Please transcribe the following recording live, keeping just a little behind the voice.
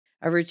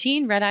A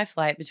routine red-eye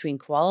flight between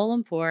Kuala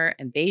Lumpur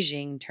and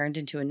Beijing turned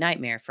into a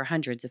nightmare for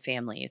hundreds of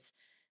families.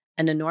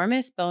 An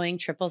enormous Boeing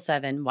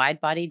 777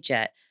 wide-bodied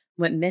jet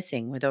went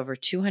missing with over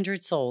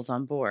 200 souls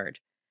on board.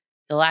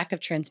 The lack of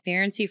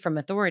transparency from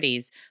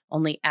authorities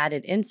only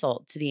added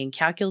insult to the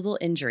incalculable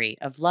injury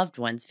of loved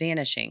ones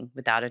vanishing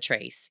without a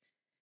trace.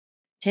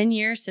 10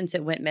 years since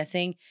it went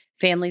missing,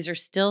 families are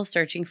still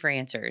searching for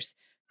answers,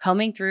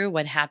 combing through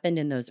what happened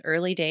in those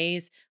early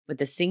days with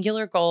the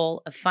singular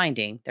goal of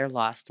finding their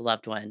lost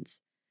loved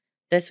ones.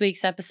 This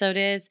week's episode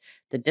is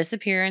The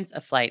Disappearance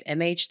of Flight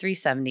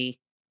MH370,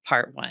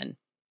 Part 1.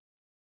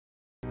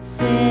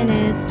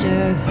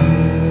 Sinisterhood.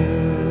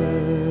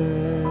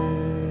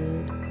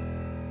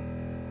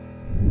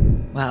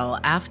 Well,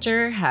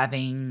 after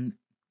having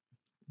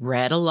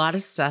read a lot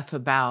of stuff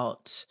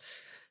about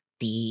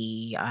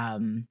the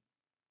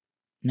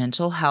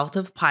mental health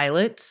of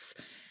pilots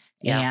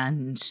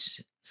and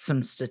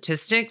some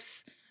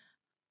statistics,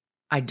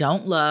 I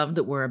don't love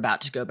that we're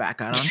about to go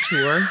back out on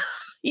tour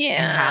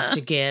and have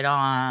to get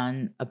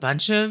on a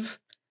bunch of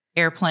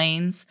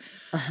airplanes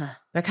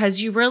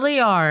because you really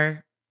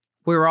are.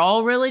 We're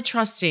all really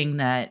trusting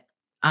that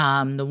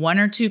the one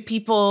or two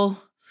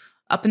people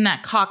up in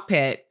that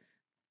cockpit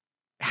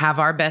have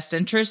our best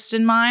interest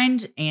in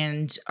mind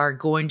and are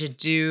going to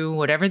do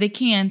whatever they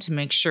can to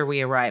make sure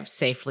we arrive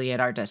safely at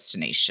our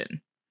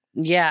destination.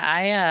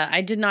 Yeah,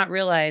 I did not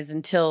realize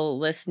until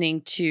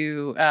listening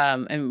to,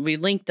 and we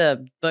linked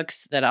the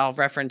books that I'll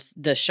reference,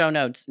 the show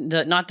notes,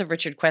 not the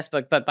Richard Quest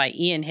book, but by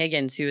Ian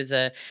Higgins, who is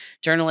a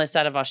journalist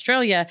out of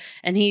Australia.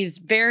 And he's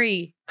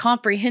very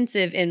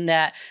comprehensive in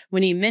that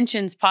when he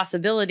mentions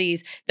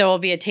possibilities, there will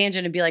be a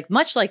tangent and be like,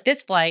 much like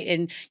this flight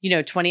in,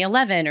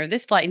 2011 or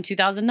this flight in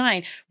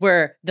 2009,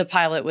 where the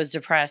pilot was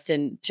depressed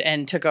and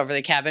took over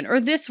the cabin,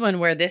 or this one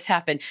where this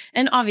happened.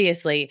 And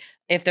obviously,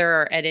 if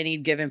there are at any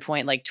given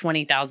point like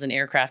 20,000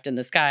 aircraft in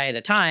the sky at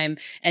a time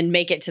and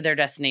make it to their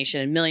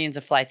destination and millions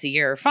of flights a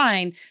year are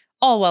fine,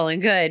 all well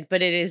and good,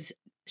 but it is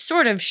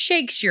sort of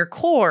shakes your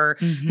core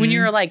when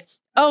you're like,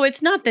 oh,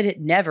 it's not that it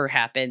never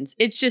happens.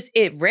 It's just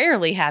it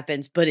rarely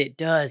happens, but it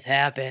does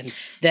happen.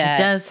 It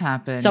does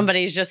happen.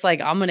 Somebody's just like,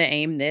 I'm going to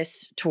aim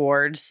this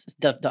towards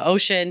the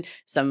ocean,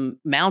 some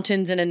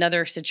mountains in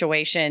another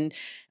situation.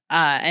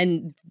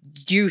 And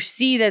you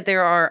see that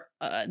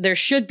there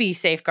should be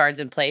safeguards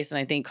in place. And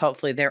I think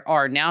hopefully there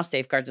are now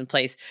safeguards in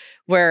place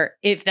where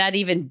if that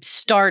even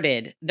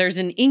started, there's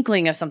an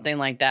inkling of something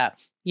like that.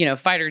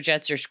 Fighter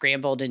jets are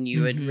scrambled and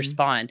you would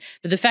respond.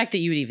 But the fact that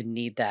you would even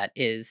need that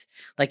is,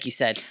 like you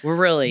said,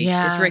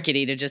 it's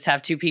rickety to just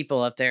have two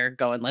people up there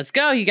going, let's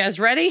go. You guys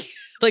ready?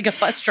 Like a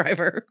bus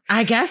driver.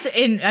 I guess.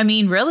 And I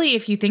mean, really,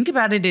 if you think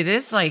about it, it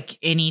is like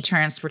any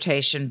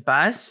transportation,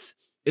 bus,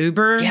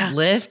 Uber,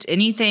 Lyft,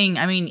 anything.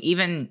 I mean,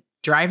 even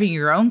driving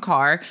your own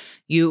car,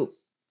 you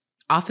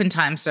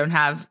oftentimes don't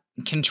have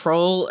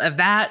control of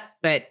that.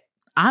 But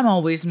I'm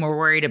always more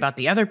worried about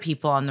the other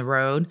people on the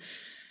road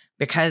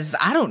because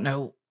I don't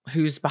know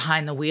who's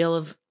behind the wheel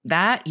of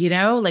that,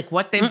 like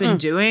what they've been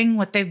doing,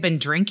 what they've been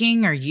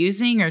drinking or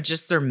using, or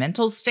just their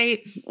mental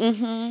state.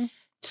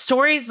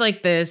 Stories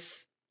like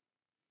this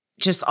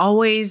just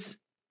always,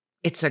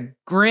 it's a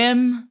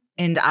grim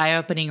and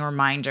eye-opening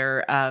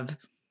reminder of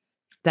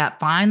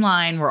that fine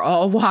line we're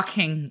all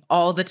walking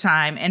all the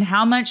time and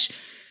how much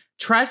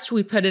trust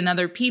we put in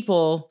other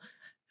people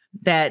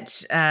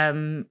that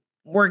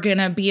we're going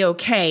to be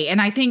okay.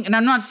 And I think, and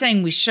I'm not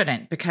saying we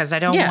shouldn't because I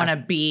don't want to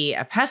be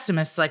a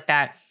pessimist like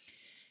that.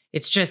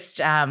 It's just,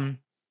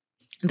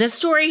 this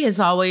story has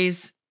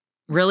always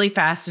really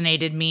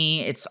fascinated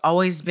me. It's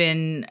always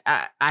been,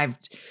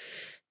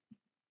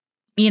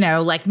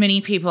 like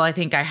many people, I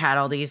think I had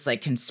all these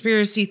like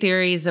conspiracy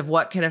theories of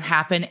what could have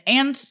happened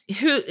and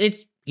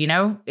it's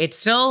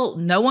still,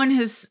 no one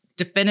has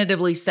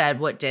definitively said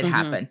what did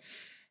happen.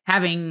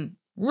 Having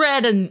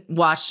read and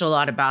watched a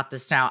lot about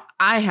this now,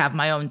 I have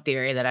my own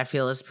theory that I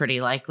feel is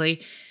pretty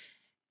likely.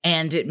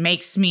 And it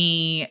makes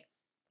me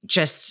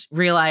just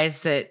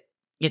realize that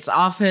it's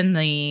often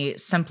the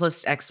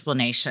simplest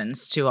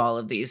explanations to all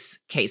of these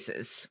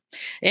cases.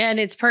 And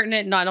it's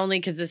pertinent not only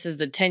because this is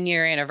the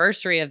 10-year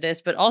anniversary of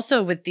this, but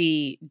also with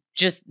the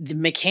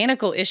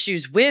mechanical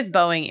issues with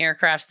Boeing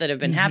aircrafts that have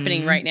been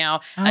happening right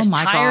now. A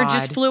tire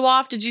just flew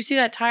off. Did you see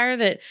that tire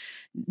that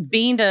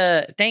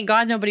thank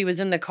God nobody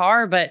was in the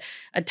car, but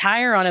a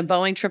tire on a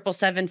Boeing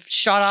 777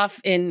 shot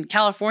off in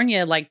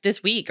California like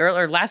this week or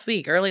early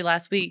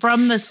last week.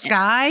 From the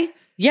sky?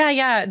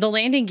 Yeah. The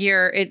landing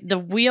gear, the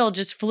wheel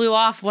just flew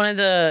off one of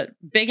the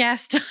big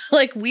ass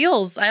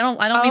wheels. I don't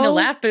mean to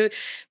laugh, but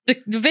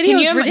the video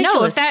is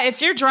ridiculous. No,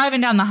 if you're driving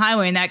down the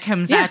highway and that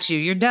comes at you,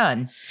 you're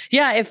done.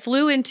 Yeah, it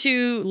flew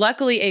into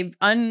luckily a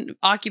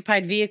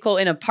unoccupied vehicle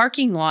in a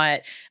parking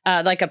lot,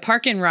 like a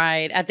park and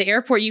ride at the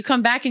airport. You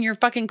come back and your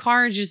fucking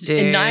car is just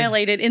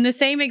annihilated in the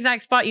same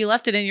exact spot you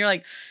left it in. You're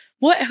like,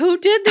 what? Who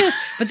did this?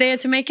 But they had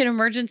to make an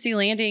emergency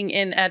landing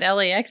at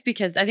LAX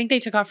because I think they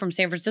took off from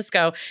San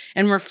Francisco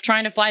and were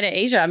trying to fly to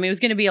Asia. I mean, it was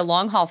going to be a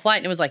long haul flight,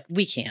 and it was like,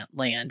 we can't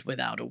land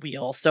without a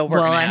wheel, so we're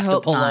going to have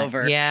to pull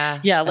over. Yeah,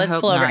 let's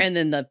pull over. And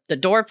then the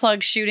door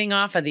plug shooting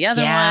off of the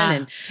other one,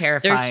 and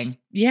terrifying.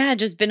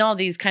 Just been all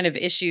these kind of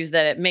issues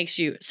that it makes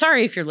you.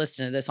 Sorry if you're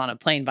listening to this on a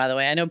plane, by the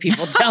way. I know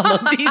people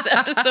download these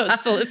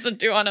episodes to listen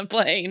to on a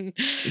plane.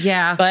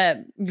 Yeah, but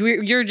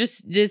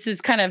this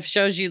is kind of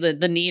shows you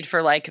the need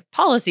for like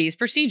policies,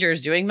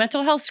 procedures, doing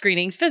mental health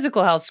screenings,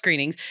 physical health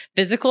screenings,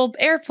 physical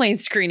airplane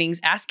screenings,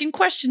 asking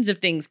questions if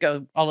things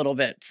go a little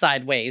bit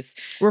sideways,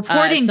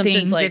 reporting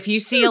things like, if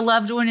you see a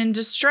loved one in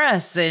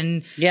distress,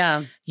 and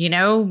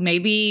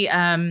maybe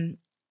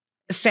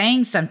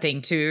saying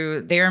something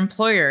to their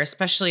employer,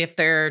 especially if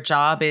their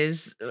job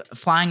is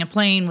flying a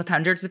plane with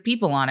hundreds of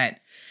people on it.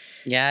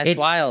 Yeah, it's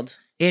wild.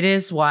 It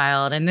is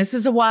wild. And this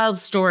is a wild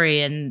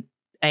story. And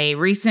a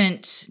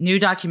recent new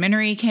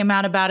documentary came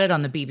out about it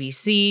on the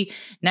BBC.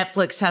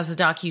 Netflix has a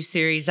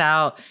docuseries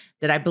out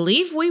that I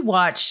believe we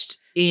watched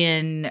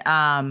in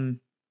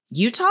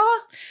Utah.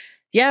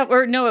 Yeah,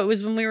 or no, it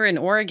was when we were in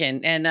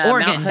Oregon and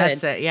Oregon, Mount Hood.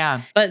 That's it,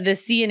 yeah. But the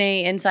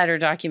CNA Insider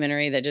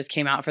documentary that just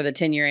came out for the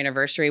 10-year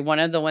anniversary, one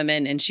of the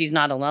women, and she's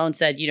not alone,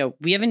 said,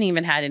 we haven't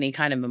even had any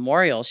kind of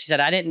memorial. She said,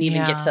 I didn't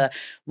even get to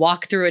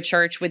walk through a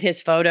church with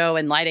his photo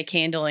and light a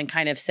candle and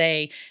kind of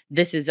say,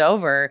 this is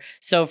over.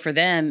 So for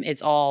them,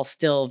 it's all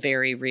still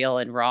very real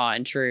and raw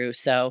and true.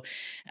 So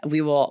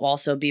we will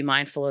also be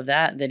mindful of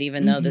that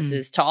even though this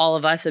is to all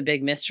of us a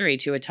big mystery,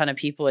 to a ton of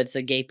people, it's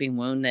a gaping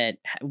wound that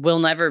will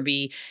never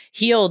be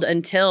healed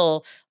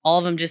until all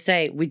of them just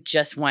say, we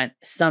just want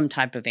some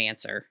type of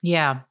answer.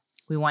 Yeah.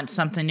 We want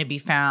something to be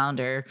found,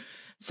 or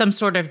some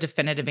sort of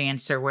definitive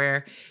answer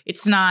where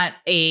it's not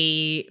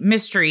a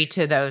mystery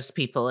to those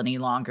people any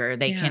longer.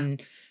 They can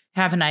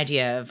have an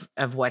idea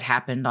of what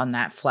happened on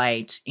that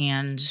flight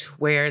and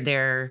where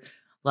their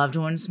loved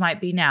ones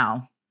might be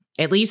now.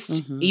 At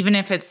least, even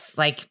if it's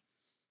like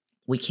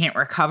we can't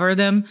recover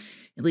them,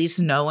 at least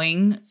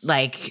knowing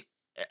like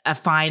a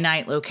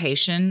finite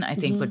location, I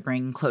think would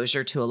bring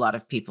closure to a lot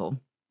of people.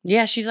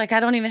 Yeah, she's like,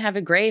 I don't even have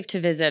a grave to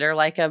visit or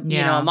like a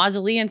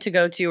mausoleum to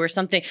go to or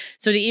something.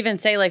 So to even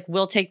say like,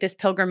 we'll take this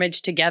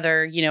pilgrimage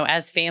together,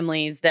 as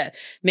families, that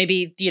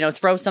maybe,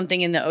 throw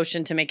something in the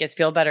ocean to make us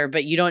feel better.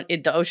 But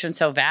the ocean's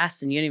so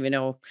vast and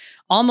you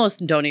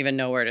almost don't even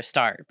know where to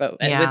start. But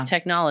with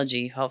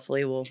technology,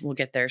 hopefully we'll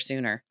get there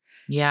sooner.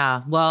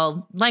 Yeah.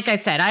 Well, like I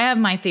said, I have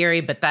my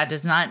theory, but that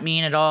does not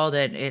mean at all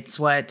that it's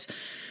what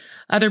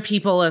other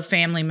people of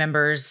family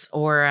members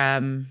or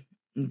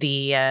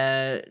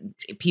the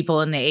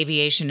people in the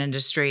aviation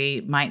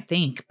industry might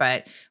think.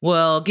 But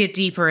we'll get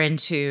deeper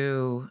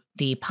into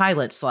the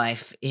pilot's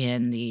life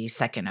in the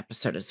second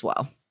episode as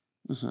well.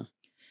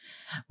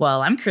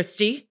 Well, I'm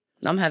Christy.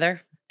 I'm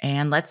Heather.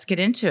 And let's get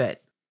into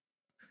it.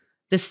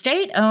 The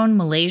state-owned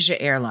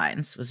Malaysia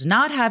Airlines was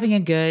not having a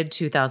good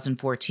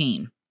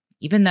 2014.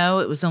 Even though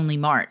it was only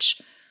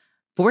March.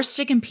 Forced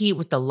to compete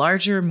with the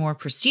larger, more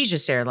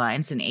prestigious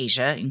airlines in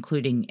Asia,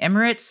 including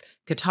Emirates,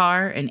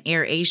 Qatar, and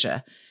Air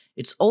Asia,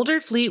 its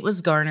older fleet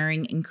was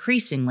garnering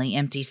increasingly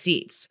empty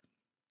seats.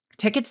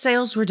 Ticket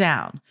sales were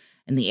down,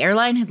 and the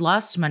airline had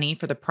lost money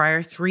for the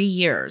prior 3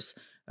 years,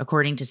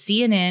 according to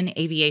CNN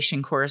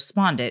aviation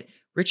correspondent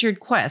Richard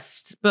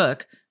Quest's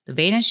book, The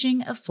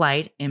Vanishing of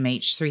Flight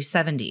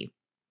MH370.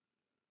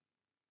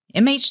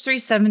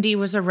 MH370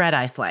 was a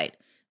red-eye flight,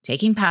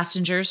 taking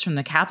passengers from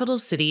the capital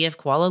city of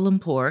Kuala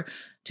Lumpur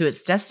to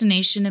its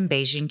destination in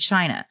Beijing,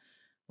 China,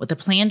 with a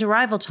planned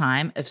arrival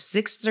time of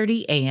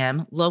 6:30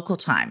 a.m. local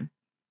time.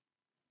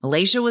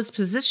 Malaysia was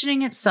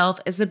positioning itself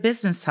as a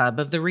business hub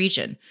of the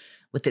region,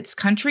 with its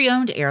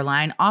country-owned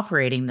airline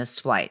operating this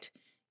flight,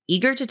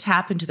 eager to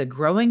tap into the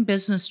growing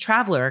business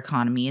traveler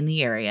economy in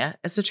the area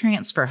as a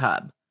transfer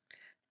hub.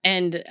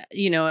 And,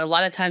 a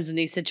lot of times in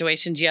these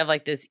situations, you have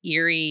like this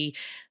eerie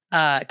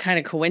kind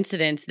of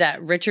coincidence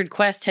that Richard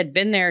Quest had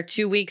been there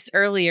 2 weeks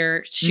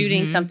earlier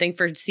shooting something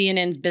for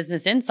CNN's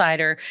Business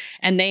Insider,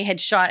 and they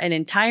had shot an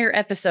entire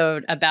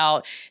episode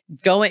about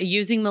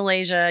using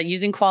Malaysia,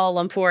 using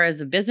Kuala Lumpur as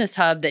a business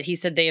hub that he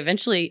said they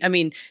eventually,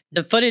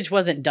 the footage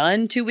wasn't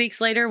done 2 weeks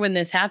later when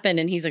this happened,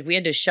 and he's like, we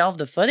had to shelve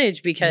the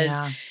footage because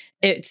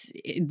it's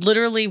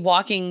literally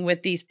walking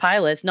with these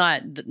pilots,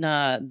 not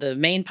the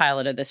main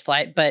pilot of this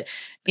flight, but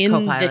in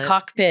the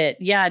cockpit.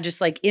 Yeah,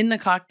 just like in the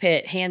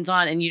cockpit, hands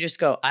on. And you just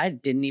go, I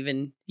didn't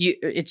even,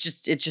 it's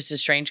just a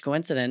strange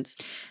coincidence.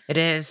 It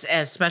is,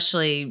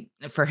 especially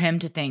for him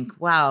to think,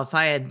 wow, if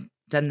I had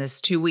done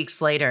this 2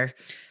 weeks later,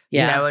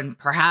 and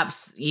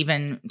perhaps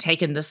even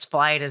taken this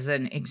flight as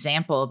an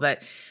example,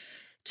 but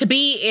to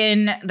be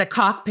in the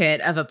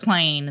cockpit of a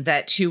plane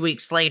that 2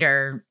 weeks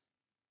later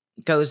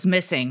goes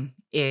missing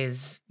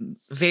is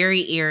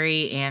very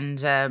eerie.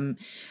 And,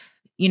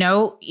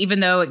 even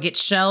though it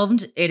gets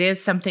shelved, it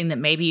is something that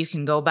maybe you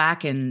can go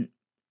back and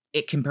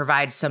it can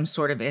provide some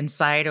sort of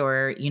insight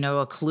or,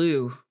 a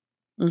clue.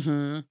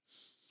 The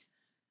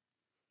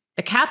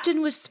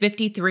captain was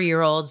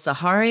 53-year-old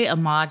Zahari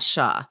Ahmad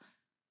Shah.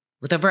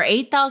 With over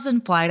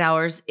 8,000 flight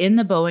hours in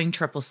the Boeing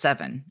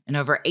 777 and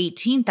over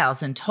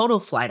 18,000 total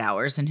flight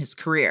hours in his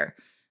career,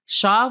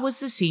 Shaw was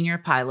the senior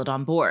pilot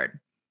on board.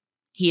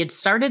 He had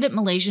started at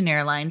Malaysian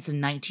Airlines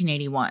in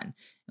 1981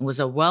 and was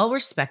a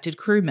well-respected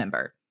crew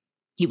member.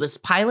 He was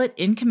pilot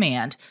in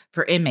command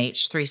for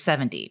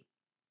MH370.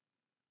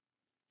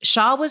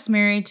 Shaw was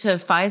married to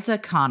Faiza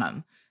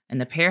Khanum, and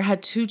the pair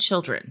had 2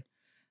 children.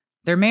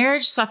 Their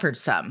marriage suffered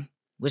some,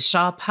 with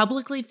Shaw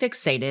publicly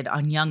fixated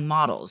on young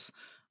models,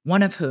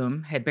 one of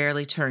whom had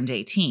barely turned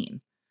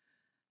 18.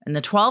 In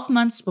the 12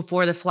 months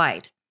before the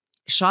flight,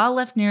 Shaw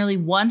left nearly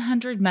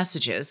 100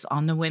 messages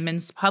on the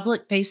women's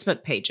public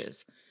Facebook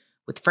pages,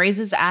 with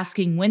phrases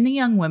asking when the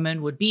young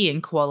women would be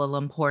in Kuala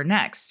Lumpur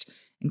next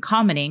and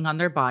commenting on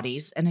their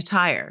bodies and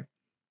attire.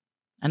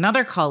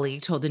 Another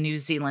colleague told the New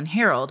Zealand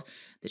Herald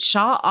that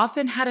Shaw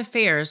often had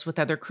affairs with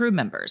other crew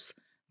members,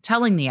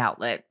 telling the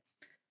outlet,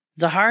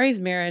 Zahari's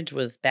marriage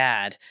was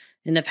bad.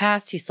 In the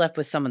past, he slept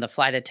with some of the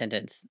flight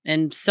attendants.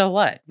 And so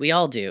what? We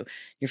all do.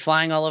 You're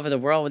flying all over the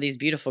world with these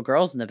beautiful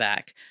girls in the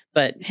back.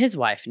 But his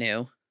wife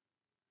knew.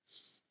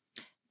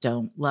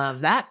 Don't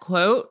love that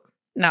quote.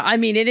 Now, I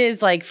mean, it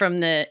is like from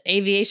the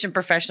aviation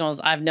professionals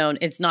I've known,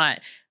 it's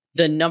not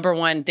the number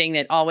one thing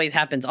that always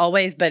happens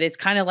always, but it's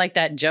kind of like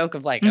that joke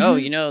of like, oh,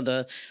 you know,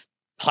 the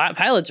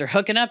pilots are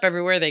hooking up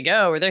everywhere they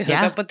go, or they hook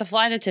up with the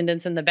flight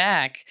attendants in the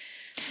back.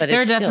 But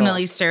there are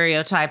definitely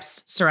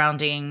stereotypes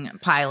surrounding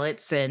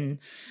pilots and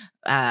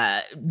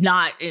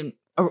not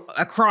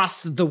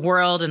across the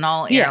world and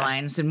all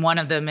airlines. And one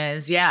of them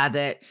is,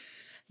 that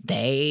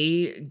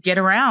they get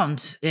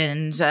around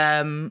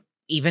and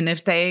even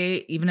if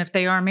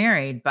they are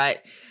married,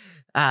 but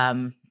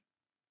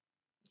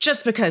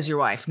just because your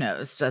wife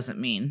knows doesn't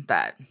mean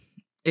that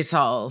it's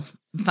all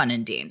fun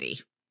and dandy.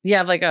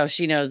 Yeah, like, oh,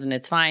 she knows and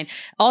it's fine.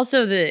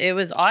 Also, it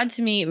was odd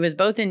to me. It was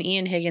both in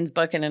Ian Higgins'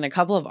 book and in a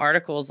couple of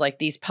articles, like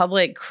these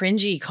public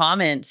cringy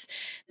comments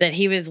that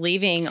he was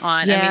leaving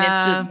on. Yeah. I mean,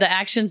 it's the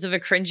actions of a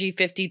cringy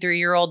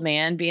 53-year-old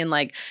man being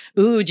like,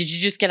 ooh, did you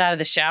just get out of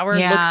the shower?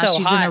 Yeah, looks so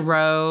she's hot. In a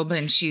robe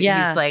and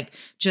he's like,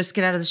 just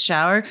get out of the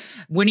shower.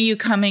 When are you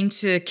coming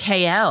to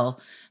KL?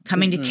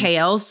 Coming to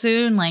KL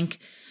soon? Like,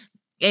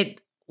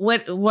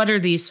 What are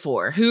these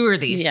for? Who are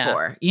these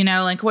for? You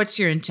know, like, what's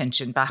your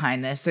intention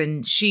behind this?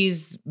 And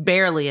she's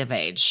barely of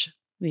age.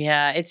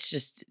 Yeah, it's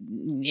just,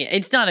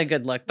 it's not a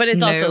good look. But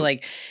it's also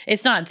like,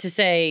 it's not to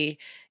say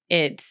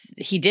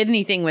he did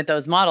anything with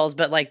those models,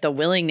 but like the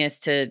willingness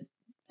to,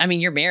 I mean,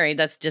 you're married.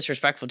 That's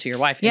disrespectful to your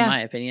wife, in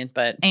my opinion.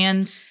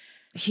 And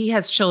he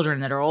has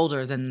children that are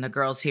older than the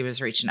girls he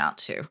was reaching out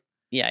to.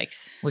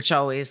 Yikes. Which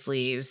always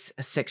leaves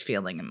a sick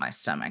feeling in my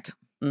stomach.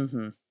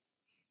 Mm-hmm.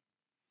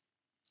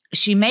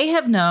 She may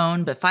have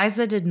known, but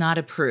Faiza did not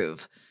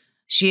approve.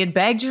 She had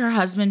begged her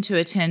husband to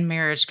attend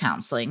marriage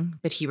counseling,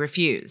 but he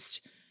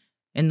refused.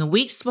 In the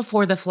weeks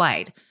before the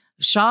flight,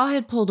 Shaw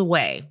had pulled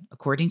away,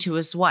 according to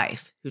his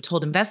wife, who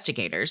told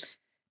investigators,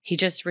 he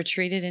just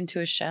retreated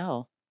into a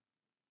shell.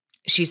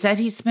 She said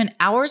he spent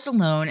hours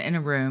alone in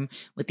a room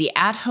with the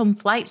at-home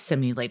flight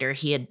simulator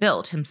he had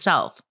built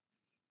himself.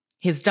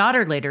 His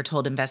daughter later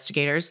told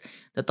investigators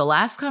that the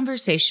last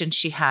conversation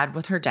she had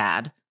with her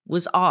dad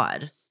was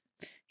odd.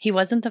 He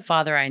wasn't the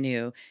father I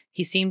knew.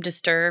 He seemed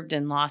disturbed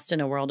and lost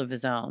in a world of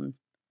his own.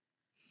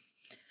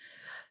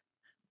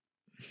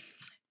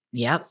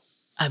 Yep.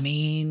 I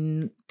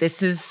mean,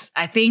 sadly,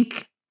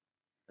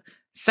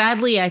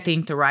 I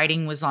think the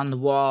writing was on the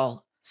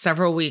wall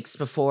several weeks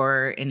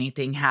before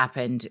anything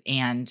happened,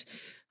 and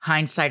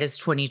hindsight is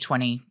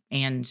 20/20.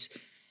 And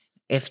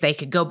if they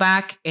could go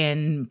back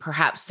and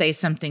perhaps say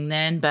something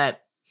then,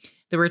 but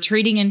the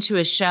retreating into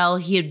a shell,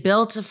 he had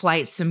built a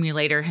flight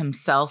simulator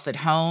himself at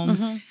home.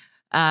 Mm-hmm.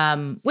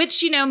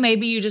 Which,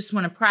 maybe you just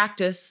want to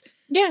practice.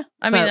 Yeah.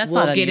 I mean, that's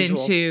not unusual. We'll get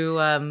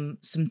into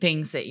some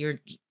things that you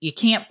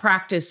can't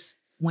practice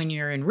when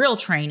you're in real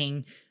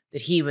training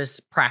that he was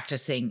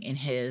practicing in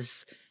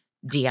his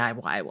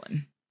DIY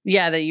one.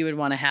 Yeah, that you would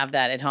want to have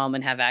that at home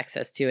and have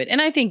access to it.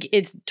 And I think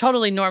it's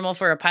totally normal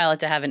for a pilot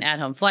to have an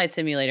at-home flight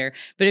simulator.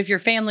 But if your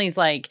family's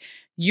like,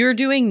 you're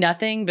doing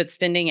nothing but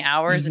spending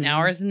hours and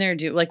hours in there.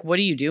 What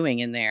are you doing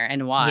in there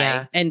and why?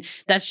 Yeah. And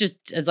that's just,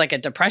 it's like a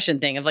depression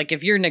thing of like,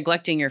 if you're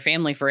neglecting your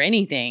family for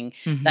anything,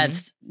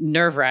 that's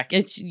nerve-wracking.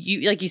 It's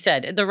like you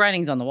said, the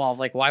writing's on the wall of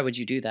like, why would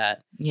you do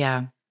that?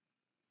 Yeah.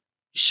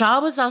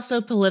 Shaw was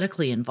also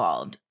politically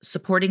involved,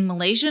 supporting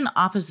Malaysian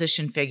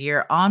opposition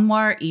figure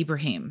Anwar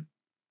Ibrahim.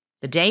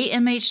 The day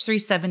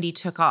MH370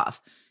 took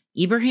off,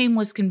 Ibrahim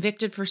was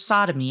convicted for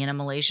sodomy in a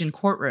Malaysian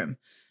courtroom,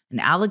 an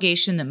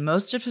allegation that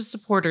most of his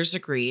supporters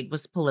agreed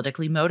was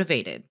politically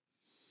motivated.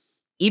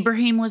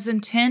 Ibrahim was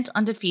intent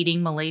on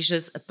defeating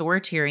Malaysia's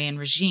authoritarian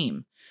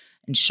regime,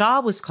 and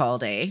Shaw was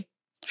called a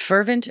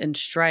fervent and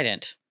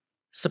strident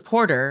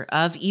supporter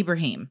of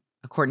Ibrahim,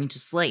 according to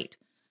Slate.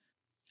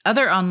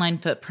 Other online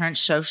footprints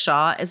show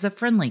Shaw as a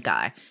friendly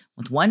guy,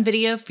 with one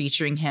video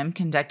featuring him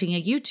conducting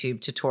a YouTube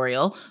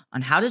tutorial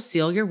on how to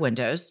seal your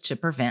windows to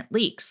prevent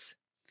leaks.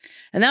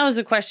 And that was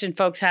a question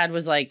folks had,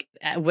 was like,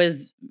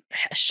 was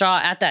Shaw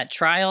at that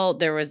trial?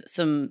 There was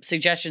some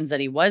suggestions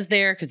that he was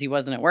there because he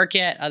wasn't at work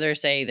yet.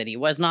 Others say that he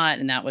was not.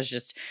 And that was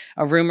just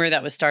a rumor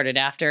that was started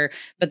after.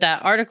 But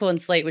that article in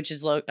Slate, which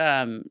is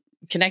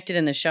connected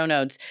in the show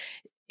notes,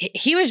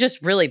 he was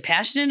just really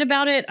passionate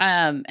about it.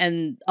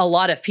 And a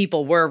lot of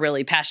people were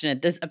really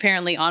passionate. This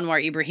apparently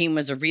Anwar Ibrahim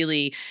was a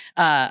really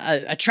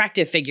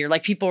attractive figure.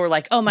 Like people were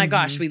like, oh my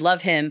gosh, we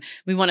love him.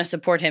 We want to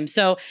support him.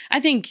 So I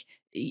think,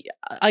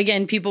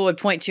 again, people would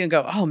point to and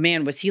go, oh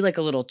man, was he like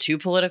a little too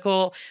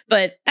political?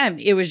 But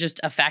it was just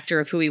a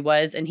factor of who he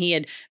was. And he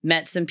had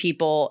met some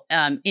people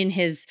in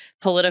his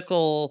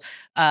political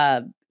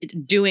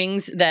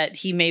doings that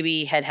he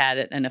maybe had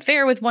an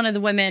affair with one of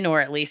the women, or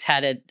at least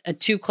had a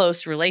too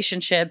close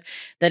relationship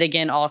that,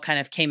 again, all kind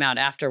of came out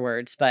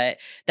afterwards. But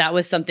that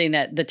was something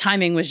that the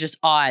timing was just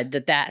odd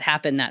that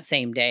happened that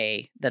same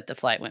day that the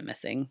flight went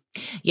missing.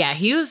 Yeah,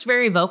 he was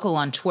very vocal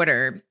on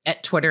Twitter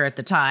at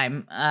the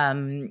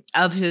time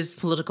of his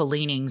political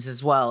leanings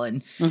as well.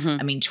 And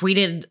I mean,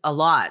 tweeted a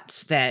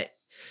lot that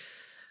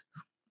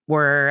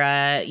were,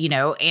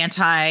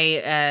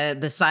 anti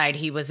the side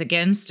he was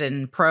against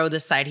and pro the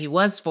side he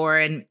was for.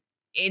 And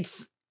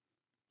it's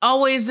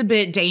always a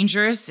bit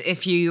dangerous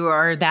if you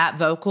are that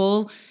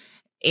vocal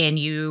and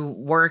you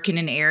work in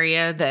an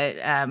area that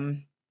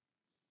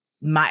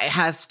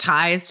has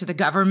ties to the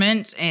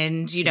government.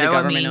 And,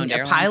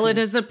 a pilot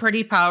is a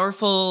pretty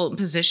powerful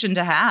position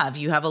to have.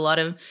 You have a lot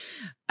of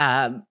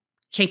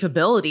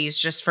capabilities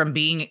just from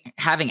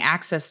having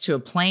access to a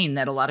plane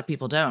that a lot of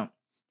people don't.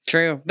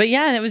 True. But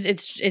yeah,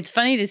 it's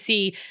funny to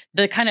see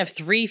the kind of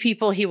three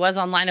people he was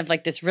online of,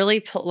 like, this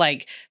really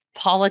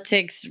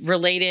politics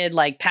related,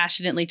 like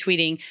passionately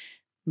tweeting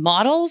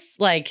models,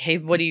 like, hey,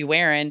 what are you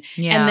wearing?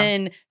 Yeah. And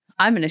then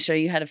I'm going to show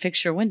you how to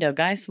fix your window,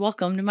 guys.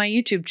 Welcome to my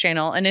YouTube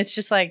channel. And it's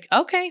just like,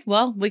 okay,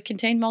 well, we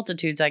contain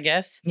multitudes, I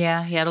guess.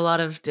 Yeah, he had a lot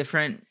of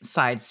different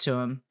sides to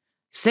him.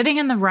 Sitting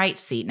in the right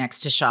seat next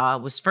to Shah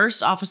was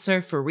First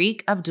Officer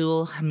Fareeq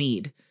Abdul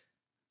Hamid,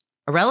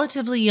 a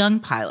relatively young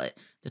pilot.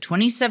 The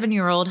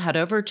 27-year-old had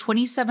over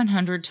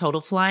 2,700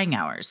 total flying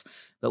hours,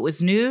 but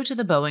was new to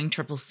the Boeing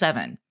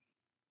 777.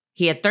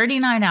 He had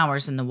 39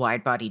 hours in the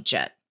wide-bodied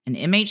jet. An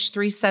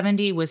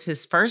MH370 was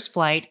his first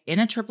flight in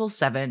a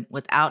 777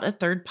 without a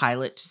third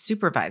pilot to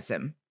supervise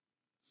him.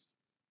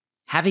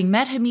 Having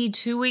met Hamid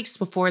 2 weeks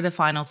before the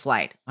final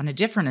flight on a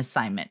different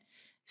assignment,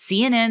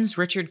 CNN's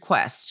Richard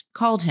Quest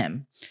called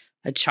him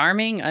a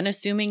charming,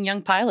 unassuming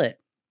young pilot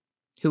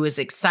who was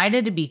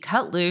excited to be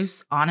cut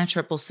loose on a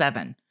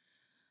 777.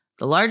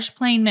 The large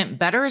plane meant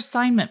better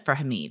assignment for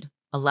Hamid,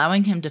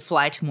 allowing him to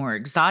fly to more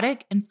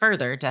exotic and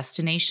further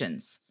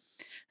destinations.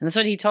 And that's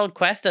what he told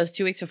Quest those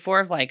 2 weeks before,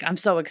 of like, I'm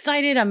so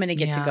excited. I'm going to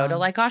get to go to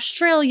like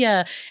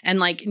Australia and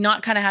like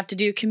not kind of have to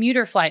do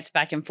commuter flights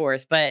back and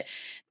forth. But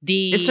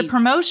it's a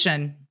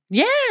promotion.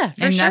 Yeah,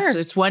 for sure.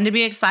 It's one to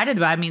be excited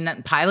about. I mean,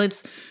 that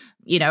pilots,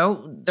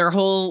 their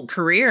whole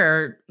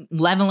career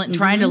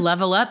trying to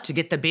level up to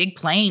get the big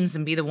planes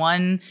and be the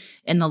one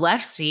in the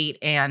left seat.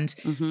 And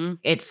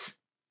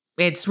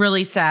it's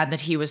really sad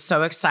that he was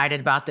so excited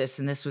about this.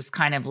 And this was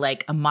kind of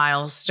like a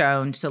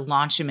milestone to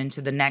launch him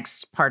into the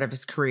next part of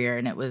his career.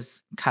 And it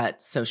was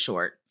cut so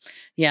short.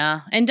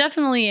 Yeah. And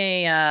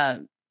definitely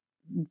a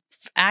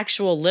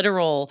actual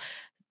literal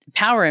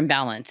power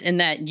imbalance in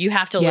that you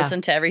have to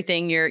listen to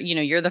everything.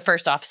 You're the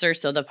first officer.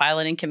 So the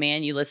pilot in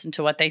command, you listen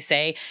to what they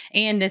say.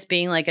 And this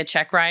being like a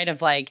check ride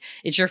of like,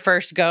 it's your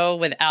first go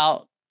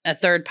without a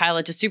third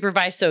pilot to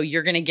supervise. So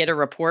you're going to get a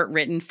report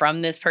written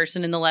from this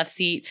person in the left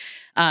seat.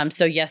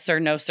 So yes, sir,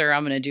 no, sir,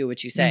 I'm going to do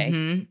what you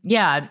say.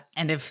 Yeah.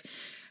 And if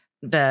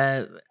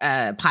the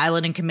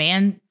pilot in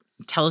command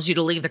tells you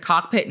to leave the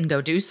cockpit and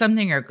go do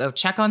something or go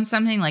check on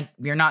something, like,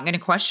 you're not going to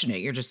question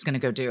it. You're just going to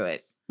go do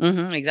it.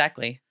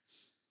 Exactly.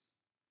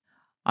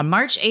 On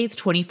March 8th,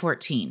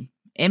 2014,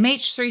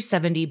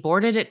 MH370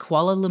 boarded at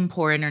Kuala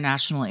Lumpur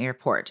International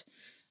Airport.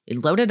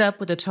 It loaded up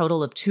with a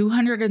total of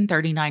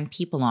 239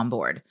 people on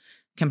board,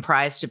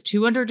 comprised of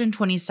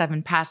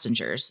 227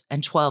 passengers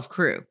and 12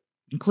 crew,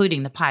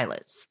 including the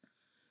pilots.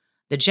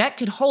 The jet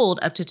could hold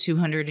up to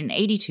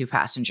 282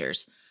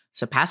 passengers,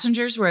 so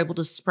passengers were able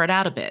to spread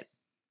out a bit.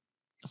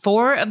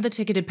 4 of the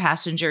ticketed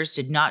passengers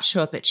did not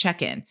show up at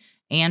check-in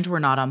and were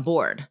not on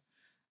board.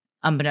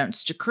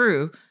 Unbeknownst to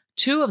crew,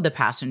 2 of the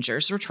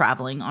passengers were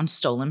traveling on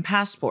stolen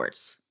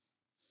passports.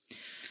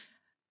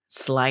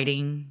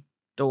 Sliding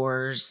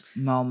doors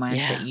moment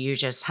that you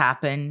just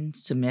happen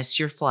to miss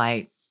your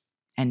flight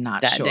and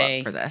not show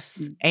up for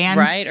this. And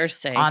right, or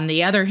safe. On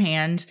the other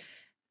hand,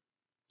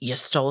 you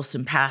stole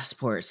some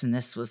passports and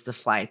this was the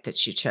flight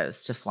that you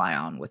chose to fly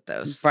on with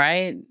those.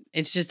 Right.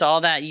 It's just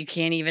all that you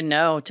can't even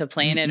know to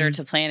plan it or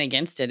to plan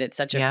against it. It's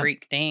such a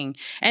freak thing.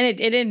 And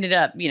it ended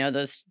up,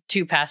 those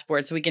 2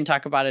 passports, we can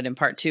talk about it in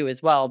part 2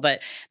 as well.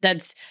 But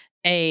that's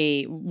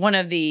one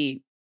of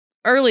the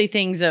early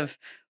things of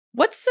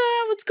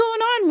what's going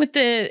on with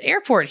the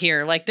airport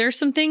here? Like, there's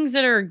some things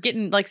that are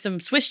getting like some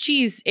Swiss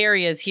cheese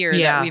areas here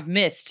that we've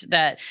missed.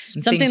 That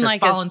something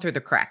like falling through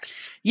the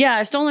cracks. Yeah,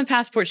 a stolen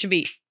passport should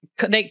be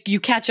you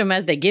catch them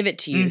as they give it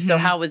to you. So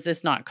how was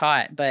this not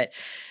caught? But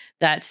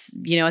that's,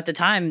 at the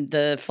time,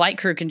 the flight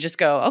crew can just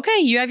go, okay,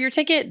 you have your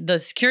ticket. The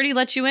security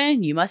lets you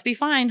in. You must be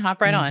fine.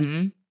 Hop right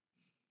on.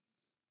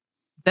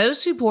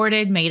 Those who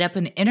boarded made up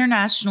an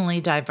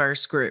internationally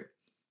diverse group.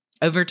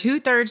 Over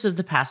 2/3 of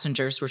the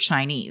passengers were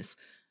Chinese.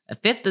 A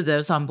fifth of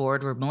those on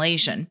board were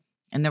Malaysian.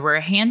 And there were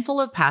a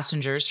handful of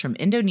passengers from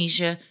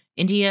Indonesia,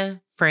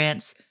 India,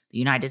 France, the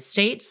United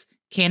States,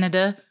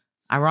 Canada,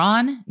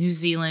 Iran, New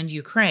Zealand,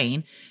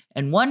 Ukraine,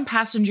 and one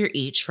passenger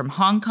each from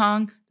Hong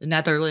Kong, the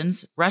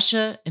Netherlands,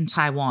 Russia, and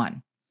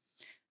Taiwan.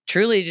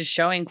 Truly just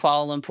showing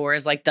Kuala Lumpur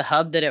as like the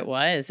hub that it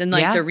was. And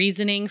like the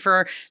reasoning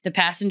for the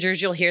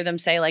passengers, you'll hear them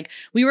say like,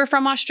 we were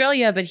from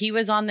Australia, but he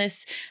was on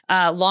this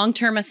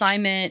long-term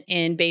assignment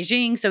in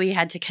Beijing. So he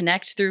had to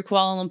connect through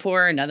Kuala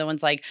Lumpur. Another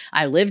one's like,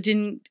 I lived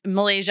in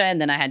Malaysia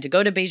and then I had to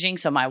go to Beijing.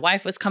 So my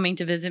wife was coming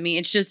to visit me.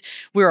 It's just,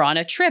 we were on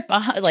a trip,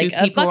 like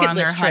a bucket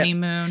list trip.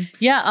 Honeymoon.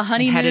 Yeah, a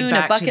honeymoon, headed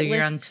back a bucket to their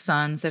list. young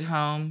sons at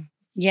home.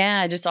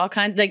 Yeah, just all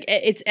kinds. Like,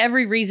 it's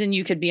every reason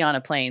you could be on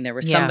a plane. There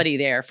was somebody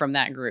there from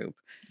that group.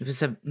 It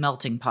was a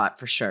melting pot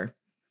for sure.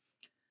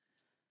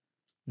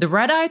 The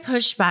red-eye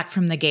pushed back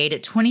from the gate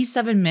at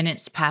 27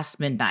 minutes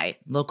past midnight,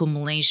 local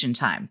Malaysian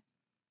time.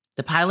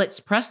 The pilots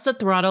pressed the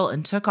throttle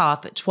and took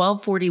off at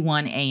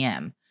 12:41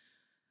 a.m.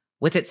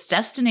 With its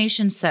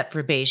destination set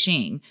for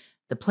Beijing,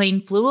 the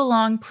plane flew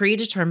along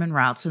predetermined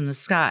routes in the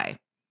sky.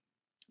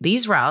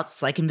 These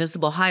routes, like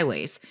invisible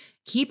highways,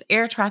 keep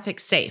air traffic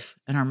safe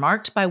and are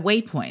marked by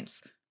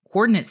waypoints,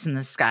 coordinates in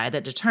the sky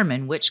that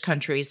determine which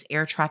country's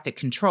air traffic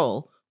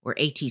control, or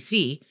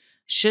ATC,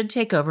 should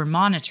take over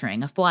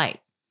monitoring a flight.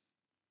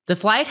 The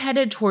flight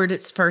headed toward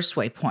its first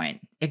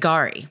waypoint,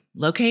 Igari,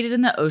 located in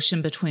the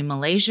ocean between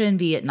Malaysia and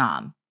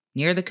Vietnam,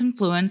 near the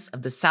confluence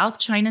of the South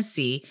China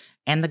Sea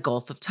and the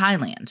Gulf of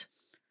Thailand.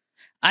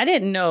 I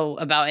didn't know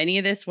about any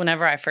of this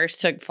whenever I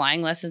first took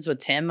flying lessons with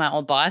Tim, my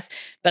old boss.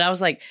 But I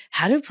was like,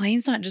 how do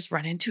planes not just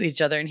run into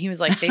each other? And he was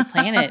like, they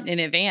plan it in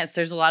advance.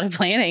 There's a lot of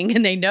planning.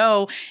 And they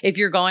know if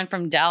you're going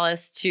from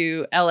Dallas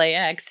to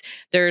LAX,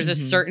 there's a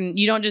certain,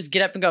 you don't just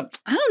get up and go,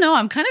 I don't know,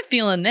 I'm kind of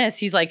feeling this.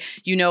 He's like,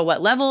 you know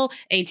what level,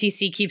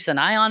 ATC keeps an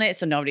eye on it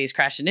so nobody's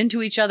crashing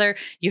into each other.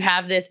 You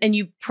have this and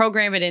you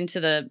program it into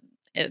the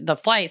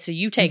flight. So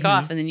you take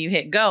off and then you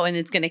hit go and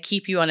it's going to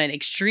keep you on an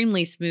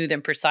extremely smooth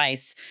and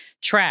precise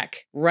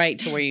track right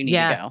to where you need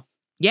to go.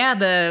 Yeah,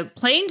 the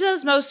plane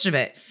does most of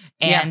it.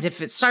 And if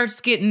it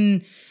starts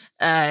getting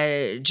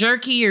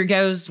jerky or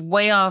goes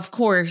way off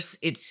course,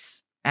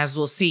 it's, as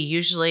we'll see,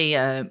 usually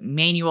a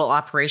manual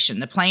operation.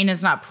 The plane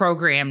is not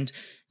programmed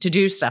to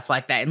do stuff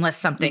like that unless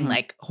something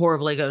like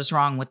horribly goes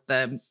wrong with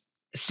the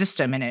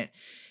system and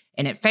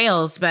it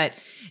fails. But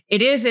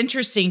it is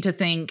interesting to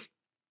think,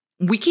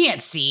 we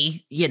can't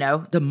see,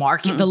 the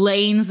market, the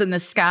lanes in the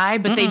sky,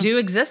 but they do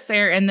exist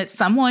there. And that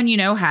someone,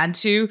 had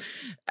to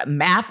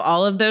map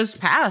all of those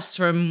paths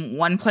from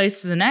one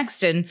place to the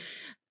next. And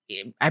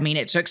I mean,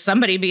 it took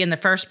somebody being the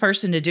first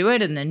person to do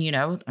it. And then,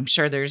 I'm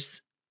sure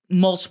there's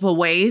multiple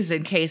ways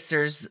in case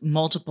there's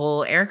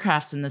multiple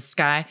aircrafts in the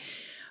sky.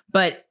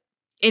 But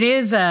it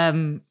is,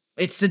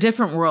 it's a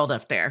different world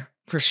up there.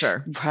 For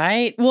sure.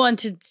 Right. Well, and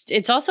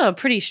it's also a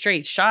pretty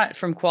straight shot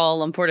from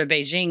Kuala Lumpur to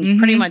Beijing,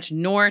 pretty much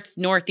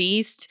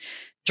northeast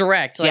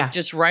direct,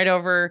 just right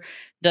over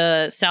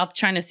the South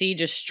China Sea,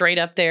 just straight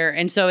up there.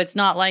 And so it's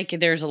not like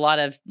there's a lot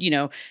of, we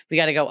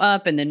got to go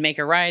up and then make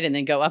a right and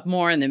then go up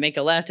more and then make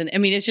a left. And I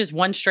mean, it's just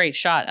one straight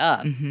shot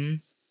up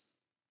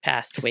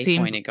past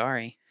waypoint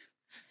Igari.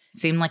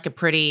 Seemed like a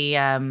pretty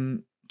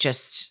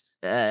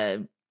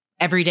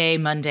everyday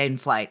mundane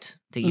flight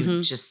that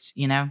you just,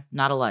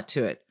 not a lot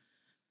to it.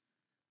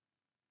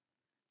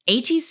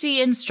 ATC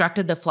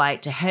instructed the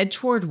flight to head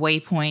toward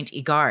waypoint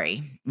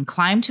Igari and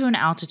climb to an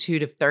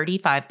altitude of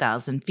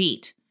 35,000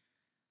 feet.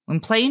 When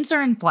planes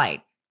are in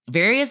flight,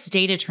 various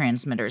data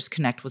transmitters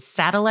connect with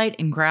satellite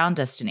and ground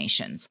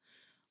destinations.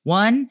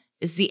 One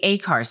is the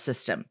ACAR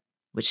system,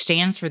 which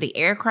stands for the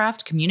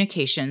Aircraft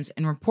Communications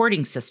and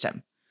Reporting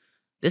System.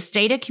 This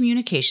data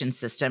communication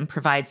system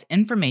provides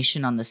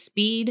information on the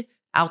speed,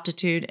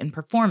 altitude, and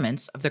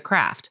performance of the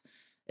craft,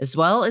 as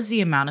well as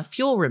the amount of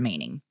fuel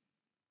remaining.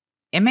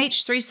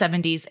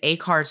 MH370's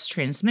ACAR's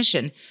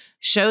transmission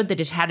showed that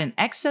it had an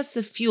excess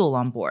of fuel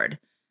on board,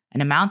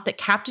 an amount that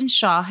Captain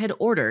Shaw had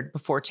ordered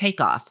before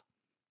takeoff.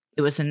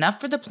 It was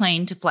enough for the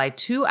plane to fly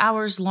 2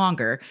 hours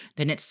longer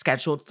than its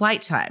scheduled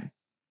flight time.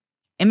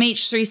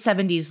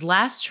 MH370's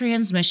last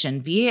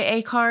transmission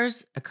via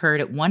ACARS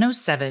occurred at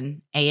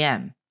 1:07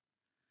 a.m.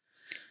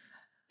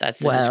 That's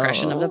the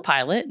discretion of the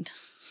pilot.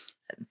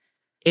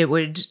 It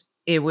would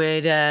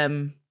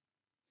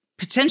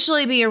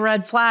potentially be a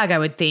red flag, I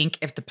would think,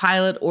 if the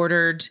pilot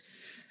ordered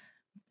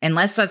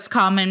unless that's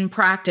common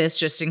practice,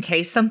 just in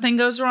case something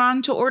goes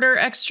wrong, to order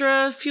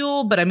extra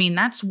fuel. But I mean,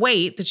 that's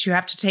weight that you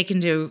have to take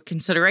into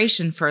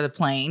consideration for the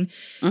plane.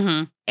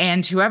 Mm-hmm.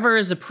 And whoever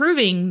is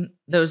approving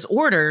those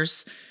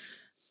orders,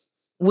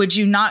 would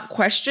you not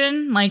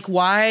question, like,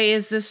 why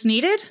is this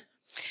needed?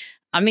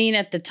 I mean,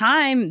 at the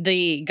time,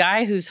 the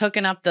guy who's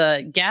hooking up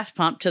the gas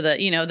pump to the,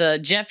 the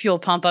jet fuel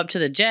pump up to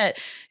the jet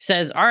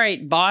says, all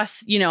right,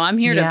 boss, I'm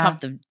here to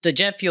pump the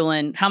jet fuel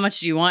in. How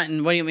much do you want?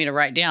 And what do you want me to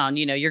write down?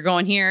 You're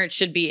going here. It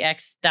should be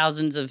X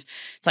thousands of,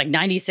 it's like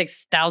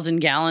 96,000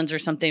 gallons or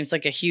something. It's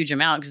like a huge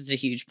amount because it's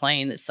a huge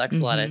plane that sucks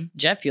a lot of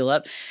jet fuel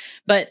up.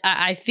 But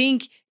I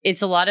think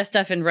it's a lot of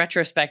stuff in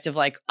retrospect of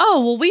like,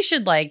 oh, well, we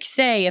should like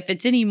say if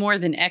it's any more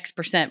than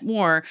X%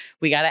 more,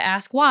 we got to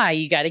ask why.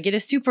 You got to get a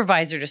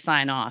supervisor to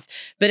sign off.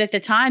 But at the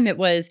time it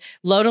was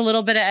load a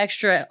little bit of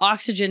extra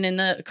oxygen in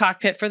the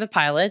cockpit for the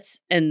pilots.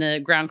 And the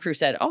ground crew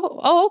said,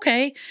 oh,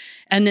 okay.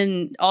 And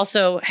then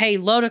also, hey,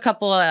 load a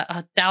couple of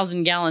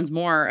 1,000 gallons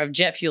more of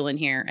jet fuel in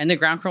here. And the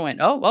ground crew went,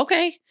 oh,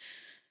 okay.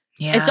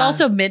 Yeah. It's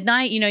also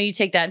midnight. You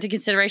take that into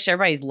consideration.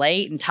 Everybody's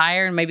late and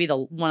tired, and maybe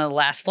one of the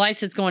last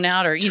flights that's going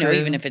out, or,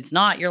 even if it's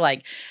not, you're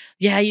like,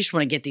 yeah, you just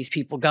want to get these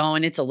people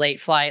going. It's a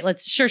late flight.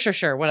 Let's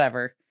sure,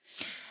 whatever.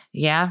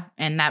 Yeah.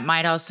 And that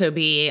might also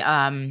be,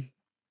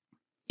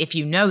 if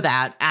you know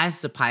that as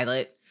the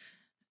pilot,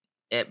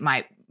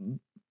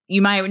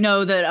 you might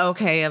know that,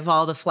 okay, of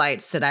all the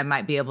flights that I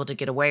might be able to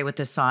get away with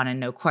this on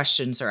and no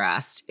questions are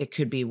asked, it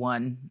could be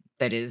one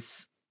that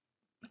is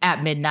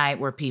at midnight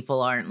where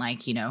people aren't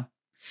like,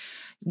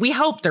 we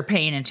hope they're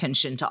paying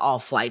attention to all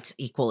flights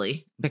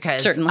equally,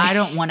 because certainly I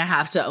don't want to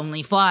have to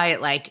only fly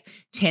at like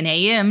 10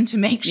 a.m. to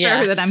make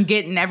sure that I'm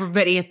getting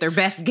everybody at their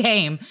best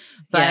game.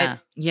 But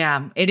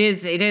it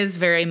is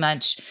very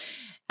much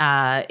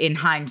in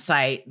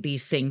hindsight,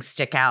 these things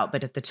stick out.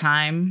 But at the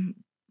time,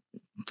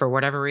 for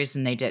whatever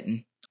reason, they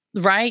didn't.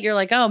 Right? You're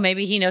like, oh,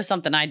 maybe he knows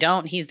something I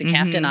don't. He's the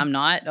captain. I'm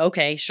not.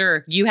 Okay,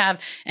 sure. You have,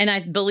 and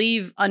I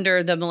believe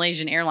under the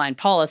Malaysian airline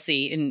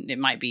policy, and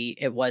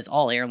it was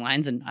all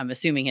airlines, and I'm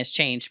assuming has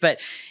changed,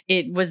 but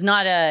it was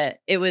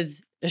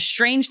a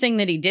strange thing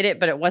that he did it,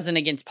 but it wasn't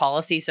against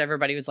policy. So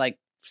everybody was like,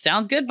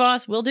 sounds good,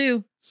 boss. We'll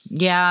do.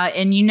 Yeah.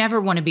 And you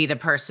never want to be the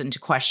person to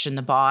question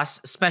the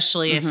boss,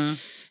 especially if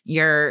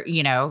you're,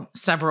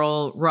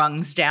 several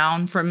rungs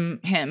down from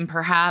him,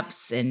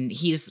 perhaps, and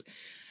he's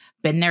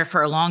been there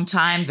for a long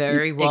time,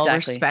 very well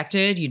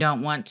respected. You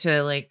don't want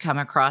to like come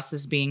across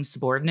as being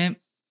subordinate.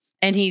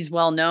 And he's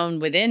well known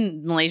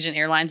within Malaysian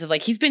Airlines of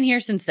like, he's been here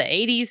since the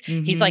 80s.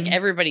 He's like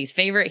everybody's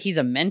favorite. He's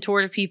a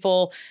mentor to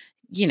people.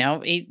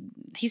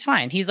 He's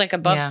fine. He's like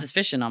above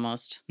suspicion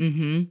almost.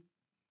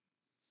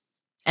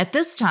 At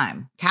this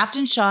time,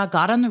 Captain Shaw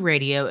got on the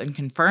radio and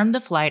confirmed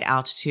the flight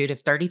altitude of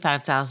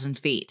 35,000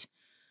 feet.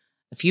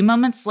 A few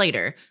moments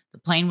later, the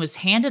plane was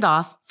handed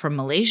off from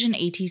Malaysian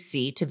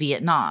ATC to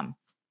Vietnam,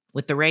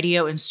 with the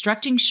radio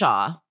instructing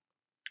Shaw,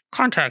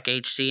 contact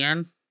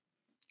HCM,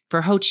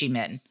 for Ho Chi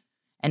Minh,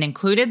 and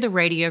included the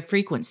radio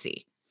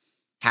frequency.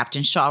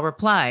 Captain Shaw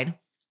replied,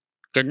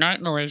 good night,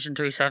 Malaysian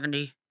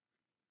 370.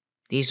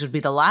 These would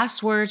be the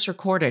last words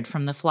recorded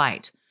from the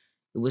flight.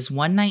 It was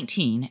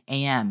 1:19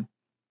 a.m.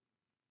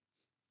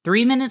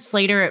 3 minutes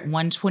later at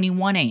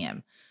 1:21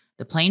 a.m.,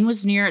 the plane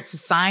was near its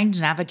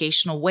assigned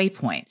navigational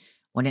waypoint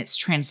when its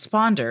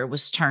transponder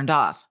was turned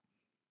off.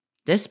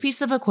 This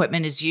piece of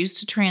equipment is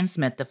used to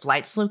transmit the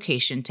flight's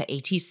location to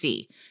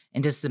ATC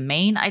and is the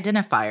main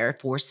identifier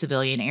for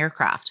civilian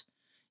aircraft.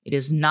 It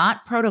is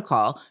not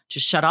protocol to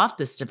shut off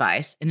this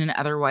device in an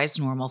otherwise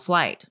normal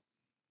flight.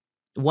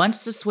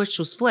 Once the switch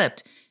was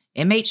flipped,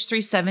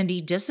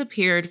 MH370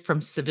 disappeared from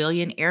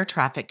civilian air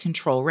traffic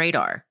control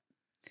radar.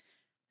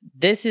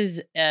 This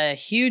is a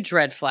huge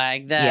red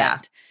flag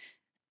that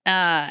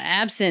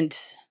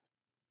absent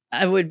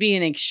would be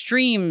an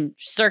extreme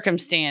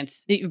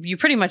circumstance. You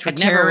pretty much would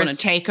never want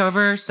to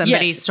takeover.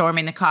 Somebody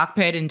storming the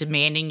cockpit and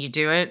demanding you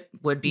do it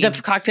would be the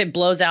cockpit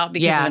blows out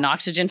because of an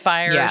oxygen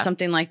fire or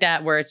something like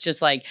that, where it's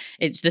just like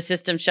the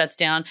system shuts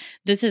down.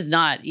 This is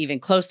not even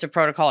close to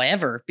protocol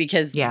ever,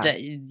 because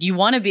you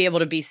want to be able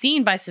to be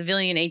seen by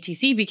civilian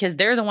ATC because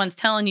they're the ones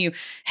telling you,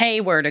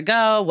 hey, where to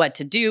go, what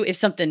to do. If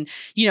something,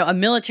 a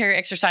military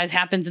exercise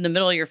happens in the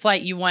middle of your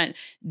flight, you want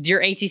your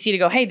ATC to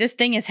go, hey, this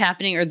thing is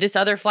happening, or this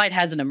other flight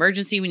has an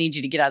emergency. We need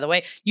you to get out of the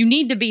way. You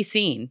need to be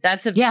seen.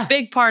 That's a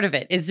big part of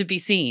it, is to be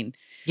seen.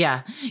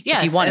 Yeah. Yes.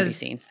 If you want to be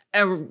seen.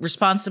 A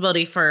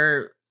responsibility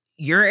for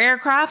your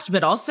aircraft,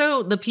 but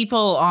also the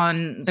people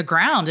on the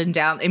ground and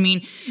down. I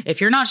mean,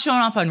 if you're not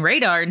showing up on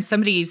radar and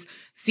somebody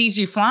sees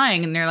you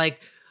flying and they're like,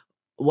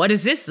 what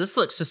is this? This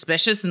looks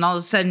suspicious. And all of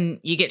a sudden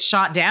you get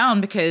shot down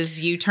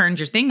because you turned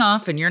your thing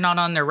off and you're not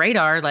on their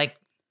radar. Like,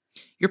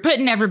 you're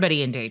putting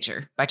everybody in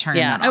danger by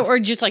turning that off. Or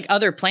just like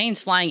other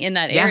planes flying in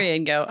that area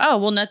and go, oh,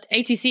 well,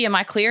 ATC, am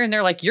I clear? And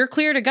they're like, you're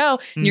clear to go.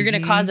 And you're going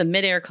to cause a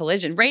midair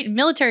collision.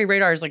 Military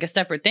radar is like a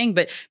separate thing.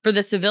 But for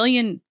the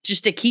civilian,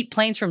 just to keep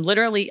planes from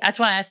literally, that's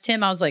why I asked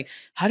him, I was like,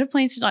 how do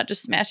planes not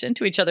just smash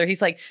into each other?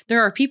 He's like,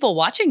 there are people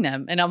watching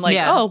them. And I'm like,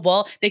 oh,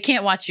 well, they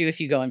can't watch you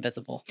if you go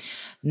invisible.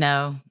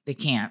 No, they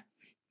can't.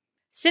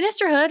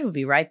 Sinisterhood will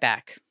be right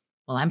back.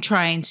 Well, I'm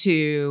trying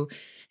to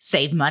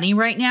save money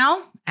right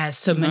now, as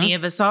so many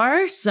of us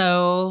are.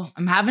 So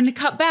I'm having to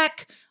cut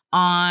back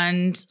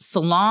on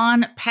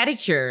salon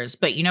pedicures.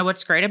 But you know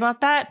what's great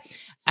about that?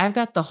 I've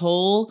got the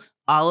whole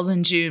Olive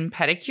and June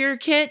pedicure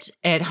kit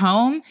at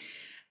home.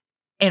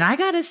 And I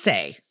got to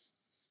say,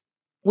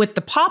 with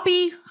the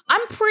Poppy,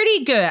 I'm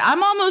pretty good.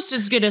 I'm almost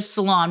as good as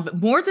salon.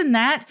 But more than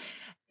that,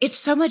 it's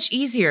so much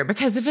easier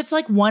because if it's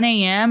like 1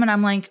 a.m. and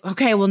I'm like,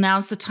 okay, well,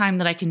 now's the time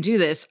that I can do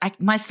this.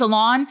 My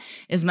salon,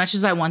 as much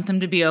as I want them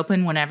to be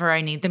open whenever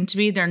I need them to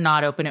be, they're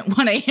not open at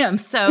 1 a.m.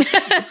 So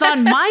it's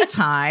on my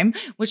time,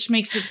 which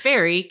makes it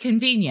very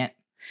convenient.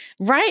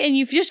 Right. And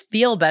you just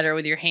feel better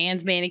with your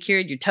hands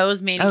manicured, your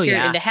toes manicured. Oh,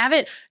 yeah. And to have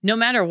it, no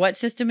matter what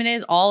system it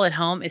is, all at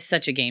home is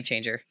such a game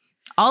changer.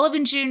 Olive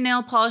and June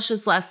nail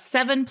polishes last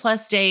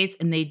 7+ days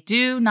and they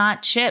do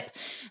not chip.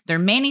 Their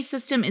Mani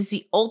system is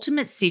the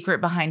ultimate secret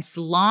behind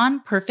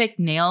salon perfect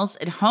nails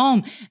at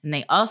home. And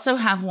they also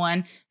have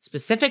one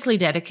specifically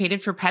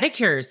dedicated for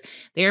pedicures.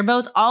 They are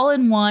both all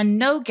in one,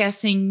 no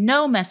guessing,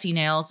 no messy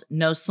nails,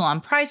 no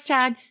salon price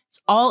tag.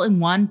 It's all in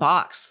one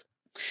box.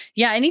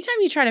 Yeah, anytime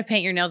you try to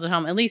paint your nails at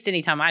home, at least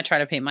anytime I try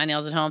to paint my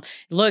nails at home,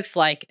 it looks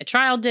like a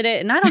child did it,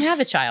 and I don't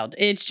have a child.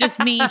 It's just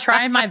me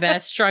trying my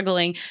best,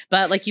 struggling.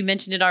 But like you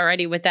mentioned it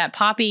already with that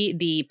Poppy,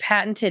 the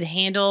patented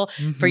handle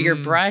for your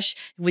brush,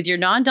 with your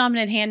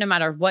non-dominant hand, no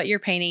matter what you're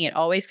painting, it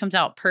always comes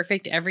out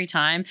perfect every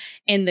time.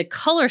 And the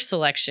color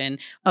selection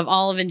of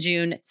Olive and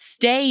June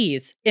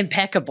stays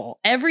impeccable.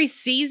 Every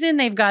season,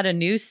 they've got a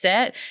new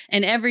set,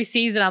 and every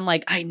season, I'm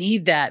like, I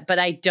need that, but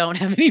I don't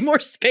have any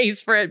more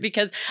space for it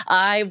because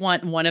I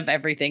want one of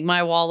everything.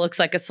 My wall looks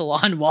like a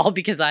salon wall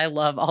because I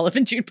love Olive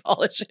and June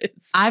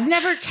polishes. I've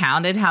never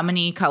counted how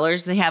many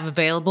colors they have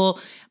available,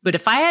 but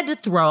if I had to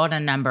throw out a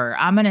number,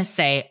 I'm going to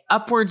say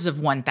upwards of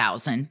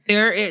 1,000.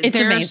 There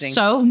are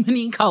so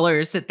many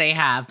colors that they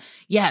have.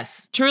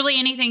 Yes, truly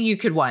anything you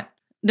could want.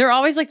 They're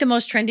always like the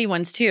most trendy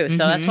ones too.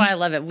 So that's why I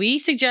love it. We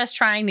suggest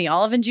trying the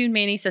Olive and June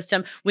Mani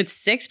system with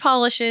 6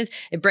 polishes.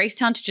 It breaks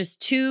down to just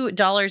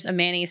 $2 a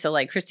mani. So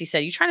like Christy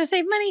said, you trying to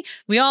save money?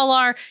 We all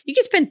are. You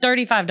can spend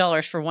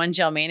 $35 for one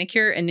gel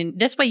manicure. And in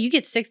this way you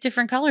get 6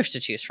 different colors to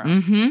choose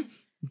from.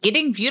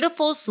 Getting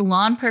beautiful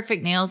salon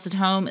perfect nails at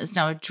home is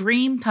now a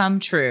dream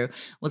come true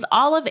with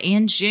Olive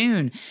and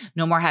June.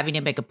 No more having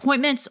to make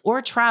appointments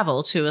or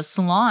travel to a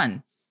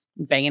salon.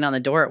 Banging on the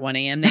door at 1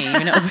 a.m. They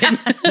ain't even open.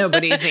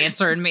 Nobody's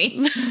answering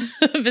me.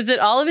 Visit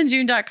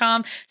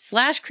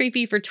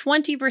oliveandjune.com/creepy for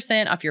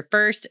 20% off your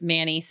first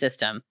Mani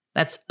system.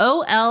 That's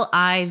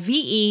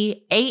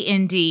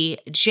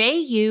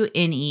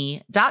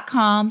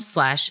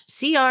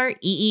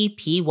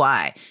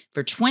oliveandjune.com/CREEPY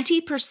for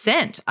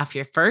 20% off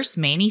your first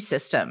Mani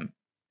system.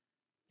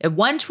 At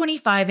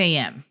 1:25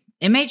 a.m.,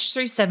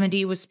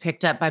 MH370 was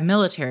picked up by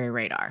military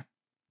radar.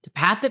 The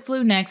path that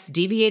flew next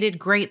deviated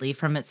greatly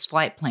from its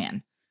flight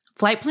plan.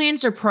 Flight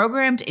plans are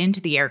programmed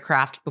into the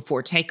aircraft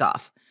before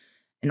takeoff.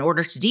 In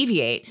order to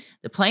deviate,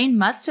 the plane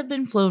must have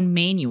been flown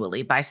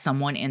manually by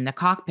someone in the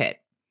cockpit.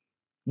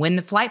 When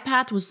the flight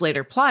path was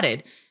later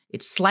plotted,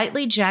 its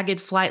slightly jagged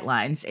flight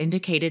lines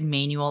indicated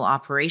manual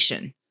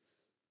operation.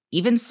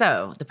 Even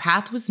so, the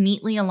path was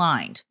neatly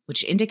aligned,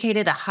 which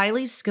indicated a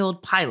highly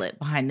skilled pilot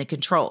behind the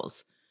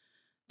controls.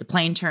 The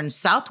plane turned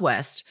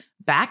southwest,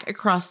 back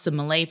across the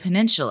Malay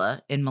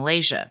Peninsula in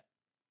Malaysia.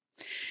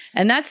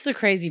 And that's the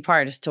crazy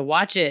part, is to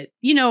watch it,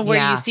 you know,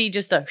 where you see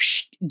just a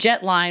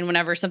jet line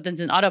whenever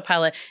something's in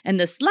autopilot, and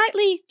the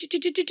slightly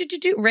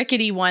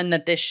rickety one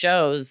that this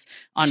shows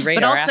on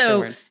radar. But also,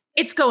 afterward.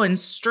 It's going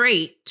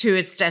straight to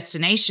its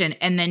destination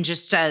and then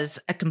just does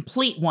a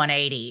complete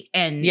 180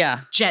 and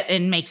jet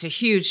and makes a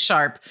huge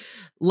sharp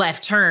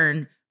left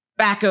turn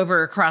back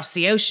over across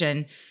the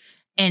ocean.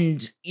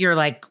 And you're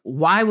like,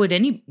 why would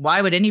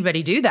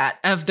anybody do that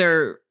of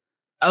their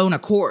own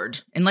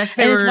accord? Unless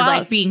they were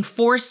like being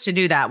forced to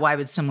do that, why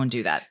would someone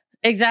do that?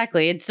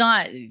 Exactly.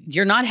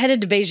 You're not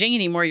headed to Beijing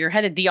anymore. You're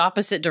headed the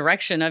opposite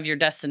direction of your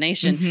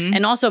destination.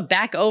 And also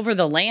back over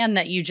the land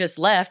that you just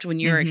left when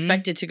you were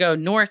expected to go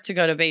north to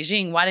go to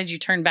Beijing. Why did you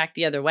turn back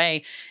the other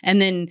way?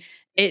 And then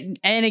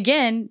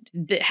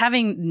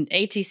having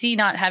ATC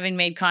not having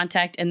made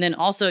contact, and then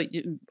also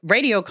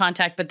radio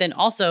contact, but then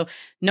also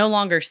no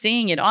longer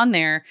seeing it on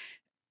there.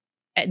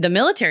 The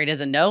military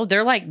doesn't know.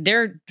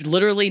 They're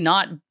literally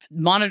not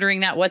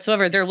monitoring that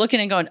whatsoever. They're looking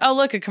and going, oh,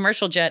 look, a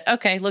commercial jet.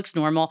 Okay, looks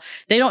normal.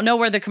 They don't know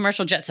where the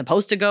commercial jet's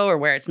supposed to go or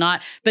where it's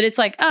not. But it's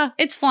like,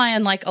 it's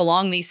flying like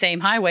along these same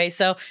highways,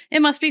 so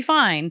it must be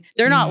fine.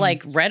 They're not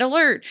like red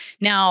alert.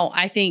 Now,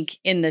 I think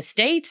in the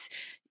States,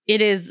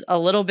 it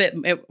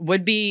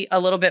would be a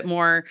little bit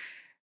more,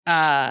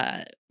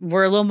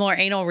 we're a little more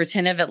anal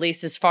retentive, at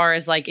least as far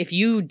as like, if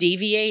you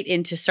deviate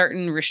into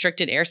certain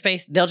restricted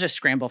airspace, they'll just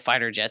scramble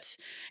fighter jets.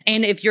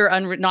 And if you're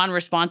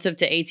non-responsive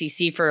to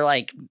ATC for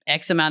like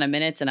X amount of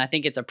minutes, and I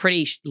think it's a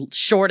pretty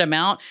short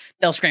amount,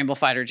 they'll scramble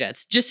fighter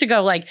jets just to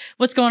go like,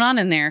 what's going on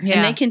in there? Yeah.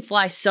 And they can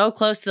fly so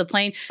close to the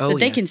plane that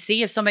they can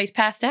see if somebody's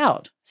passed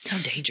out. It's so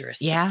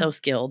dangerous. Yeah. It's so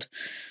skilled.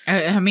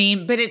 I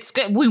mean, but it's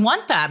good. We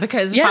want that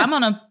because if I'm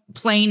on a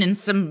plane and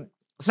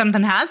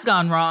something has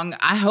gone wrong,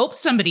 I hope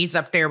somebody's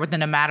up there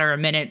within a matter of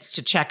minutes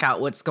to check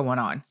out what's going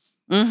on.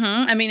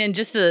 I mean, and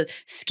just the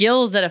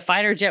skills that a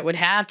fighter jet would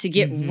have to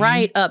get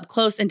right up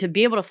close and to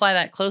be able to fly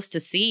that close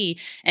to sea.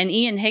 And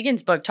Ian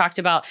Higgins' book talked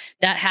about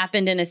that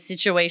happened in a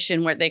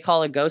situation where they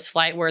call a ghost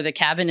flight, where the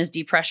cabin is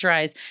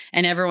depressurized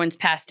and everyone's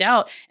passed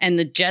out. And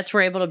the jets were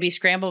able to be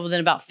scrambled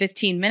within about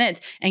 15 minutes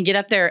and get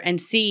up there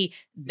and see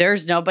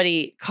there's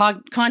nobody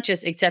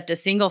conscious except a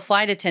single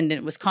flight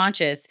attendant was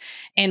conscious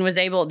and was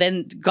able,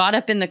 then got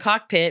up in the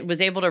cockpit,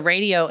 was able to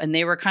radio, and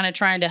they were kind of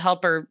trying to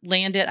help her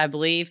land it, I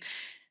believe.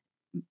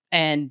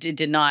 And it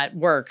did not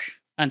work,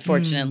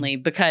 unfortunately,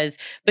 but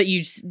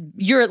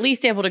you're at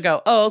least able to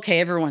go, oh, okay,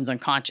 everyone's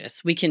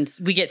unconscious. We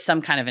get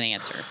some kind of an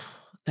answer.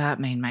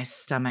 That made my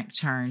stomach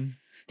turn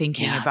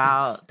thinking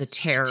about the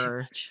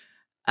terror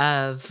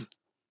of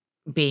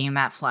being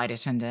that flight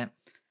attendant.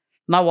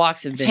 My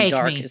walks have been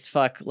dark as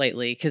fuck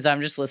lately because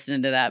I'm just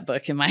listening to that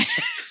book in my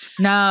head.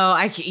 No,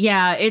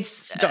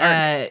 it's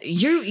dark.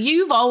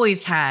 You've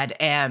always had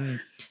an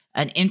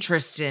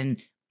interest in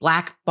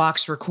black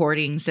box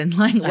recordings and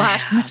like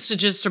last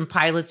messages from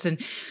pilots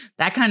and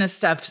that kind of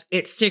stuff.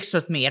 It sticks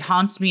with me. It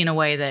haunts me in a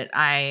way that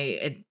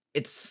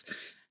it's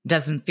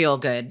doesn't feel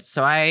good.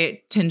 So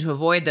I tend to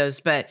avoid those.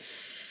 But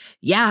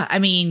yeah, I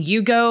mean,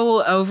 you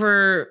go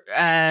over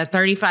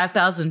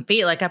 35,000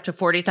 feet, like up to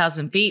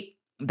 40,000 feet,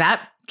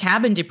 that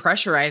cabin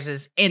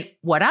depressurizes. And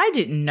what I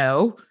didn't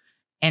know,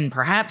 and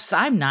perhaps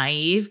I'm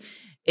naive,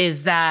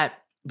 is that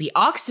the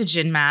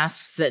oxygen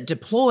masks that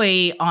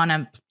deploy on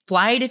a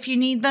flight, if you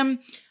need them,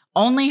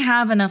 only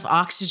have enough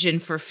oxygen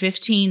for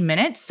 15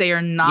 minutes. They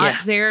are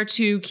not there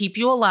to keep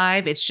you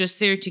alive. It's just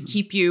there to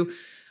keep you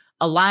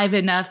alive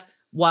enough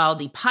while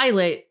the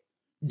pilot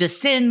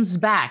descends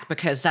back,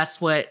 because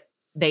that's what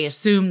they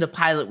assume the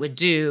pilot would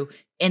do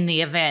in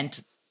the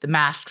event the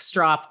masks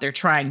drop. They're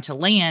trying to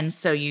land,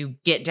 so you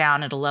get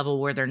down at a level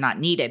where they're not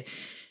needed.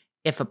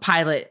 If a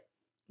pilot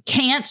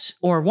can't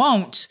or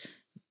won't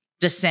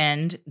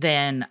descend,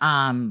 then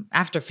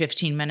after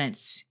 15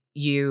 minutes,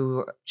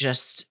 you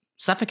just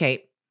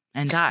suffocate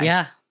and die.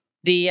 Yeah.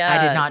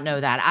 I did not know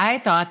that. I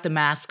thought the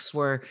masks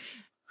were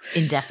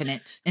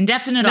indefinite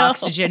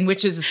oxygen,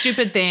 which is a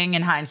stupid thing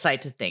in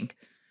hindsight to think.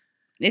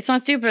 It's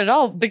not stupid at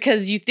all,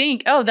 because you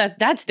think, oh,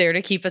 that's there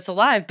to keep us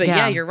alive. But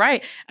yeah, you're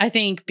right. I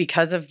think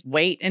because of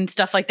weight and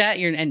stuff like that,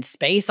 and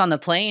space on the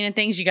plane and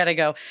things, you got to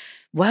go,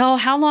 well,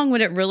 how long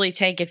would it really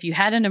take if you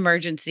had an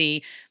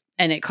emergency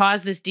and it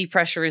caused this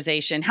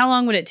depressurization? How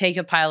long would it take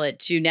a pilot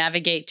to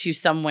navigate to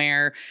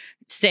somewhere,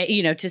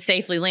 to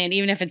safely land,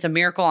 even if it's a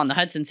Miracle on the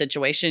Hudson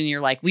situation, and you're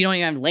like, we don't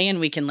even have land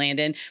we can land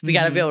in. We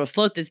got to be able to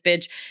float this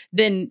bitch.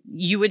 Then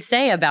you would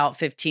say about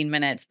 15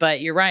 minutes.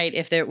 But you're right.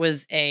 If there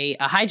was a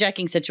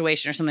hijacking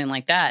situation or something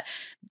like that,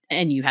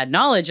 and you had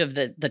knowledge of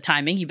the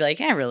timing, you'd be like,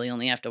 I really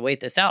only have to wait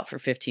this out for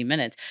 15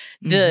 minutes.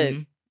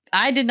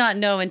 I did not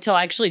know until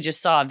I actually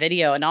just saw a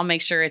video, and I'll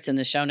make sure it's in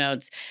the show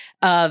notes,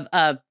 of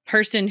a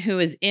person who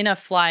is in a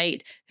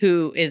flight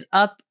who is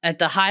up at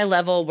the high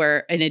level, where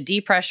in a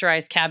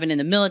depressurized cabin in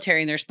the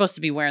military, and they're supposed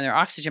to be wearing their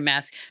oxygen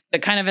mask,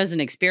 but kind of as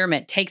an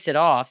experiment takes it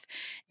off.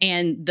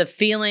 And the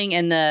feeling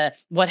and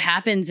what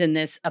happens in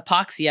this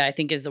apoxia, I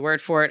think is the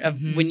word for it, of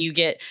when you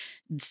get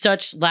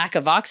such lack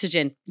of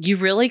oxygen, you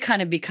really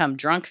kind of become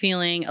drunk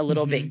feeling, a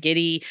little bit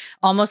giddy,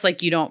 almost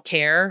like you don't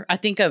care. I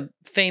think a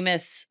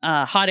famous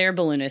hot air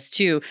balloonist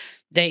too,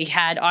 they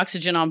had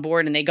oxygen on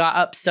board and they got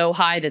up so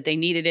high that they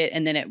needed it.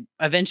 And then it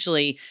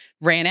eventually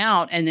ran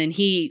out. And then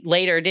he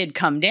later did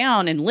come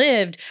down and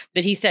lived.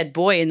 But he said,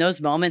 boy, in those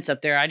moments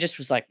up there, I just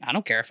was like, I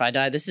don't care if I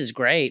die. This is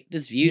great.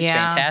 This view's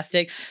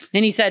fantastic.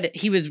 And he said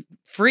he was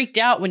freaked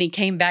out when he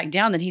came back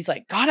down. Then he's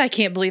like, God, I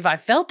can't believe I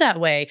felt that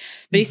way.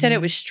 But he said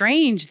it was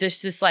strange.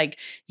 There's this like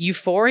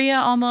euphoria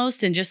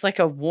almost, and just like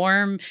a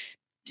warm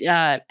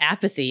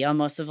apathy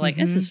almost of like,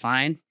 this is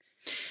fine.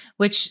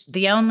 Which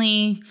the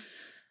only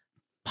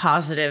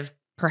positive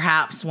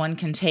perhaps one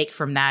can take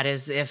from that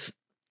is if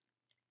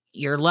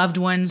your loved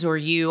ones or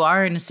you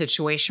are in a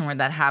situation where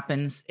that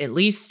happens, at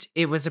least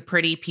it was a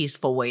pretty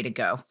peaceful way to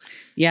go.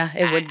 Yeah,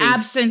 it would be.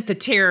 Absent the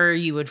terror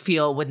you would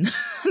feel when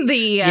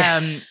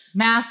the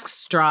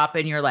masks drop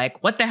and you're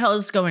like, what the hell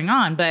is going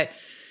on? But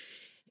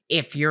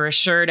if you're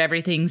assured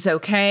everything's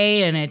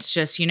okay and it's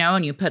just,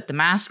 and you put the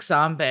masks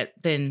on, but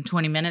then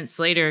 20 minutes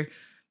later,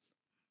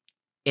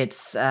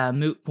 it's a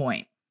moot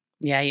point.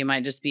 Yeah, you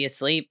might just be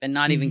asleep and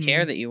not even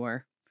care that you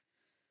were.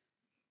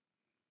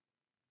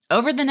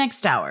 Over the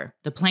next hour,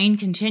 the plane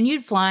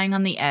continued flying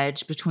on the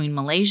edge between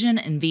Malaysian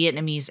and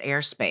Vietnamese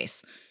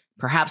airspace,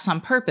 perhaps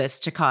on purpose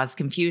to cause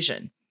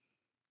confusion.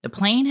 The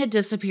plane had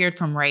disappeared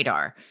from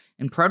radar,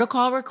 and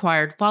protocol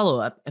required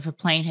follow-up if a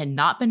plane had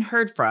not been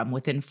heard from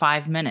within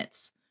 5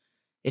 minutes.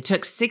 It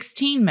took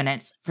 16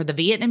 minutes for the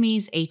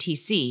Vietnamese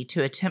ATC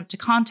to attempt to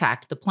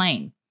contact the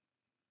plane.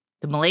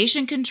 The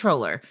Malaysian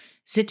controller,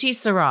 Siti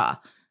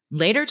Sarah,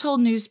 later told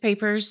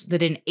newspapers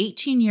that in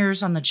 18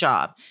 years on the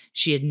job,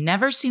 she had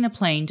never seen a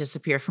plane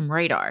disappear from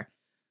radar,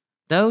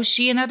 though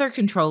she and other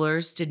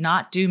controllers did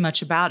not do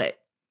much about it.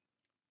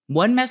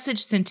 One message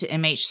sent to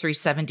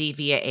MH370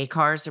 via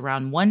ACARS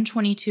around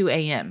 1:22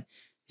 a.m.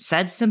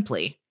 said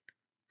simply,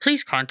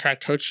 "Please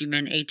contact Ho Chi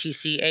Minh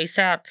ATC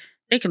ASAP.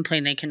 They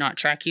complain they cannot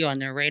track you on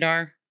their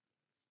radar."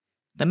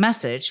 The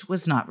message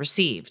was not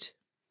received.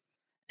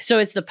 So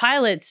it's the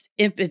pilots,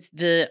 if it's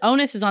the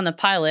onus is on the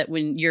pilot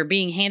when you're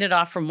being handed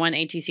off from one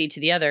ATC to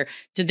the other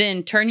to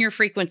then turn your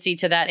frequency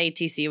to that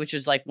ATC, which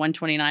was like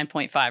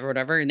 129.5 or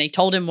whatever. And they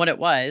told him what it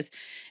was,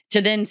 to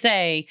then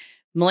say,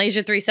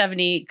 Malaysia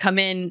 370, come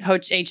in,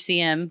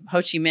 HCM, Ho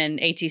Chi Minh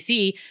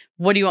ATC.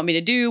 What do you want me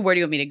to do? Where do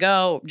you want me to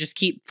go? Just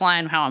keep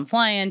flying how I'm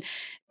flying.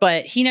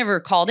 But he never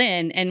called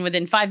in. And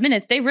within 5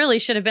 minutes, they really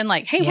should have been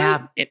like, hey,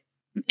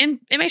 in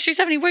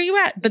MH370, where you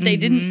at? But they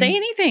didn't say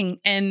anything.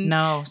 And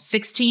no,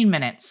 16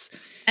 minutes.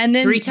 And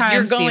then 3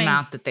 times the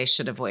amount that they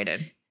should have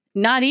waited.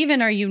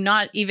 You're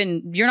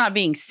not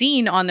being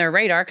seen on their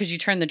radar because you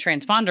turned the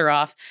transponder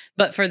off.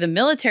 But for the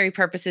military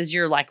purposes,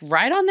 you're like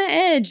right on the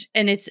edge.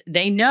 And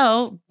they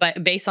know,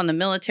 but based on the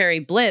military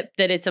blip,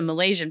 that it's a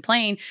Malaysian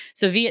plane.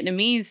 So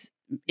Vietnamese,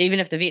 even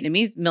if the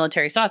Vietnamese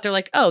military saw it, they're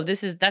like, oh,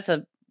 that's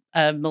a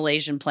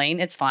Malaysian plane.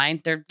 It's fine.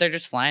 They're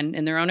just flying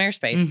in their own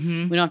airspace.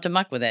 We don't have to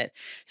muck with it.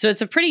 So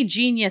it's a pretty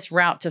genius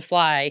route to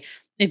fly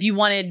if you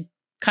wanted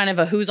kind of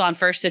a who's on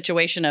first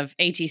situation of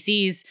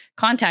ATCs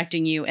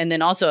contacting you, and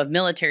then also of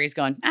militaries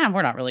going,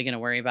 we're not really going to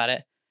worry about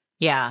it.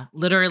 Yeah,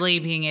 literally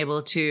being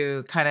able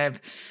to kind of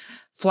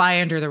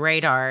fly under the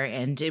radar.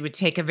 And it would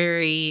take a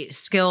very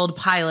skilled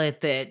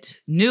pilot that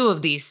knew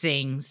of these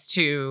things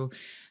to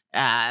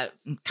kind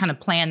of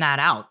plan that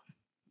out.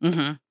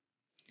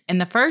 In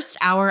the first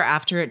hour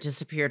after it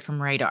disappeared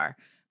from radar,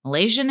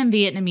 Malaysian and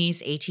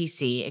Vietnamese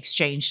ATC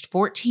exchanged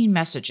 14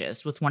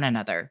 messages with one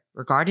another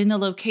regarding the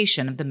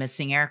location of the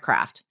missing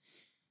aircraft.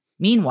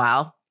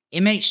 Meanwhile,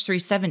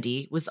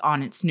 MH370 was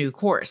on its new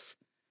course.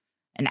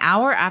 An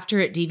hour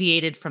after it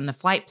deviated from the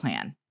flight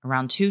plan,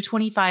 around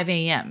 2:25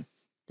 a.m.,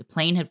 the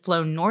plane had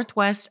flown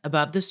northwest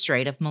above the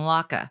Strait of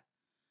Malacca.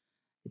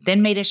 It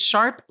then made a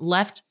sharp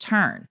left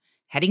turn,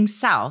 heading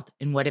south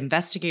in what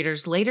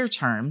investigators later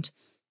termed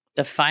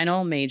the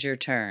final major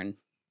turn.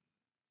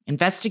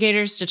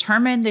 Investigators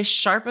determined this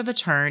sharp of a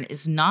turn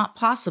is not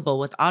possible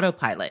with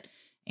autopilot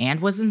and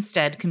was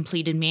instead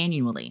completed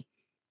manually.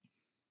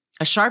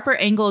 A sharper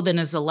angle than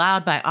is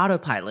allowed by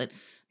autopilot,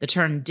 the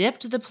turn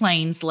dipped the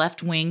plane's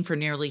left wing for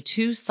nearly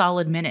 2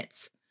 solid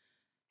minutes.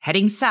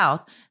 Heading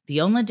south,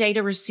 the only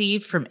data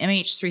received from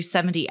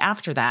MH370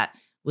 after that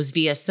was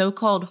via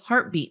so-called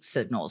heartbeat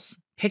signals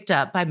picked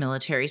up by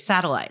military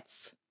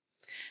satellites.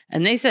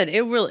 And they said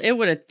it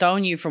would have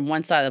thrown you from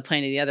one side of the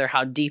plane to the other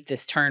how deep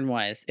this turn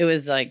was. It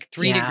was like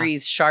 3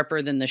 degrees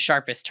sharper than the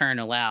sharpest turn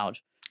allowed.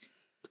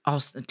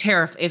 Also,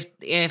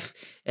 if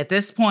at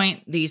this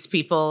point these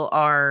people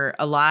are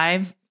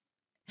alive,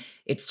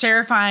 it's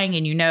terrifying,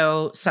 and you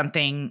know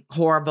something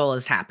horrible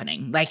is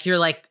happening.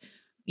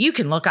 You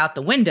can look out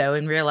the window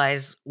and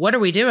realize, what are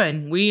we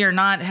doing? We are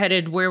not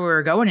headed where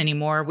we're going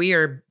anymore. We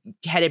are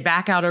headed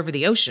back out over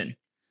the ocean.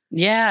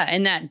 Yeah,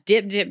 and that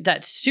dip,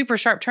 that super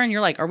sharp turn, you're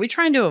like, are we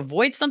trying to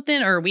avoid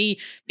something, or are we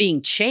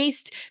being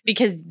chased?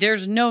 Because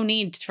there's no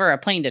need for a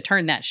plane to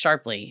turn that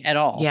sharply at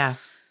all. Yeah.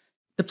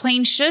 The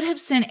plane should have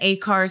sent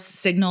ACARS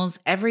signals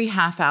every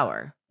half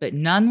hour, but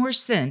none were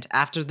sent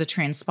after the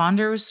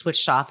transponder was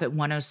switched off at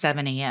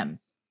 1:07 a.m.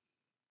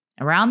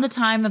 Around the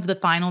time of the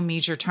final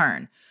major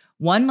turn,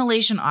 one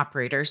Malaysian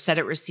operator said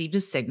it received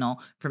a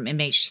signal from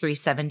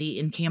MH370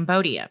 in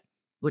Cambodia,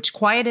 which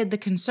quieted the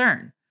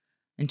concern.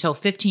 Until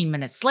 15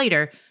 minutes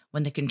later,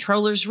 when the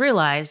controllers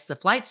realized the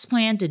flight's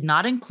plan did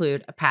not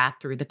include a path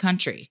through the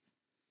country.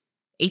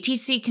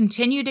 ATC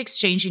continued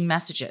exchanging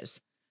messages.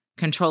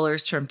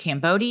 Controllers from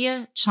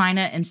Cambodia,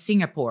 China, and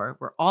Singapore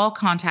were all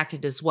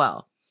contacted as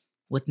well,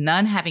 with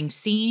none having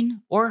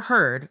seen or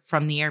heard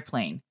from the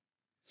airplane.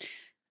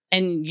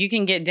 And you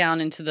can get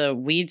down into the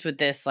weeds with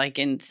this, like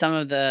in some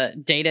of the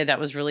data that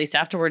was released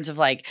afterwards of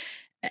like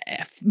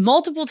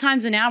multiple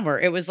times an hour.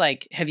 It was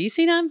like, have you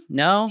seen him?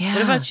 No. Yeah.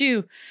 What about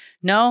you?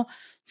 No.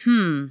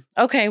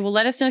 Okay. Well,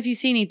 let us know if you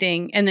see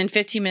anything. And then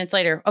 15 minutes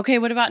later, okay,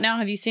 what about now?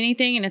 Have you seen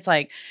anything? And it's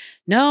like,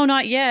 no,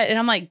 not yet. And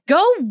I'm like,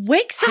 go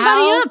wake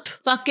somebody up.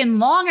 Fucking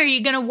long are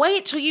you going to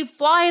wait till you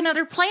fly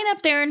another plane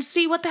up there and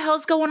see what the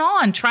hell's going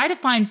on? Try to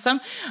find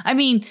I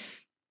mean,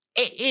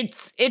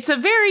 it's a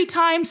very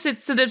time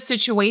sensitive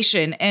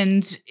situation.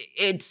 And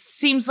it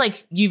seems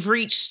like you've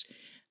reached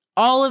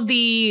all of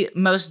the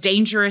most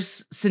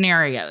dangerous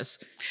scenarios.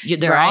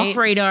 They're off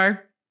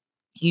radar.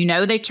 You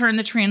know, they turn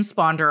the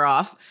transponder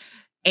off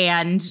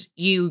and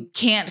you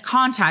can't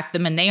contact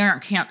them and they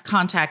aren't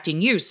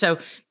contacting you. So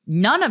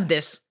none of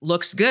this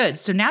looks good.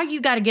 So now you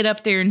got to get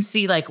up there and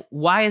see, like,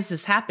 why is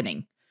this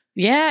happening?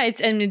 Yeah,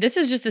 this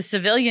is just a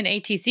civilian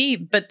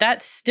ATC, but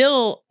that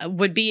still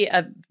would be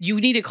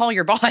you need to call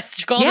your boss,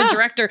 to call the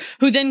director,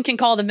 who then can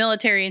call the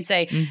military and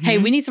say, hey,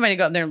 we need somebody to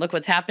go up there and look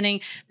what's happening.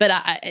 But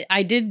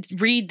I did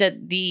read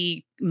that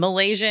the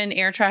Malaysian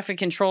air traffic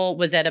control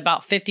was at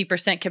about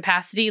 50%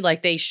 capacity.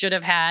 Like they should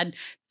have had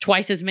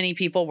twice as many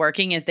people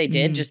working as they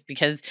did just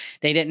because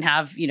they didn't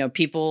have,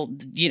 people,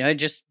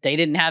 just they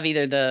didn't have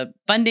either the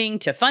funding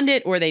to fund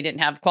it or they didn't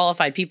have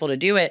qualified people to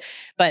do it.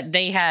 But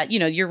they had,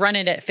 you're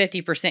running at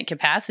 50%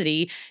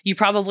 capacity. You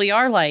probably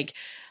are like,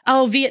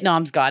 oh,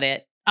 Vietnam's got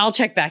it. I'll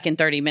check back in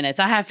 30 minutes.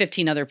 I have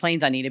 15 other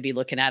planes I need to be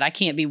looking at. I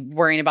can't be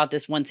worrying about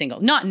this one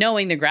single, not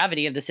knowing the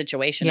gravity of the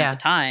situation at the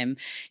time.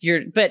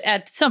 But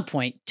at some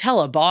point,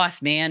 tell a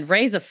boss, man,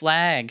 raise a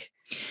flag.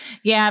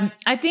 Yeah.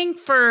 I think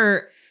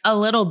for a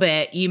little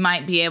bit, you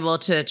might be able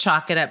to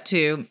chalk it up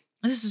to,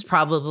 this is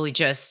probably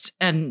just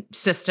a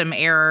system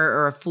error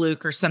or a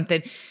fluke or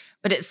something.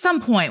 But at some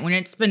point when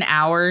it's been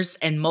hours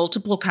and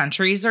multiple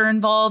countries are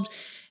involved,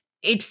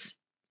 it's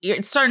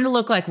starting to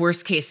look like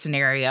worst case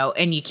scenario,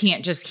 and you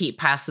can't just keep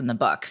passing the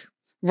buck.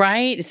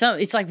 Right. So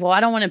it's like, well, I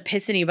don't want to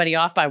piss anybody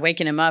off by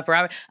waking him up, or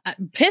I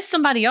piss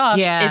somebody off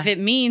if it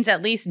means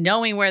at least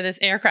knowing where this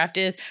aircraft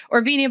is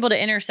or being able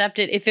to intercept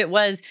it. If it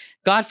was,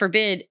 God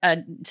forbid,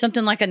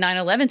 something like a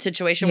 9/11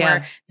 situation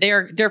where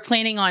they're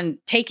planning on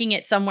taking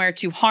it somewhere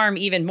to harm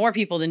even more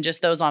people than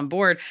just those on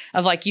board,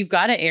 of like, you've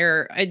got to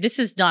err. This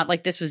is not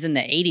like this was in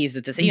the 80s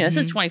that this, this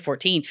is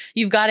 2014.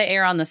 You've got to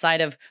err on the side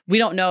of, we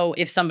don't know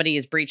if somebody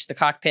has breached the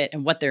cockpit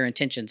and what their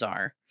intentions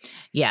are.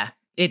 Yeah.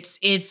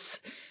 It's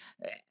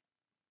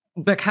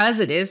because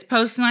it is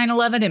post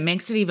 9/11, it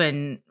makes it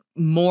even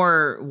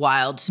more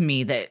wild to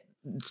me that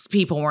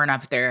people weren't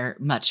up there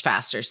much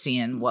faster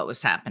seeing what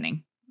was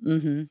happening.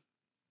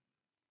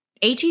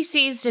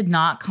 ATCs did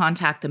not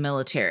contact the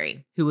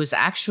military, who was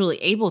actually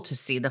able to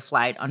see the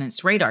flight on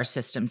its radar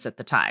systems at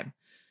the time.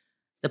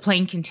 The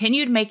plane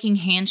continued making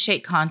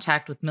handshake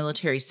contact with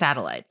military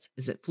satellites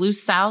as it flew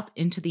south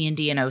into the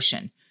Indian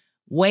Ocean,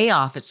 way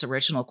off its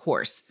original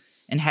course,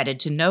 and headed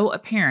to no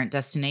apparent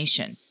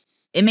destination.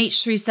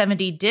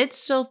 MH370 did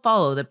still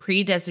follow the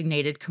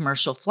pre-designated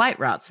commercial flight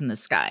routes in the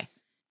sky,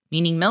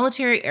 meaning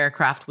military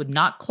aircraft would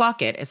not clock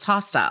it as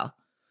hostile.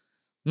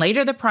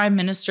 Later, the Prime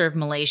Minister of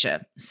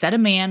Malaysia said a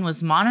man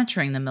was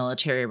monitoring the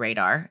military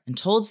radar and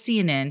told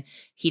CNN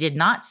he did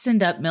not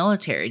send up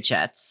military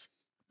jets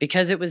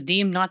because it was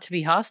deemed not to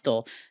be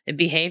hostile. It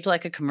behaved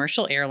like a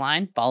commercial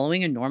airline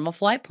following a normal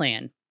flight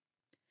plan.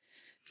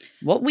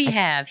 What we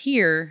have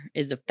here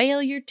is a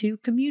failure to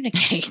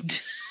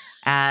communicate.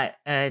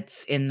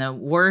 It's in the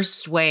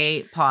worst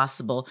way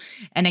possible.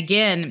 And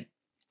again,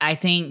 I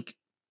think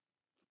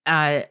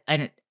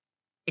an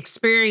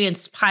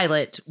experienced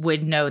pilot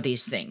would know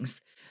these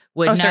things,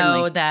 would know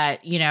certainly.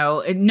 That,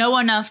 know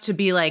enough to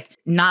be like,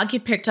 not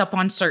get picked up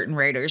on certain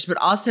radars, but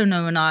also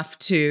know enough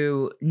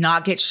to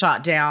not get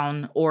shot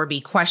down or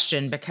be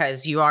questioned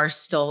because you are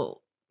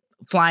still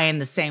flying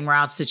the same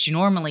routes that you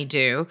normally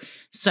do.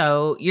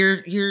 So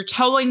you're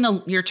towing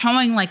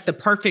like the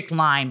perfect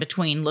line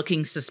between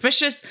looking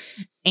suspicious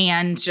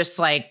and just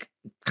like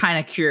kind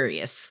of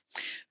curious.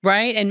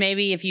 Right. And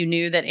maybe if you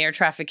knew that air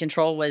traffic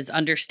control was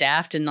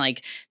understaffed and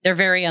like they're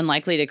very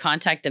unlikely to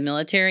contact the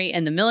military,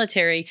 and the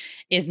military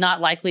is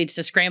not likely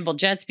to scramble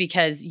jets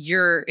because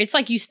it's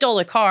like you stole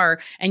a car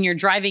and you're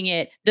driving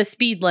it the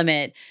speed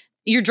limit.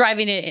 You're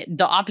driving it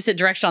the opposite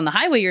direction on the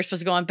highway you're supposed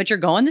to go on, but you're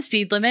going the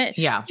speed limit.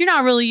 Yeah. You're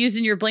not really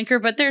using your blinker,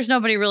 but there's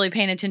nobody really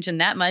paying attention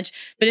that much.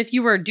 But if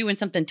you were doing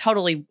something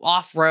totally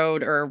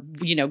off-road or,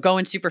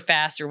 going super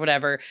fast or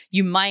whatever,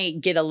 you might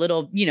get a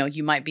little,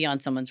 you might be on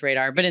someone's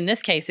radar. But in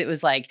this case, it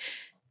was like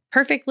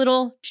perfect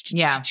little,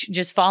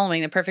 just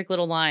following the perfect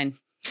little line.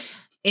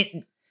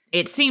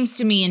 It seems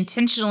to me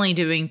intentionally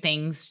doing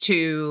things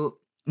to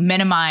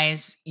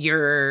minimize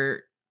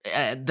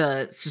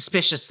the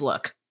suspicious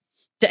look.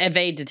 To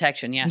evade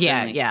detection,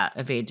 certainly. Yeah,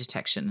 evade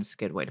detection is a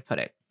good way to put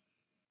it.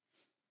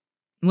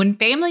 When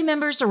family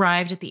members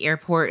arrived at the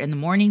airport in the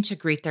morning to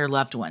greet their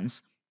loved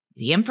ones,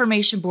 the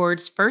information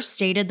boards first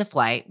stated the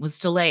flight was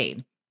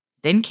delayed,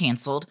 then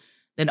canceled,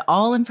 then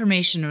all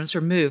information was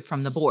removed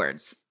from the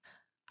boards.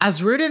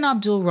 Azruddin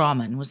Abdul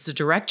Rahman was the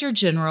Director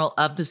General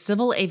of the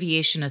Civil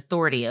Aviation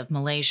Authority of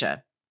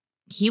Malaysia.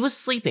 He was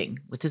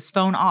sleeping with his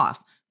phone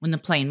off when the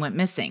plane went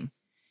missing.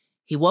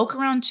 He woke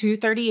around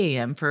 2:30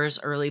 a.m. for his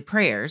early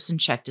prayers and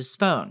checked his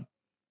phone.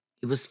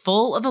 It was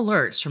full of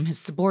alerts from his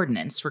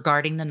subordinates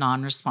regarding the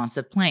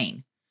non-responsive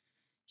plane.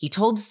 He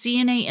told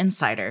CNA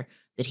Insider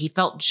that he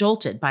felt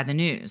jolted by the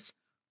news,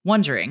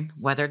 wondering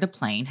whether the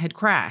plane had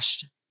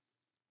crashed.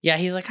 Yeah,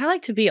 he's like, I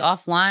like to be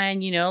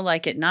offline,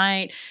 like at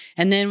night.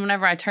 And then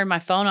whenever I turned my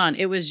phone on,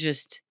 it was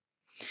just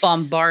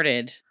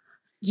bombarded.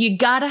 You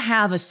got to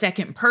have a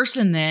second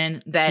person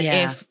then that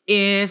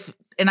if,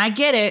 and I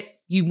get it,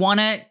 you want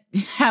to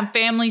have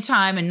family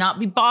time and not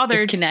be bothered.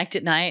 Disconnect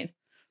at night.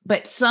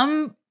 But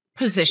some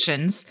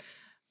positions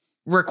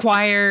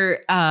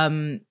require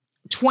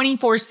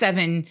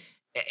 24/7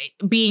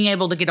 being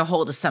able to get a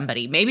hold of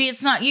somebody. Maybe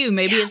it's not you.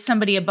 Maybe it's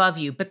somebody above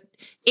you. But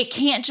it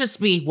can't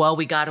just be, well,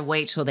 we got to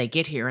wait till they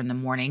get here in the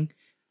morning.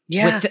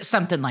 Yeah. With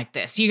something like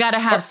this. You got to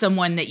have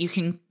someone that you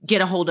can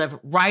get a hold of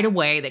right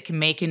away that can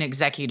make an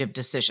executive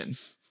decision.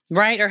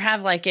 Right. Or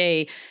have like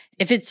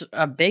if it's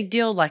a big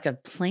deal, like a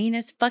plane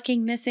is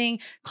fucking missing,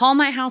 call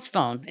my house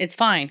phone. It's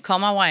fine. Call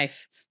my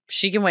wife.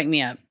 she can wake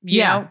me up.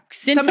 You know,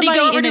 send somebody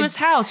go over to his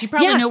house. You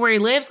probably know where he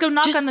lives. Go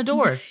knock on the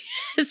door.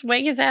 Just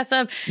wake his ass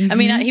up. I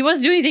mean, he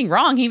wasn't doing anything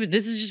wrong.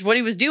 This is just what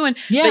he was doing.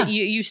 Yeah. But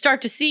you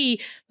start to see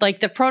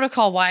like the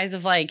protocol wise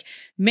of like,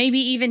 maybe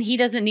even he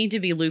doesn't need to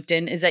be looped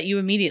in, is that you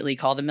immediately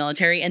call the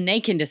military and they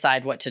can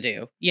decide what to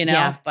do, you know?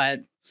 Yeah.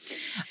 But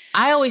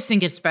I always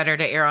think it's better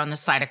to err on the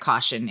side of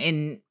caution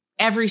in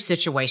every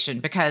situation,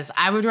 because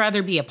I would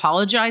rather be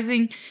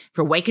apologizing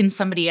for waking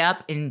somebody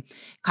up and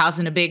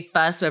causing a big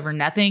fuss over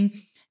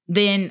nothing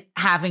than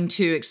having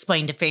to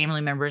explain to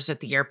family members at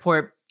the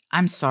airport,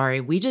 I'm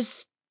sorry, we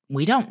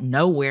don't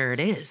know where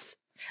it is.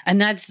 And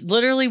that's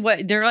literally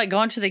what they're like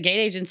going to the gate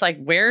agents, like,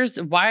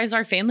 why is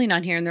our family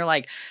not here? And they're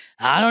like,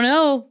 I don't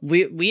know.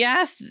 We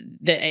asked,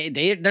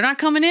 they're not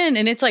coming in.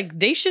 And it's like,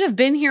 they should have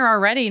been here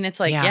already. And it's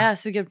like, yeah,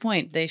 it's a good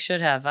point. They should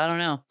have. I don't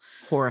know.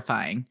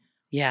 Horrifying.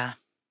 Yeah.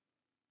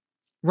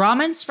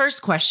 Rahman's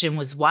first question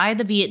was why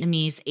the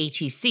Vietnamese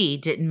ATC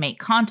didn't make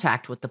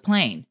contact with the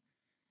plane.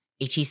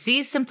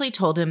 ATC simply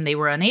told him they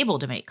were unable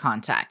to make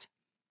contact.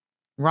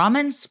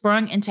 Rahman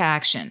sprung into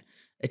action,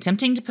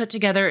 attempting to put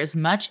together as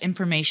much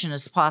information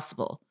as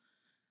possible.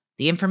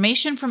 The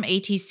information from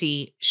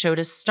ATC showed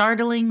a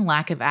startling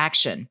lack of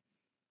action.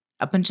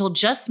 Up until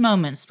just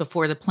moments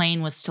before the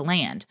plane was to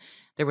land,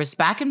 there was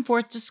back and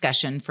forth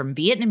discussion from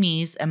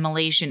Vietnamese and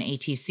Malaysian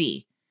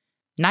ATC,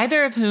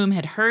 neither of whom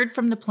had heard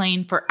from the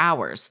plane for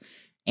hours,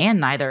 and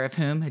neither of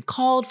whom had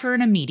called for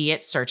an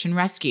immediate search and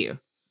rescue.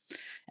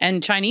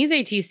 And Chinese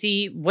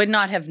ATC would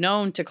not have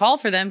known to call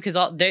for them because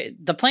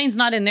the plane's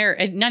not in their,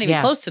 not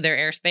even close to their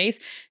airspace.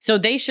 So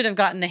they should have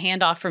gotten the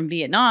handoff from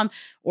Vietnam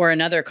or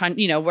another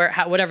country,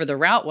 whatever the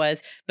route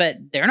was. But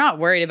they're not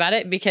worried about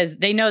it because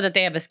they know that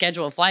they have a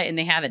scheduled flight and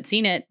they haven't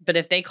seen it. But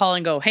if they call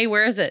and go, hey,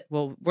 where is it?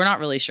 Well, we're not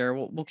really sure.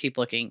 We'll keep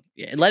looking.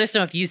 Let us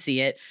know if you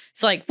see it.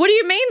 It's like, what do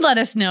you mean let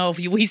us know if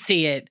we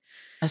see it?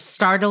 A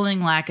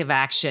startling lack of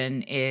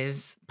action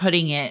is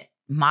putting it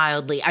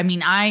mildly. I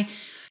mean,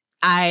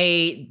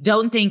 I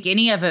don't think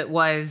any of it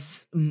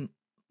was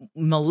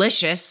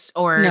malicious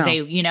or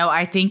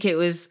I think it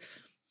was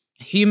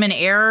human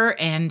error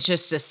and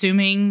just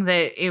assuming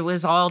that it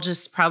was all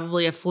just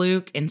probably a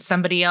fluke and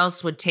somebody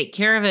else would take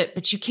care of it.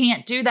 But you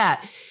can't do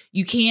that.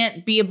 You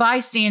can't be a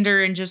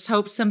bystander and just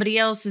hope somebody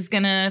else is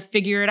going to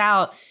figure it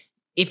out.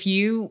 If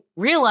you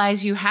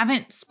realize you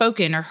haven't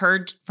spoken or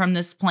heard from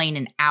this plane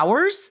in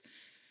hours,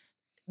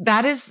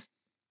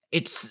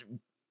 it's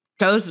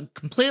goes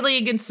completely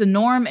against the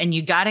norm, and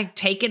you got to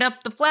take it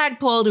up the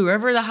flagpole to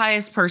whoever the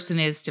highest person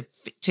is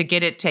to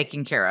get it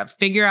taken care of.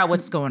 Figure out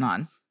what's going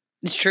on.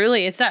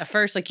 It's that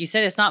first, like you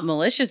said, it's not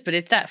malicious, but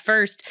it's that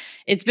first.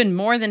 It's been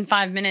more than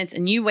 5 minutes,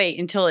 and you wait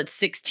until it's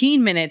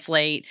 16 minutes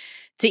late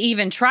to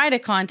even try to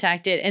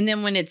contact it. And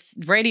then when it's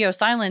radio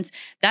silence,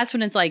 that's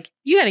when it's like,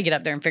 you got to get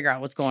up there and figure out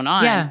what's going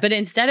on. Yeah. But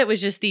instead it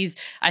was just these,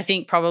 I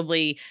think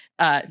probably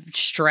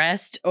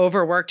stressed,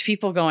 overworked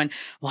people going,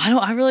 well,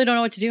 I really don't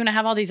know what to do. And I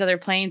have all these other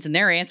planes and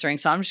they're answering.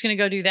 So I'm just going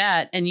to go do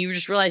that. And you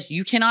just realize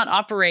you cannot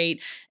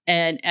operate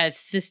a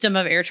system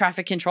of air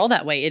traffic control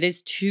that way. It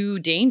is too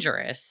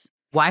dangerous.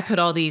 Why put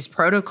all these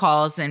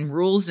protocols and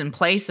rules in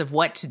place of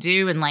what to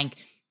do? And like,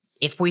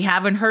 if we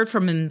haven't heard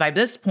from him by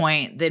this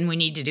point, then we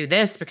need to do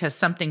this because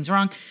something's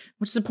wrong.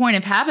 What's the point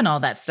of having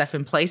all that stuff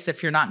in place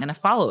if you're not going to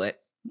follow it?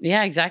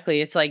 Yeah, exactly.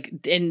 It's like,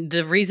 and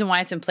the reason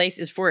why it's in place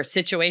is for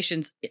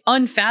situations,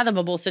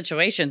 unfathomable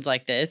situations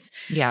like this.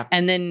 Yeah.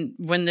 And then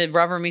when the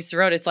rubber meets the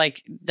road, it's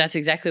like, that's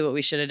exactly what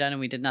we should have done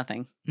and we did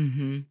nothing.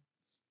 Mm-hmm.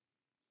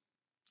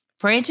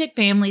 Frantic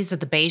families at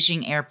the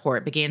Beijing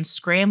airport began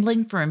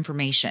scrambling for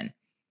information.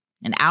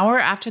 An hour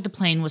after the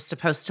plane was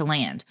supposed to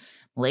land,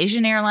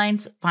 Malaysian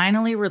Airlines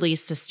finally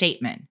released a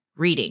statement,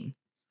 reading,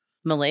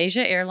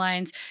 Malaysia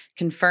Airlines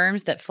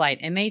confirms that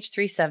flight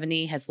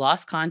MH370 has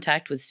lost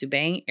contact with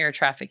Subang Air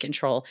Traffic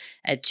Control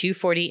at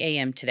 2:40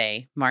 a.m.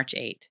 today, March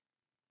 8.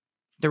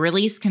 The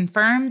release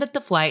confirmed that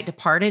the flight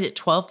departed at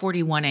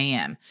 12:41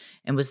 a.m.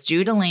 and was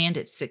due to land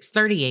at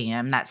 6:30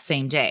 a.m. that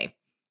same day.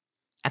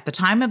 At the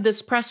time of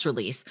this press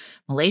release,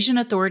 Malaysian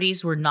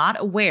authorities were not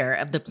aware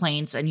of the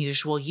plane's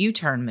unusual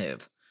U-turn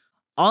move.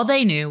 All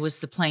they knew was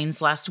the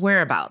plane's last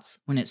whereabouts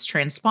when its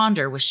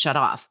transponder was shut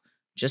off,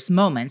 just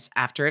moments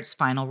after its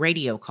final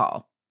radio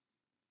call.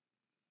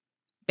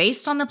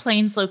 Based on the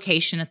plane's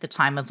location at the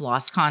time of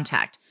lost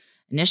contact,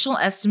 initial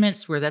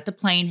estimates were that the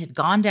plane had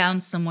gone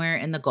down somewhere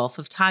in the Gulf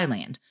of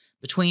Thailand,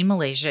 between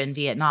Malaysia and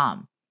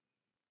Vietnam.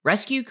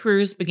 Rescue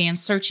crews began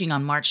searching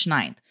on March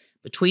 9th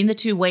between the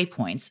two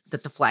waypoints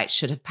that the flight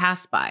should have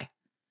passed by.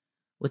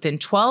 Within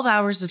 12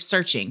 hours of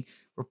searching,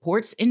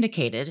 reports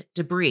indicated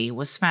debris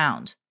was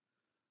found.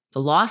 The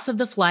loss of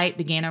the flight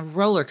began a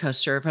roller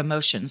coaster of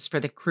emotions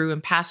for the crew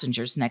and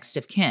passengers next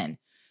of kin,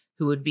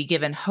 who would be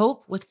given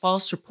hope with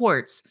false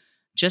reports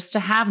just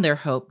to have their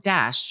hope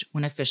dashed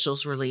when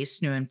officials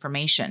released new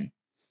information.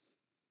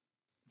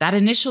 That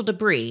initial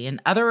debris and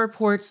other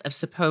reports of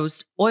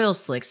supposed oil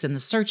slicks in the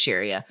search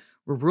area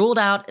were ruled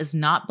out as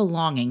not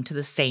belonging to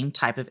the same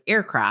type of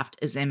aircraft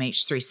as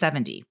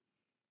MH370.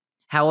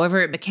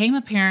 However, it became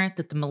apparent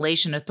that the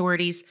Malaysian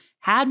authorities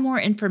had more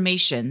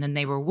information than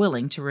they were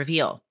willing to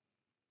reveal.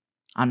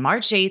 On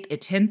March 8th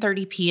at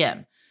 10:30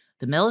 p.m.,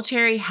 the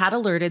military had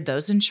alerted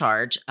those in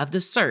charge of the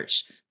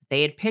search that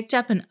they had picked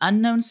up an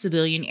unknown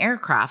civilian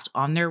aircraft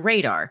on their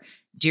radar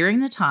during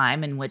the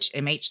time in which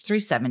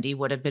MH370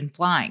 would have been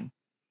flying.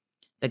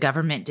 The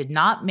government did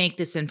not make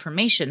this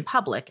information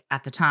public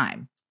at the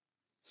time.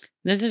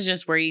 This is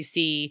just where you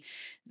see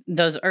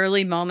those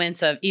early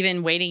moments of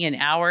even waiting an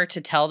hour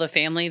to tell the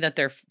family that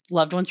their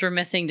loved ones were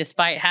missing,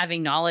 despite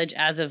having knowledge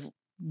as of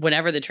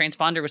whenever the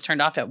transponder was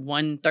turned off at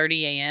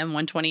 1:30 a.m.,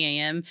 1:20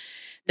 a.m.,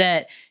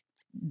 that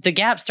the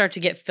gaps start to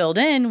get filled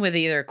in with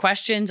either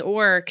questions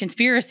or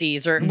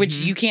conspiracies, or which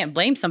you can't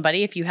blame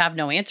somebody if you have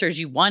no answers.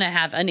 You want to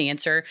have an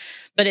answer,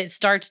 but it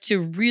starts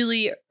to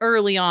really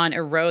early on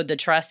erode the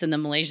trust in the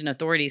Malaysian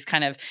authorities,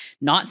 kind of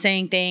not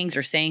saying things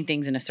or saying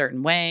things in a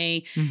certain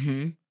way.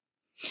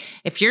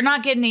 If you're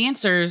not getting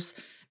answers,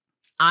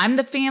 I'm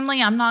the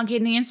family, I'm not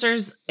getting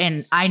answers,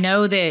 and I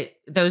know that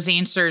those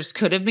answers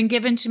could have been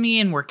given to me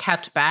and were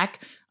kept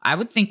back, I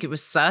would think it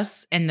was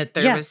sus and that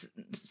there was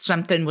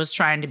something was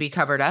trying to be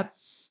covered up.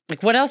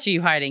 Like, what else are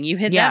you hiding? You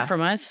hid that from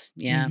us.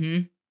 Yeah.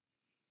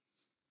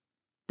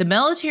 The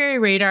military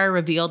radar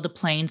revealed the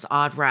plane's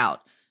odd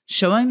route,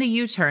 showing the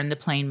U-turn the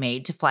plane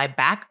made to fly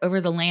back over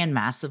the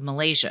landmass of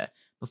Malaysia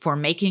before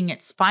making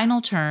its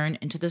final turn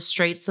into the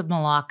Straits of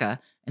Malacca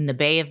in the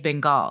Bay of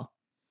Bengal.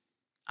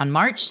 On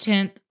March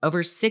 10th,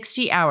 over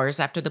 60 hours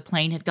after the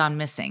plane had gone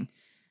missing,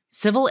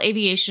 Civil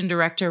Aviation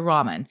Director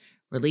Rahman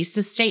released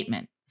a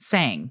statement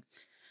saying,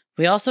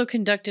 "We also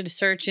conducted a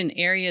search in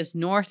areas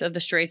north of the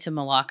Straits of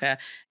Malacca,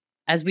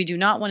 as we do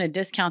not want to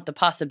discount the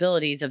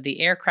possibilities of the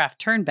aircraft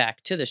turn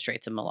back to the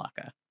Straits of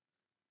Malacca."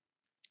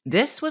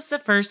 This was the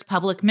first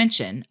public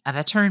mention of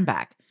a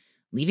turnback,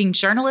 leaving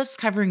journalists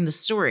covering the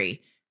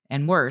story,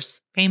 and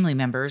worse, family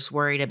members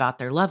worried about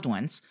their loved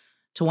ones,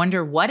 to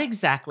wonder what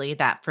exactly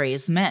that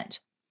phrase meant.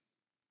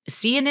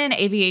 CNN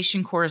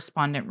aviation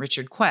correspondent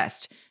Richard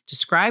Quest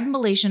described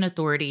Malaysian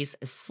authorities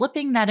as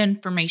slipping that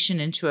information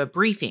into a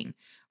briefing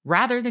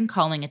rather than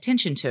calling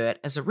attention to it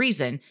as a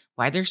reason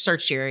why their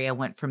search area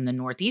went from the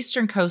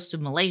northeastern coast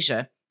of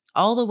Malaysia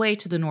all the way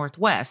to the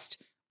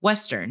northwest,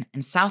 western,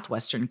 and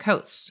southwestern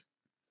coasts.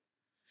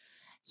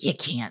 You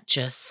can't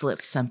just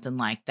slip something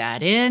like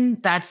that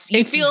in.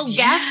 You feel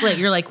gaslit.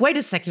 You're like, wait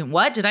a second,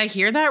 what? Did I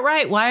hear that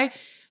right? Why?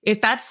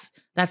 If that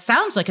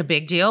sounds like a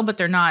big deal, but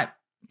they're not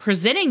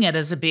presenting it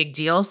as a big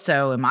deal.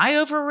 So am I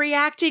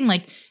overreacting?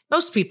 Like,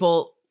 most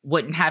people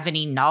wouldn't have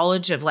any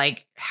knowledge of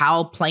like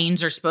how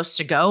planes are supposed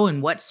to go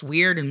and what's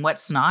weird and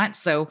what's not.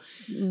 So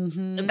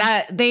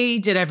that they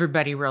did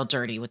everybody real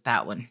dirty with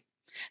that one.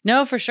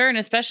 No, for sure. And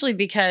especially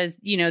because,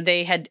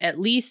 they had at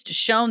least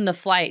shown the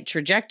flight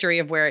trajectory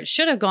of where it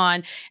should have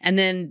gone. And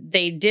then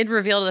they did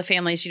reveal to the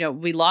families,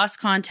 we lost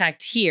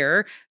contact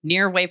here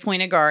near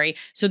Waypoint Agari.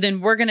 So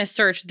then we're going to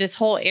search this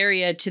whole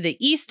area to the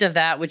east of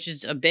that, which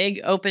is a big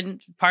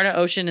open part of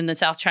ocean in the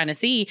South China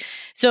Sea.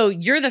 So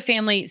you're the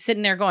family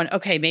sitting there going,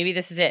 okay, maybe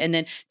this is it. And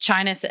then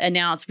China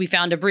announced, we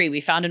found debris.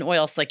 We found an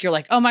oil slick. You're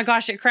like, oh my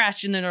gosh, it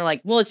crashed. And then they're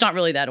like, well, it's not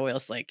really that oil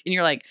slick. And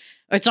you're like,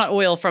 it's not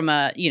oil from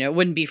it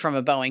wouldn't be from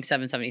a Boeing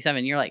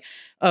 777. You're like,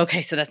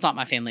 okay, so that's not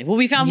my family. Well,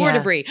 we found more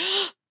debris.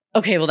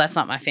 Okay, well, that's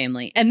not my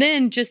family. And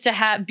then just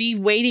to be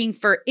waiting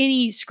for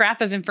any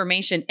scrap of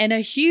information and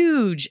a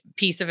huge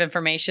piece of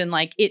information,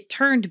 like it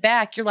turned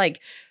back. You're like,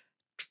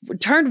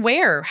 turned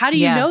where? How do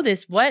you know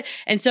this? What?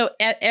 And so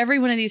at every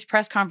one of these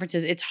press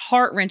conferences, it's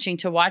heart-wrenching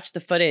to watch the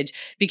footage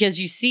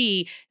because you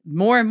see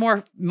more and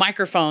more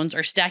microphones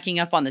are stacking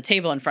up on the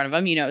table in front of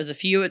them. It was a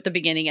few at the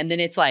beginning, and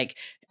then it's like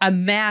a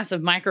mass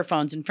of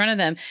microphones in front of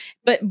them.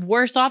 But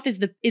worse off is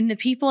the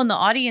people in the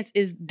audience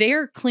is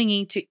they're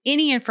clinging to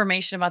any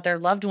information about their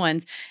loved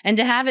ones, and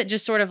to have it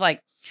just sort of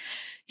like,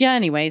 yeah,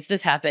 anyways,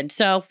 this happened.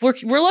 So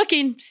we're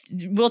looking.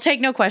 We'll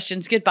take no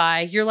questions.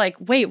 Goodbye. You're like,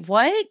 wait,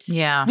 what?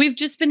 Yeah. We've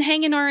just been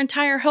hanging our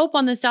entire hope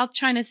on the South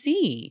China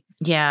Sea.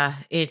 Yeah.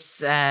 It's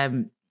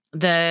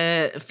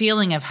the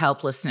feeling of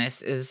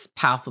helplessness is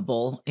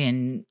palpable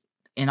in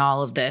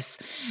all of this.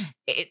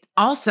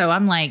 Also,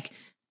 I'm like,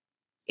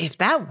 if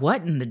that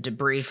wasn't the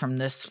debris from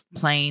this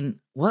plane,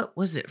 what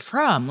was it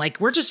from? Like,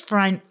 we're just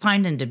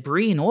finding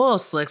debris and oil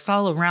slicks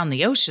all around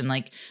the ocean.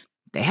 Like,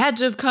 they had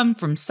to have come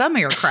from some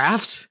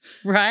aircraft.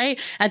 Right?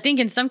 I think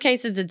in some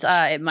cases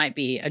it might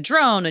be a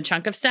drone, a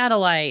chunk of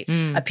satellite,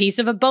 a piece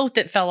of a boat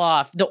that fell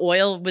off. The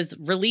oil was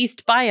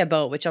released by a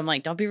boat, which I'm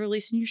like, don't be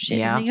releasing your shit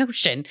in the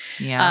ocean.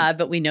 Yeah.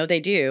 But we know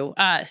they do.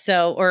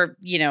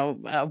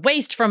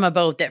 Waste from a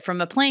boat that from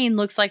a plane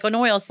looks like an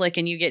oil slick,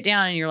 and you get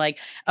down and you're like,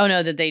 oh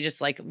no, that they just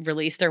like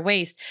released their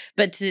waste.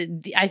 But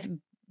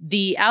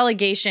the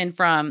allegation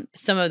from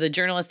some of the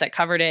journalists that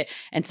covered it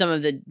and some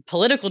of the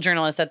political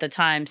journalists at the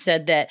time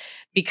said that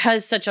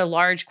because such a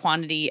large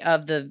quantity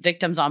of the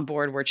victims on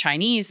board were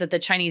Chinese, that the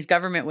Chinese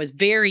government was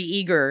very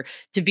eager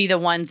to be the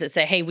ones that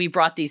say, hey, we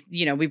brought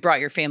we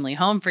brought your family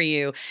home for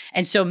you.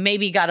 And so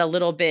maybe got a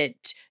little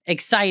bit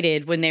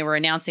excited when they were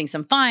announcing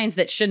some fines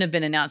that shouldn't have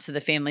been announced to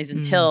the families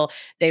until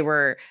they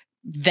were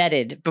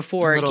vetted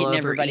before getting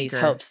everybody's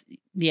hopes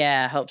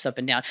up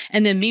and down.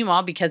 And then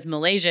meanwhile, because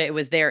Malaysia, it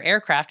was their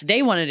aircraft,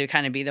 they wanted to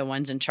kind of be the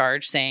ones in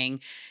charge, saying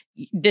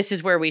this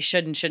is where we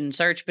should and shouldn't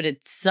search. But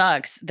it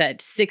sucks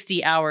that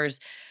 60 hours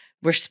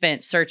were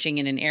spent searching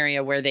in an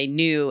area where they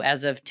knew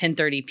as of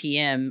 10:30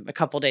 p.m. a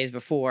couple days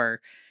before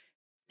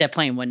that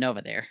plane went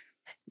over there.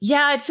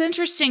 Yeah, it's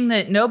interesting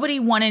that nobody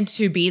wanted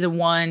to be the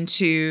one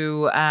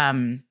to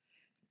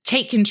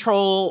take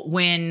control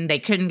when they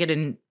couldn't get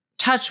in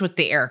touch with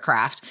the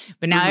aircraft.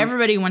 But now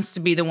everybody wants to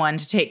be the one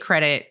to take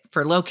credit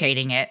for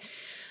locating it,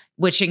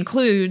 which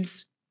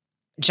includes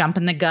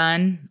jumping the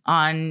gun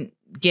on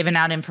giving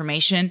out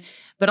information,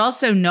 but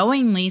also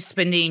knowingly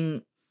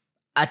spending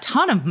a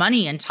ton of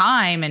money and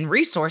time and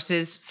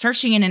resources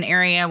searching in an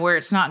area where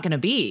it's not going to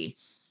be.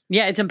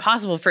 Yeah, it's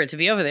impossible for it to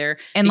be over there.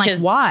 And like,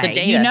 why? It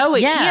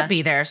can't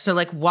be there. So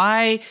like,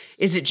 why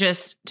is it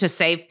just to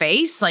save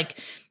face? Like,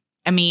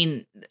 I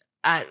mean,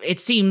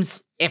 it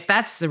seems if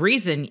that's the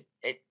reason,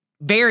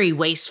 very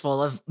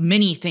wasteful of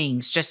many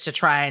things just to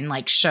try and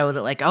like show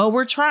that like, oh,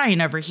 we're trying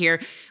over here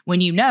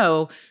when you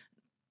know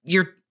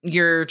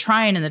you're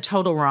trying in the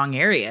total wrong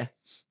area.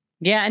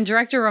 Yeah, and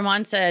Director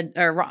Rahman said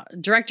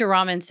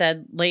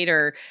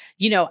later,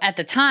 you know, at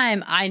the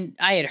time, I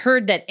had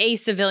heard that a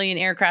civilian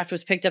aircraft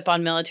was picked up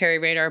on military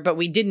radar, but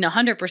we didn't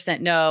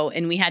 100% know,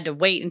 and we had to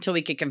wait until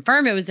we could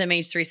confirm it was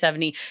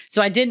MH370.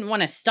 So I didn't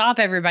want to stop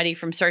everybody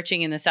from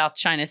searching in the South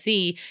China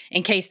Sea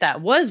in case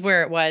that was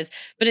where it was.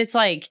 But it's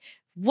like,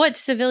 what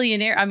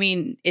civilian air? I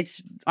mean,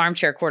 it's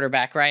armchair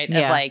quarterback, right?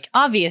 Yeah. Of like,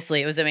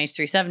 obviously it was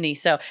MH370.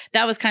 So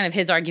that was kind of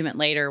his argument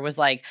later, was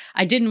like,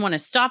 I didn't want to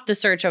stop the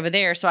search over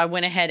there. So I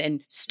went ahead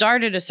and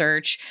started a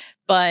search,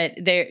 but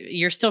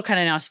you're still kind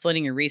of now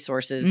splitting your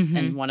resources.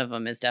 And one of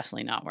them is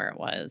definitely not where it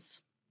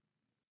was.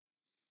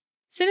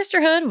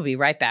 Sinisterhood will be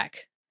right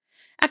back.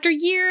 After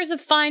years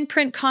of fine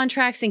print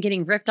contracts and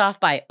getting ripped off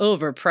by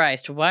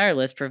overpriced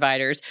wireless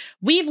providers,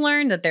 we've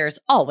learned that there's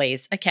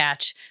always a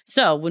catch.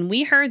 So when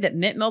we heard that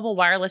Mint Mobile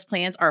wireless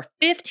plans are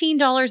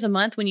 $15 a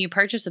month when you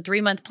purchase a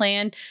 3-month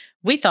plan,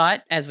 we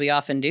thought, as we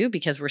often do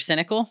because we're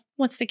cynical,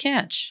 what's the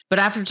catch? But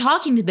after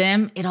talking to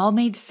them, it all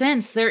made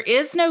sense. There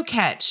is no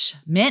catch.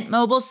 Mint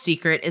Mobile's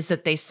secret is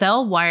that they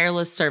sell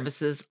wireless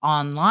services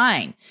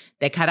online.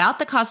 They cut out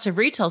the cost of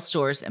retail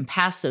stores and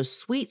pass those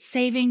sweet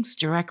savings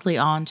directly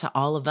on to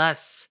all of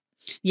us.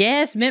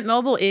 Yes, Mint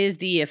Mobile is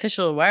the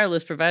official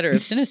wireless provider of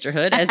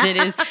Sinisterhood, as it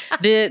is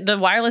the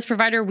wireless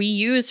provider we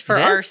use for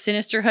our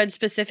Sinisterhood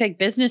specific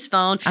business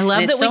phone. I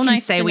love that we can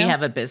say we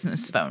have a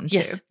business phone too.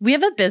 Yes, we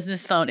have a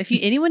business phone. If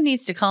anyone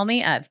needs to call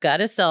me, I've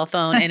got a cell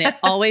phone, and it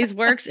always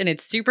works, and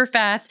it's super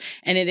fast,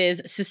 and it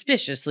is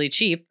suspiciously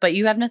cheap, but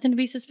you have nothing to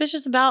be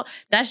suspicious about.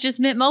 That's just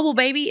Mint Mobile,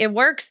 baby. It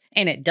works,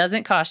 and it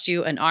doesn't cost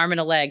you an arm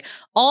and a leg.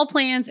 All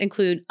plans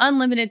include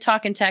unlimited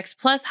talk and text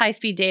plus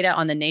high-speed data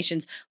on the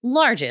nation's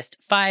largest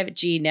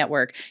 5G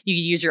network. You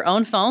can use your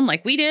own phone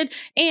like we did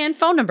and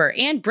phone number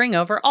and bring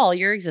over all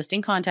your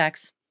existing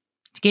contacts.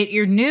 Get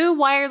your new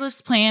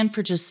wireless plan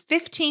for just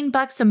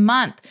 $15 a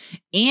month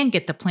and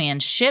get the plan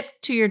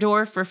shipped to your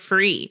door for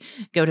free.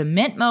 Go to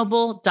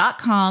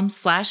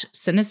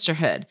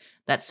mintmobile.com/sinisterhood.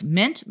 That's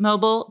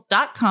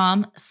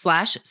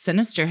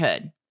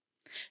mintmobile.com/sinisterhood.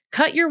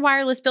 Cut your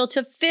wireless bill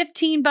to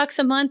 $15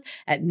 a month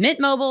at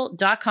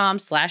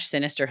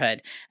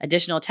mintmobile.com/sinisterhood.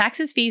 Additional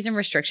taxes, fees, and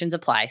restrictions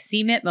apply.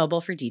 See Mint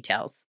Mobile for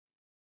details.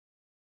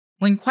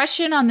 When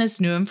questioned on this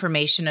new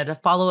information at a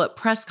follow-up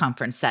press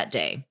conference that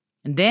day,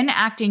 then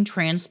acting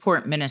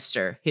Transport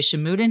Minister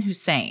Hishamuddin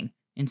Hussain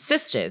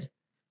insisted,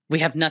 "We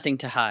have nothing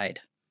to hide,"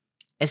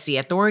 as the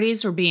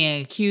authorities were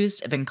being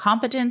accused of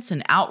incompetence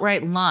and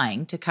outright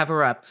lying to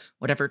cover up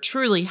whatever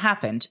truly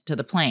happened to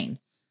the plane.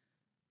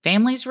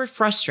 Families were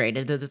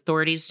frustrated that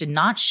authorities did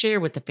not share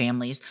with the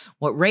families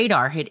what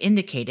radar had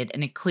indicated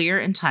in a clear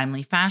and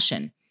timely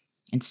fashion,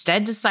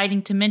 instead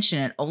deciding to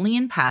mention it only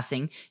in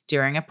passing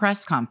during a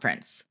press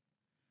conference.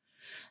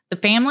 The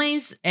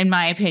families, in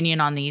my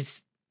opinion, on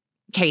these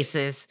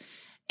cases,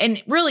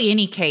 and really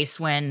any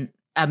case when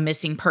a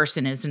missing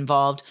person is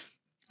involved,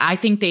 I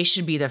think they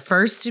should be the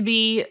first to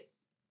be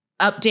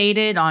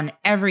updated on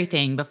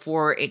everything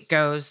before it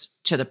goes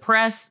to the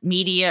press,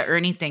 media, or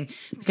anything.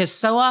 Because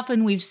so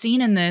often we've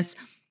seen in this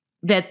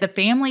that the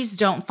families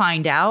don't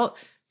find out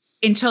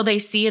until they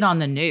see it on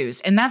the news.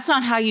 And that's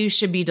not how you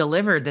should be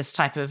delivered this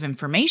type of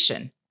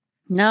information.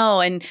 No,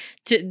 and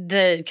to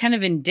the kind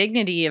of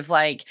indignity of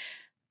like,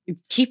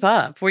 keep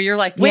up, where you're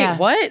like, wait,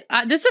 what?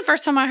 This is the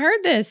first time I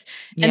heard this.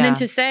 And then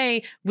to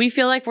say, we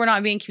feel like we're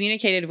not being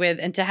communicated with,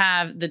 and to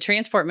have the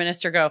transport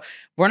minister go,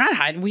 we're not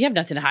hiding. We have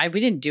nothing to hide. We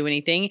didn't do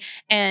anything.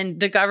 And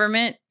the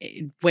government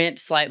went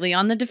slightly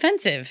on the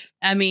defensive.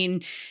 I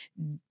mean,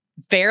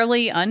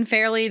 fairly,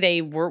 unfairly,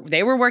 they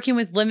were working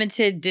with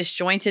limited,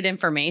 disjointed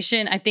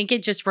information. I think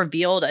it just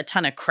revealed a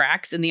ton of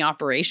cracks in the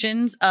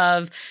operations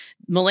of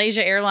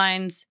Malaysia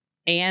Airlines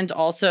and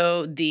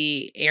also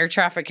the air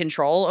traffic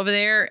control over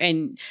there.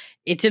 And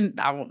it's,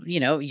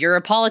 you're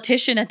a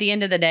politician at the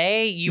end of the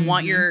day. You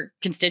want your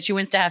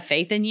constituents to have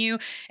faith in you.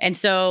 And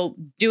so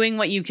doing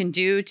what you can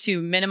do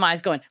to minimize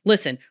going,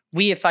 listen,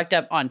 we have fucked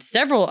up on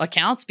several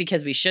accounts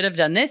because we should have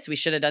done this. We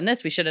should have done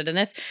this. We should have done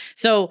this.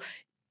 So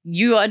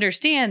you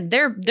understand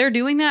they're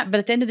doing that. But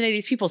at the end of the day,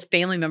 these people's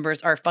family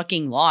members are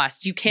fucking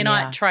lost. You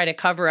cannot try to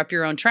cover up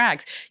your own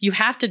tracks. You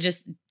have to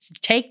just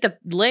take the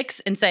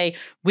licks and say,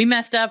 we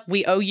messed up.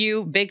 We owe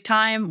you big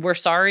time. We're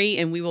sorry.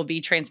 And we will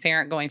be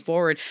transparent going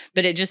forward.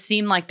 But it just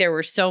seemed like there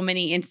were so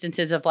many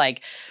instances of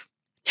like,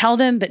 tell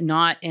them, but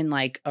not in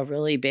like a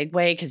really big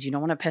way, because you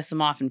don't want to piss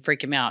them off and freak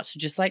them out. So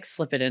just like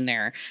slip it in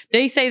there.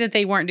 They say that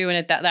they weren't doing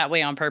it that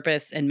way on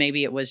purpose. And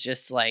maybe it was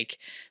just like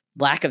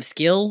lack of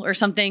skill or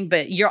something,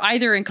 but you're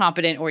either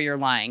incompetent or you're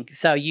lying.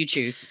 So you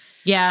choose.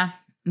 Yeah.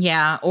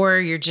 Yeah. Or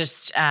you're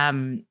just,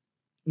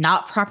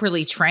 not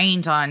properly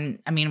trained on,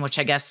 which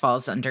I guess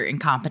falls under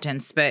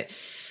incompetence, but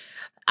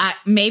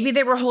maybe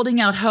they were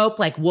holding out hope,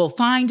 like, we'll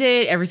find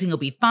it, everything will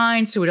be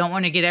fine. So we don't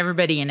want to get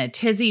everybody in a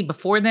tizzy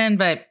before then,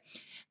 but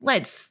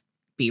let's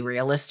be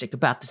realistic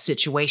about the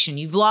situation.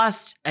 You've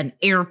lost an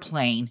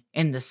airplane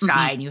in the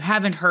sky and you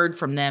haven't heard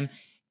from them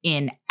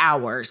in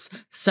hours.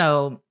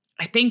 So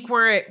I think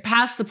we're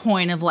past the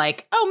point of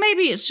like, oh,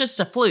 maybe it's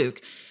just a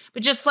fluke.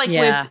 But just like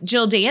with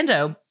Jill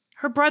Dando,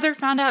 her brother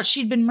found out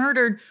she'd been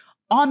murdered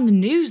on the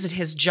news at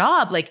his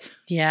job. Like,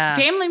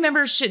 family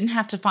members shouldn't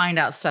have to find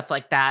out stuff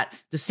like that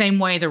the same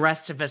way the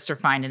rest of us are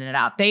finding it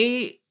out.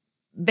 They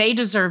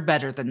deserve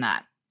better than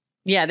that.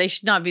 Yeah, they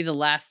should not be the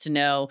last to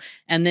know.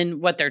 And then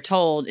what they're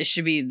told, it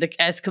should be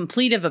as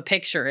complete of a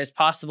picture as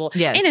possible.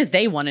 Yes. And as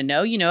they want to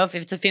know, if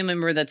it's a family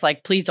member that's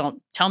like, please don't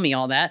tell me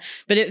all that.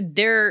 But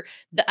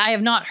I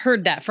have not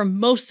heard that from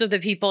most of the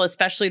people,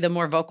 especially the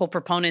more vocal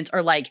proponents,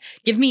 are like,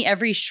 give me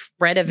every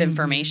shred of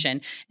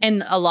information.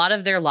 And a lot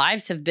of their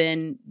lives have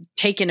been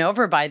taken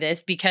over by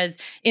this, because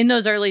in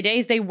those early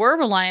days, they were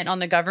reliant on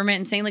the government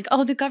and saying like,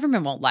 oh, the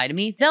government won't lie to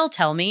me. They'll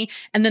tell me.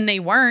 And then they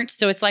weren't.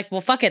 So it's like,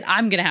 well, fuck it.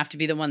 I'm going to have to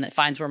be the one that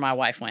finds where my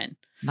wife went.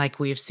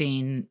 Like we've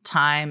seen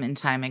time and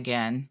time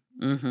again.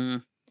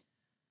 On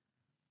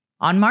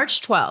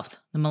March 12th,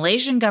 the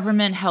Malaysian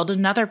government held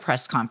another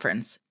press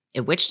conference,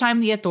 at which time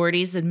the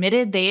authorities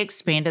admitted they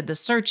expanded the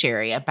search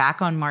area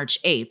back on March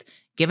 8th,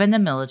 given the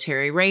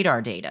military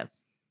radar data.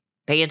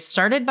 They had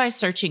started by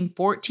searching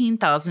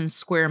 14,000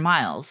 square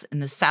miles in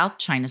the South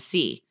China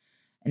Sea,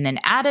 and then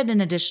added an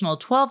additional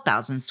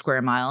 12,000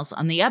 square miles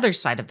on the other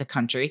side of the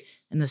country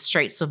in the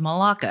Straits of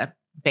Malacca,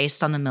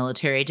 based on the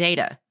military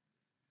data.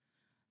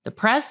 The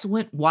press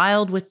went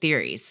wild with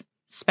theories,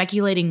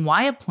 speculating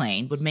why a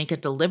plane would make a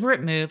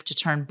deliberate move to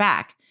turn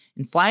back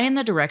and fly in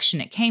the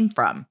direction it came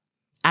from.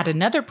 At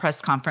another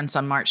press conference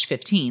on March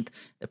 15th,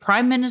 the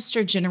Prime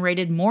Minister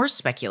generated more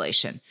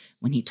speculation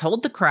when he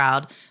told the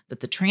crowd that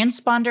the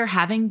transponder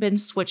having been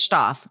switched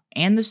off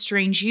and the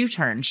strange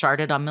U-turn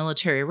charted on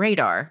military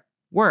radar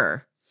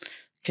were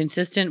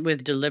consistent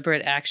with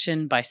deliberate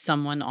action by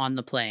someone on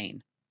the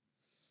plane.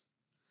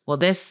 Well,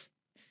 this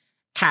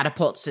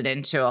catapults it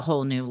into a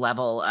whole new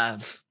level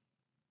of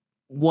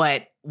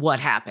what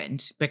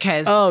happened,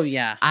 because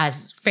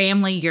as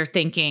family, you're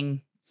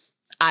thinking,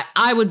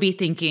 I would be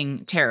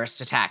thinking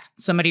terrorist attack.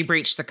 Somebody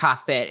breached the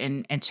cockpit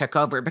and took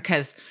over,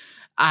 because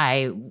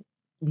it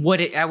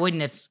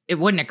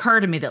wouldn't occur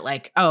to me that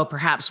like, oh,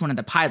 perhaps one of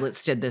the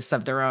pilots did this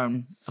of their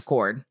own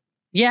accord.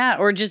 Yeah,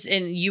 or just,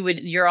 and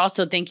you're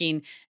also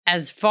thinking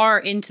as far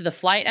into the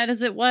flight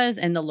as it was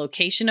and the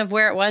location of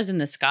where it was in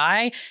the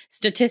sky,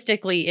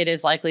 statistically, it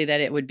is likely that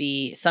it would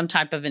be some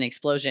type of an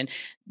explosion.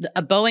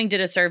 Boeing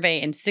did a survey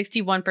and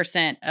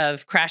 61%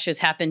 of crashes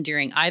happen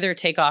during either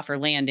takeoff or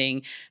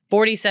landing.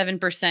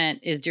 47%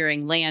 is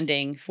during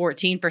landing,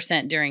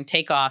 14% during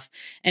takeoff,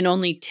 and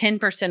only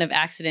 10% of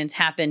accidents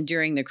happen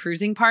during the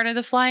cruising part of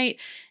the flight.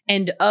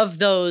 And of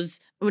those,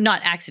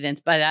 not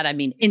accidents, by that I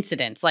mean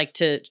incidents, like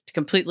to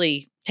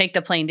completely take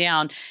the plane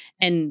down.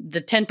 And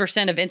the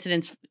 10% of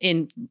incidents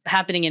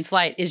happening in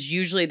flight is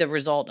usually the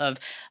result of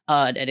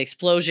an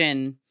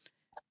explosion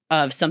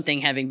of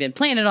something having been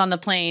planted on the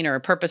plane or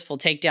a purposeful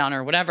takedown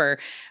or whatever.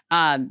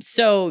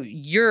 So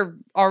you're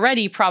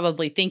already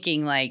probably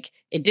thinking like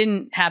it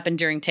didn't happen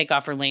during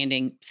takeoff or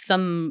landing.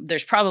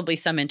 There's probably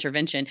some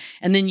intervention.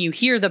 And then you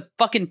hear the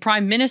fucking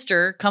prime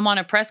minister come on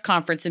a press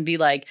conference and be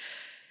like,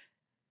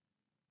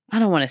 I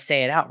don't want to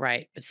say it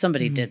outright, but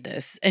somebody did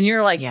this. And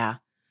you're like, yeah.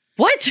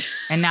 What?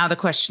 And now the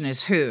question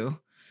is who?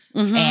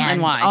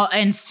 And why?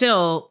 And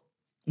still,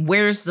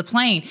 where's the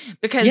plane?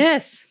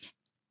 Because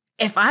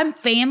if I'm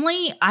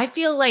family, I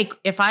feel like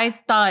if I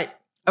thought,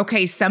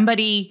 okay,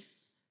 somebody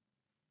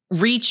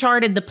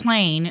recharted the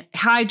plane,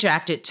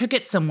 hijacked it, took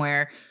it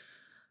somewhere,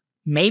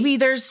 maybe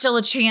there's still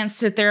a chance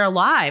that they're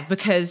alive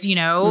because,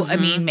 I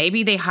mean,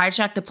 maybe they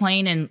hijacked the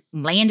plane and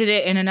landed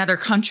it in another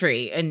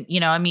country. And,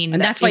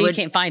 and that's why you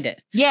can't find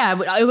it.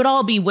 Yeah, it would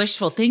all be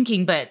wishful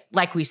thinking. But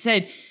like we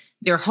said,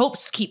 their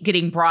hopes keep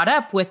getting brought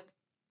up with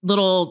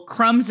little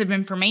crumbs of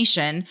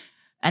information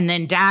and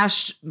then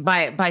dashed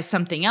by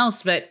something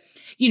else. But,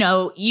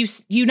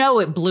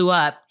 it blew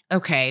up.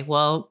 Okay,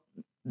 well,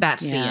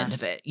 that's the end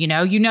of it.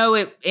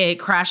 It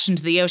crashed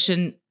into the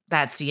ocean.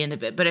 That's the end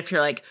of it. But if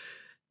you're like,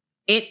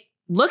 it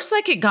looks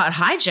like it got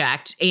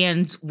hijacked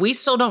and we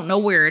still don't know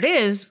where it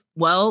is.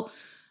 Well,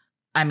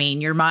 I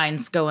mean, your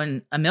mind's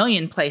going a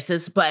million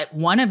places, but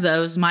one of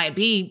those might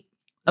be,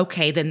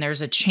 okay, then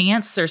there's a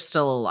chance they're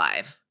still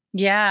alive.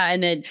 Yeah.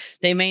 And then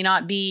they may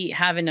not be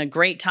having a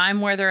great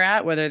time where they're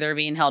at, whether they're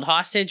being held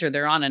hostage or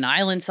they're on an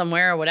island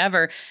somewhere or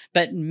whatever,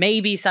 but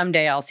maybe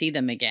someday I'll see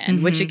them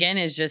again, which again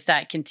is just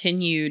that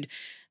continued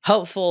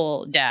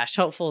hopeful, and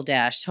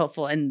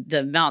the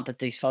amount that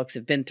these folks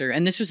have been through.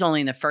 And this was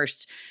only in the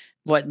first,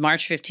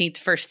 March 15th, the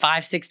first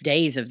 5-6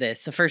 days of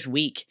this. The first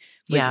week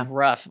was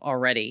rough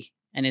already,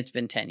 and it's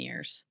been 10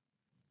 years.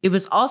 It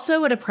was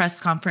also at a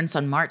press conference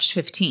on March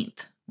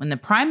 15th when the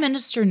Prime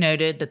Minister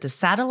noted that the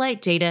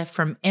satellite data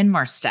from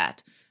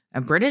Inmarsat, a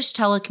British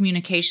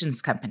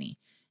telecommunications company,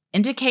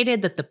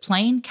 indicated that the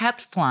plane kept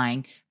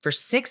flying for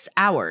 6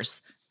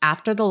 hours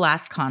after the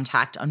last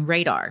contact on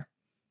radar.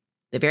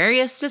 The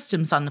various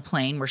systems on the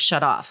plane were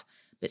shut off,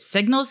 but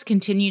signals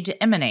continued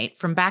to emanate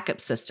from backup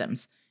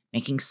systems,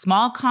 making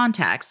small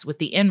contacts with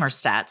the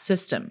Inmarsat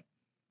system.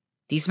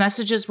 These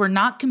messages were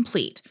not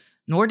complete,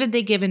 nor did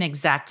they give an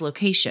exact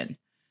location.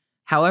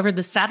 However,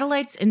 the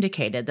satellites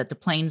indicated that the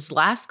plane's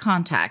last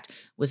contact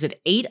was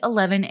at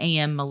 8:11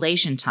 a.m.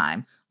 Malaysian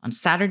time on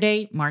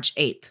Saturday, March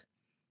 8th.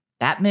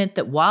 That meant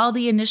that while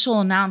the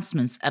initial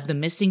announcements of the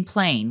missing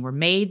plane were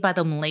made by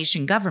the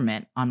Malaysian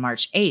government on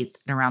March 8th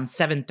at around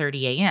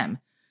 7:30 a.m.,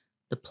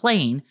 the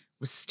plane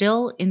was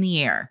still in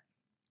the air,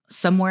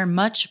 somewhere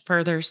much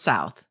further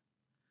south.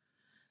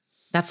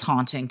 That's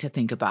haunting to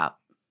think about.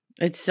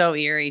 It's so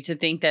eerie to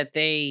think that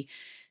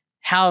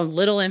how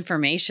little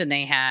information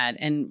they had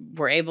and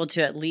were able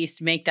to at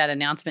least make that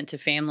announcement to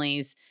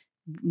families,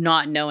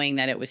 not knowing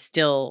that it was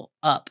still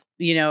up.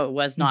 It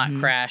was not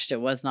crashed.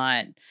 It was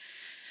not.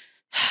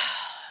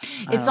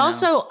 It's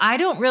also, I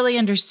don't really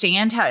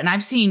understand how, and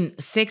I've seen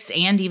 6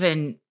 and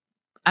even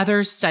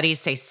other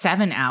studies say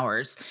 7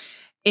 hours.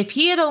 If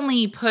he had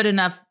only put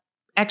enough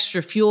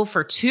extra fuel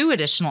for 2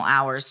 additional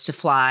hours to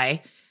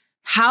fly,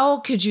 how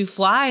could you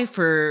fly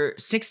for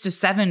 6 to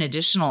 7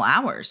 additional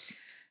hours?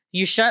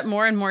 You shut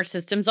more and more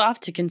systems off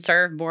to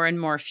conserve more and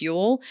more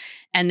fuel.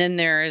 And then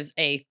there's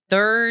a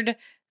third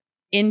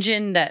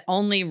engine that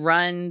only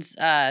runs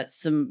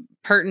some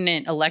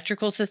pertinent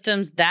electrical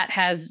systems that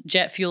has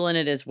jet fuel in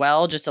it as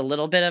well, just a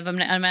little bit of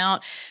an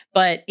amount.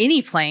 But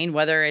any plane,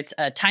 whether it's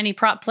a tiny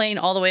prop plane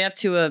all the way up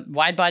to a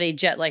wide-bodied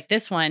jet like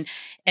this one,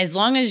 as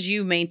long as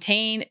you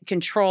maintain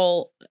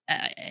control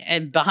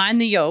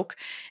behind the yoke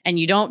and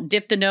you don't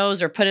dip the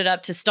nose or put it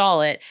up to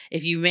stall it,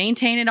 if you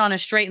maintain it on a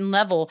straight and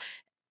level,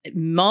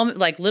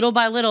 little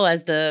by little,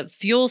 as the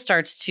fuel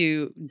starts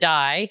to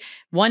die,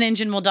 one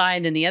engine will die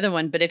and then the other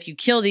one. But if you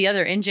kill the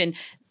other engine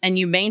and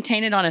you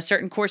maintain it on a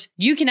certain course,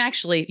 you can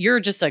you're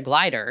just a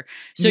glider.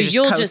 So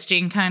you're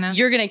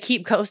going to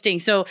keep coasting.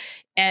 So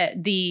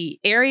at the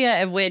area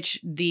at which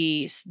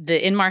the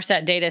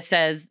Inmarsat data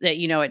says that,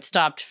 it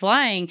stopped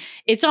flying,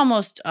 it's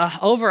almost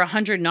over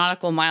 100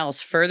 nautical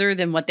miles further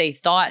than what they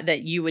thought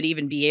that you would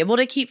even be able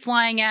to keep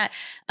flying at,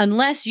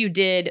 unless you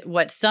did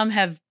what some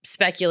have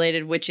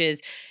speculated, which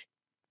is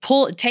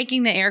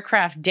taking the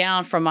aircraft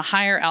down from a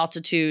higher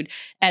altitude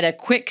at a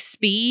quick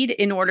speed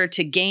in order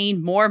to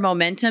gain more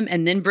momentum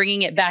and then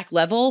bringing it back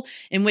level,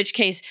 in which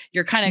case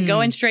you're kind of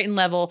going straight and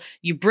level.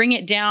 You bring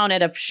it down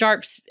at a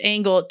sharp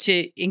angle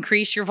to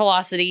increase your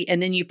velocity,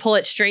 and then you pull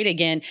it straight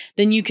again.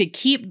 Then you could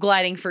keep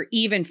gliding for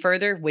even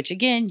further, which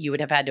again, you would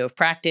have had to have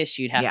practiced.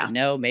 You'd have to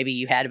know, maybe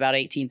you had about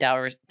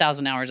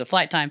 18,000 hours of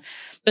flight time,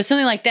 but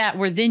something like that,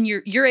 where then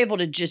you're able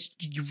to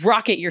just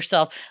rocket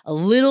yourself a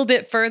little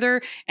bit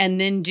further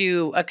and then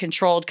do a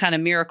controlled kind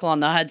of Miracle on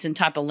the Hudson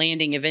type of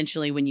landing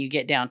eventually when you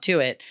get down to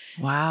it.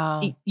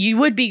 Wow. You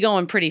would be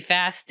going pretty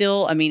fast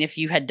still. I mean, if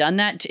you had done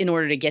that in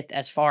order to get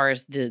as far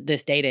as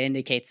this data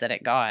indicates that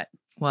it got.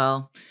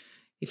 Well,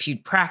 if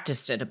you'd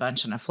practiced it a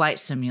bunch on a flight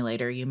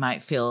simulator, you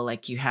might feel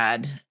like you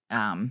had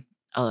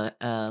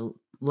a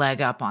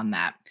leg up on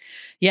that.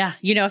 Yeah.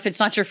 If it's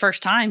not your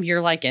first time, you're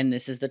like, and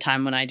this is the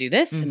time when I do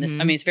this. And this,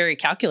 I mean, it's very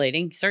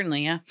calculating,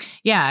 certainly. Yeah.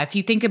 Yeah. If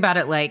you think about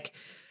it, like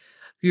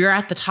you're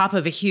at the top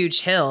of a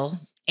huge hill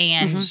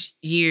and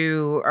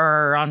you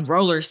are on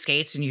roller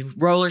skates and you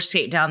roller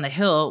skate down the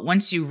hill.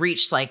 Once you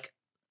reach like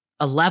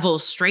a level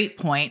straight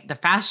point, the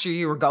faster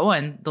you were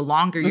going, the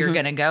longer you're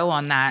going to go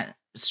on that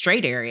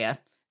straight area.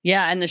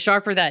 Yeah, and the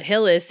sharper that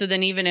hill is, so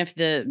then even if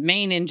the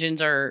main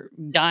engines are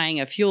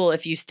dying of fuel,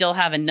 if you still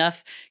have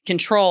enough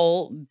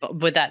control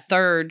with that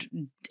third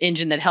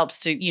engine that helps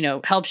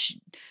to, helps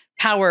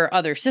power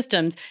other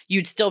systems,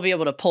 you'd still be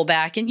able to pull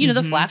back. And,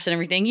 the flaps and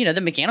everything,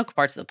 the mechanical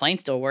parts of the plane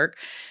still work.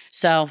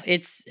 So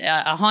it's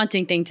a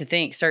haunting thing to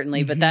think,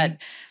 certainly. But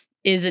that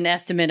is an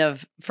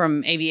estimate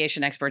from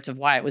aviation experts of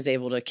why it was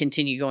able to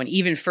continue going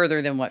even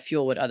further than what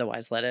fuel would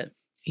otherwise let it.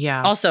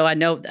 Yeah. Also, I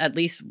know at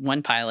least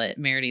one pilot,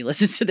 Merity,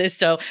 listens to this,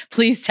 so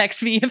please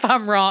text me if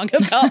I'm wrong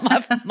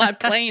about my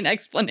plane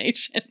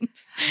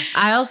explanations.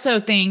 I also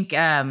think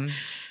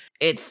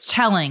it's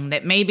telling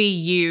that maybe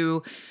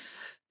you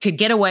could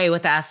get away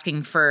with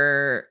asking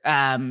for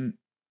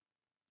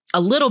a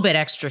little bit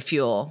extra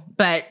fuel,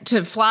 but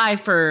to fly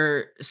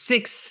for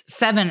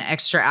 6-7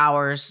 extra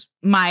hours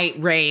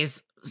might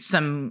raise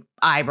some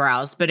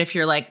eyebrows. But if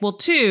you're like, well,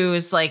 2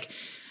 is like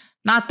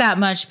not that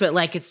much, but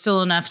like it's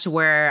still enough to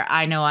where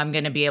I know I'm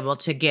going to be able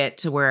to get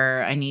to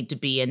where I need to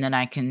be. And then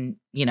I can,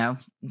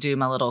 do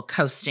my little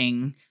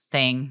coasting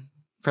thing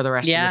for the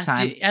rest of the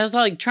time. I was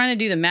like trying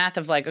to do the math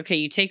of like, okay,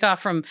 you take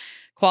off from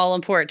Kuala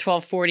Lumpur at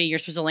 12:40, you're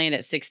supposed to land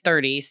at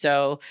 6:30.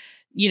 So,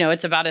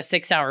 it's about a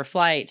 6-hour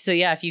flight. So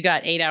yeah, if you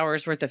got 8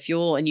 hours worth of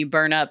fuel and you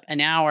burn up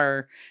an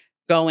hour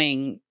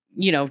going,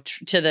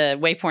 to the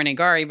waypoint in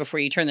Gari before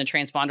you turn the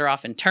transponder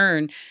off and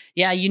turn,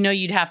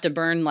 you'd have to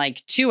burn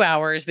like 2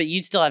 hours, but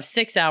you'd still have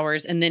 6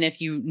 hours. And then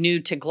if you knew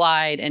to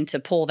glide and to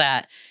pull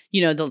that,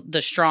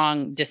 the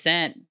strong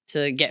descent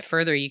to get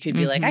further, you could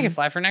be like, I could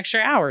fly for an extra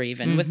hour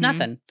even with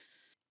nothing.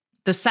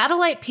 The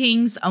satellite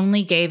pings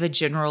only gave a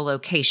general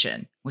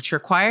location, which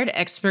required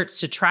experts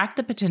to track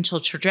the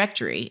potential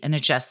trajectory and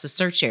adjust the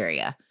search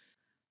area.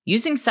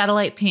 Using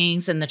satellite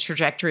pings and the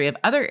trajectory of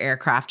other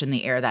aircraft in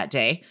the air that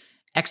day,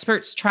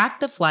 experts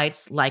tracked the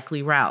flight's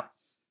likely route.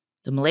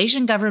 The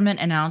Malaysian government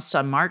announced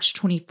on March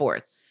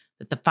 24th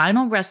that the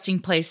final resting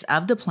place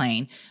of the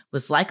plane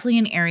was likely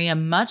an area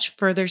much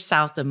further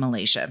south of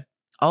Malaysia,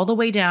 all the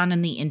way down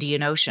in the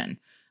Indian Ocean,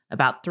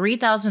 about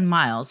 3,000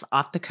 miles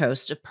off the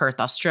coast of Perth,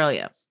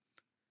 Australia.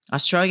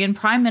 Australian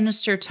Prime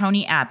Minister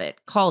Tony Abbott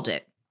called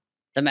it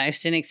the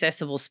most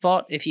inaccessible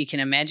spot, if you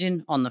can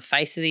imagine, on the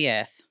face of the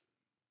earth.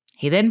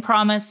 He then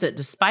promised that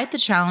despite the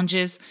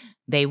challenges,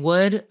 they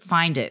would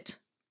find it.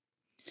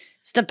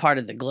 It's the part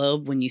of the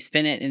globe when you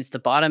spin it and it's the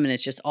bottom and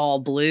it's just all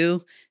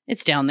blue.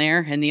 It's down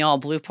there in the all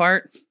blue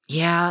part.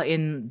 Yeah,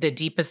 in the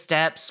deepest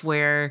depths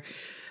where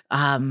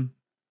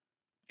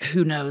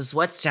who knows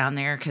what's down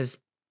there because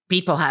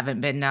people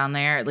haven't been down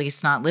there, at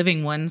least not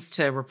living ones,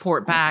 to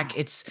report back.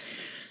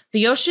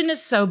 The ocean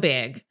is so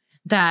big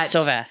that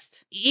so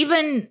vast.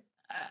 Even,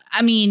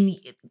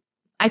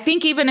 I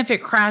think even if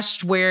it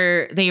crashed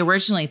where they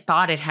originally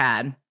thought it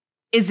had,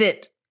 is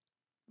it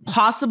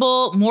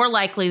possible, more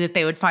likely that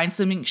they would find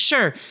something?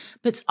 Sure.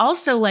 But it's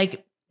also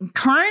like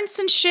currents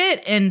and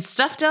shit and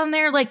stuff down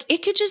there, like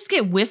it could just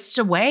get whisked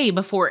away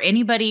before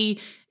anybody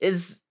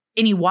is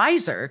any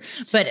wiser.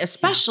 But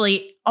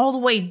especially all the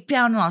way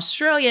down in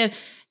Australia,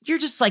 you're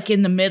just like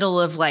in the middle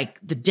of like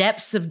the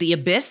depths of the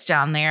abyss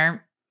down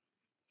there.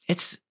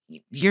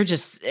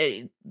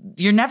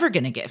 You're never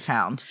going to get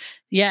found.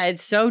 Yeah,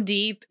 it's so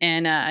deep.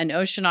 And an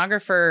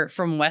oceanographer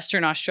from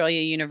Western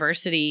Australia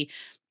University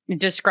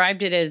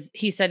described it as,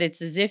 he said, it's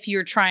as if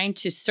you're trying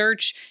to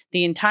search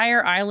the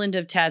entire island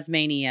of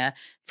Tasmania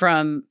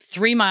from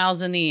 3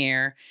 miles in the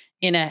air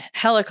in a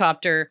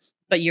helicopter,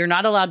 but you're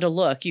not allowed to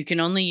look. You can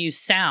only use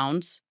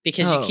sounds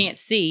because you can't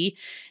see.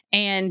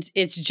 And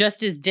it's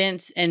just as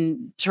dense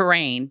and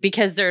terrain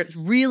because they're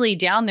really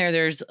down there.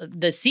 There's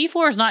the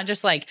seafloor is not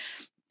just like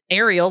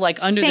aerial,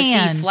 like under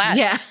sand, the sea flat.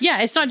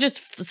 Yeah. It's not just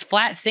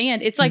flat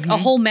sand. It's like a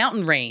whole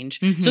mountain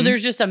range. So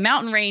there's just a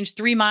mountain range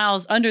 3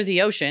 miles under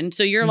the ocean.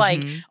 So you're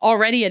like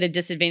already at a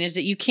disadvantage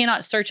that you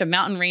cannot search a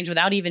mountain range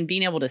without even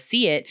being able to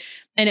see it.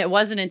 And it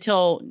wasn't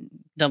until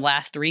the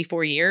last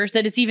 3-4 years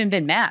that it's even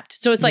been mapped.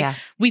 So it's like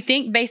we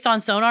think based on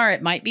sonar,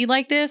 it might be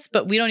like this,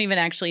 but we don't even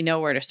actually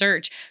know where to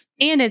search.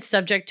 And it's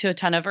subject to a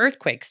ton of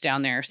earthquakes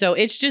down there. So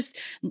it's just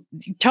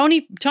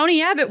Tony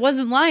Abbott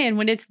wasn't lying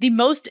when it's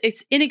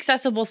it's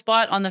inaccessible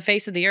spot on the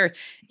face of the earth.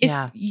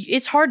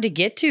 It's hard to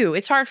get to.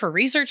 It's hard for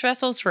research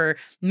vessels, for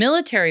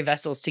military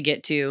vessels to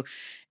get to.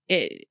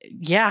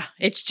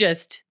 It's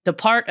just the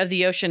part of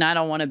the ocean I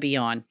don't want to be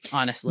on,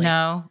 honestly.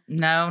 No.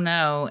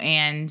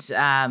 And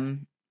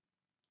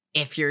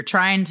if you're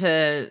trying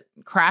to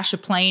crash a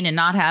plane and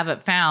not have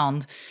it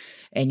found,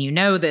 and you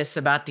know this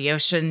about the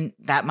ocean,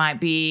 that might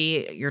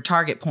be your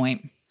target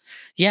point.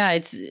 Yeah,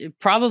 it's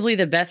probably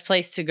the best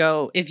place to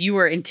go if you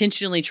were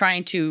intentionally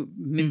trying to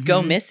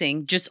go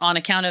missing, just on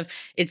account of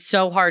it's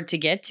so hard to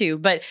get to.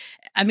 But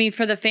I mean,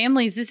 for the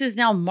families, this is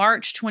now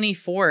March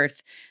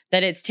 24th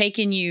that it's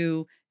taken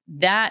you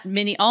that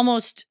many,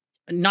 almost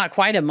not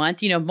quite a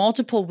month,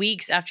 multiple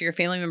weeks after your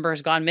family member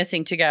has gone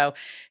missing to go,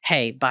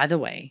 hey, by the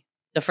way,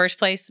 the first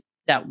place,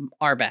 that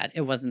are bad.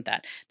 It wasn't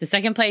that. The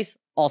second place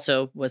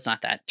also was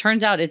not that.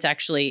 Turns out it's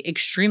actually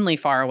extremely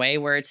far away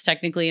where it's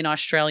technically in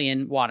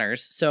Australian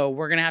waters. So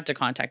we're going to have to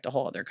contact a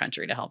whole other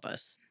country to help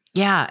us.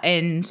 Yeah.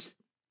 And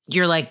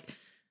you're like,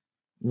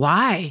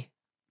 why?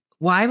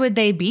 Why would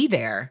they be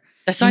there?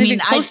 That's not even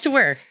close to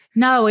where.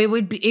 No, it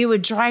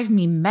would drive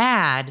me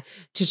mad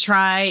to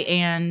try,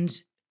 and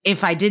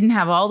if I didn't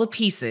have all the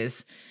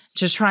pieces,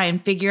 to try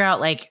and figure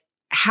out like,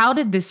 how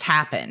did this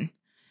happen?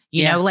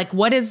 You know, like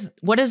what is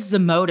the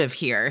motive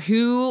here?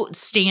 Who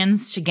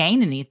stands to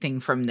gain anything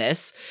from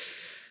this?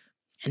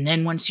 And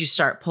then once you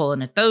start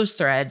pulling at those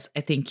threads,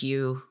 I think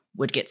you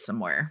would get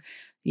somewhere.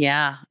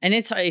 Yeah. And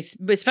it's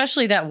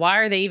especially that, why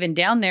are they even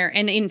down there?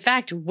 And in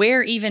fact,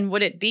 where even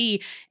would it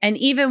be? And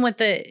even with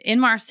the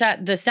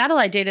Inmarsat, the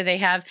satellite data they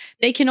have,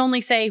 they can only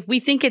say, we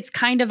think it's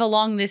kind of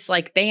along this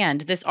like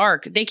band, this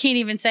arc. They can't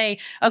even say,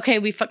 okay,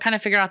 we kind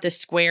of figured out this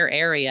square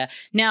area.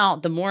 Now,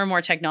 the more and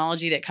more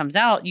technology that comes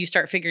out, you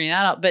start figuring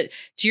that out. But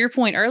to your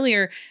point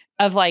earlier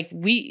of like,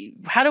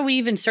 how do we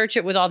even search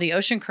it with all the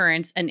ocean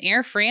currents? An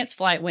Air France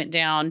flight went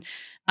down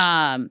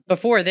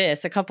before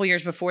this, a couple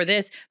years before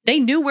this.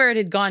 They knew where it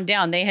had gone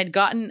down. They had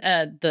gotten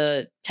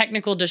the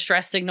technical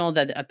distress signal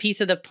that a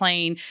piece of the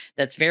plane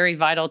that's very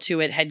vital to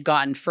it had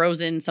gotten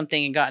frozen.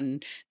 Something had gotten,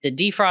 the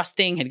defrost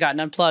thing had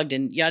gotten unplugged,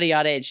 and yada,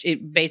 yada.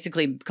 It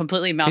basically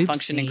completely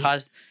malfunctioned and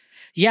caused,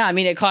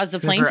 it caused the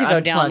plane to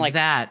go down. Like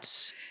that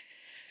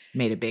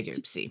made a big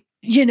oopsie.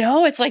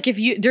 It's like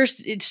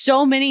there's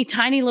so many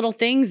tiny little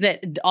things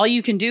that all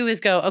you can do is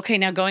go, okay,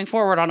 now going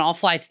forward on all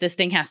flights, this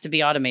thing has to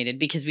be automated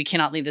because we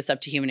cannot leave this up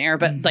to human error.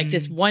 But like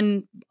this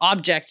one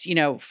object,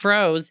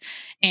 froze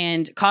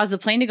and caused the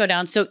plane to go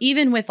down. So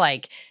even with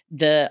like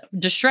the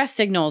distress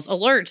signals,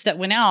 alerts that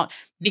went out,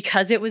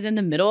 because it was in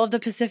the middle of the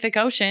Pacific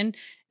Ocean,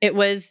 they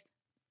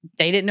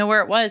didn't know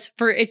where it was.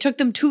 It took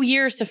them 2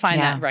 years to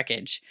find that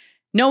wreckage,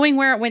 knowing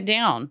where it went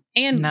down.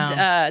 And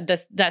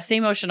that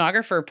same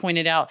oceanographer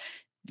pointed out,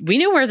 we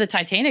knew where the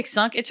Titanic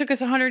sunk. It took us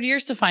 100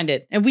 years to find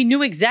it. And we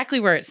knew exactly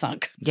where it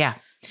sunk. Yeah.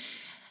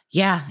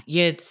 Yeah.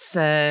 It's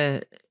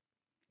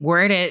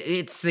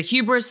it's the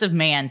hubris of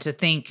man to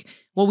think,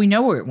 well, we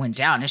know where it went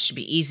down. It should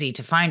be easy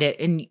to find it.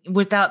 And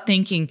without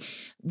thinking,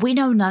 we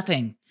know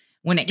nothing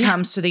when it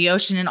comes to the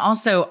ocean. And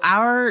also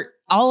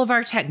all of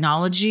our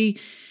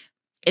technology,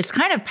 it's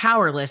kind of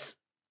powerless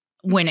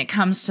when it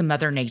comes to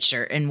Mother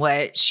Nature and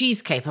what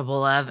she's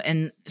capable of.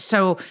 And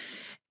so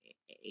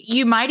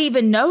you might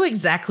even know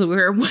exactly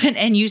where it went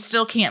and you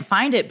still can't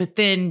find it. But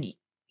then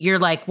you're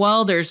like,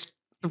 well, there's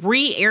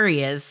 3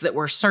 areas that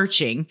we're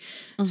searching.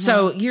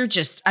 So you're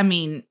just,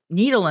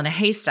 needle in a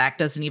haystack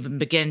doesn't even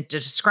begin to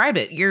describe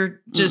it. You're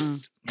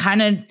just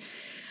kind of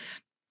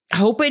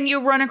hoping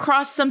you run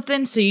across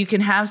something so you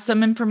can have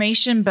some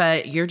information,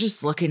 but you're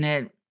just looking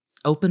at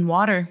open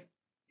water.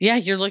 Yeah,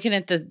 you're looking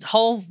at the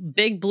whole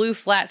big blue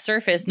flat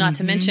surface, not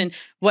to mention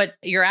what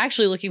you're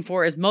actually looking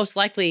for is most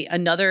likely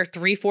another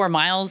 3-4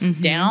 miles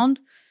down.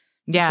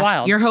 Yeah, it's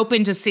wild. You're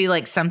hoping to see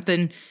like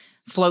something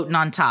floating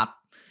on top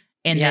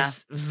in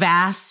this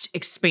vast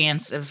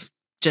expanse of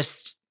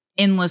just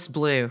endless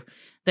blue.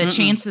 The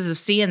chances of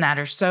seeing that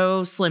are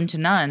so slim to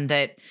none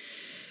that,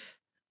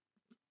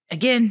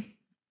 again,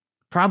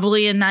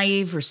 probably a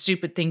naive or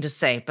stupid thing to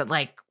say, but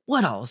like,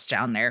 what all's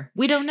down there?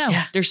 We don't know.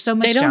 Yeah. There's so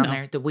much down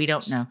there that we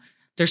don't know.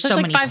 There's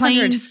so many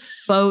planes,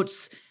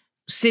 boats,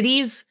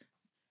 cities,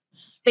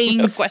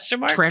 things,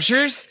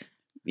 treasures.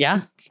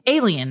 Yeah.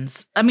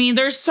 Aliens.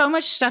 There's so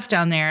much stuff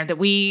down there that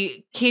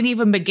we can't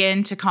even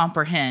begin to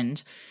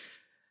comprehend.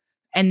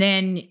 And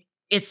then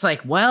it's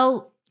like,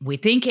 well, we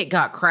think it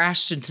got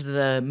crashed into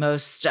the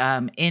most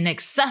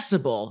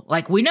inaccessible.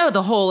 Like, we know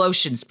the whole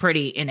ocean's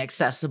pretty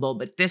inaccessible,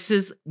 but this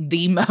is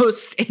the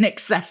most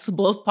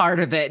inaccessible part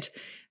of it.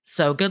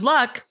 So good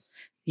luck.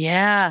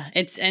 Yeah,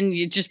 and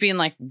you just being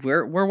like,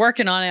 we're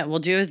working on it. We'll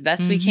do as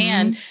best we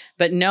can.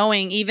 But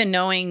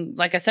knowing,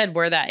 like I said,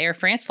 where that Air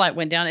France flight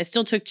went down, it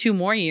still took 2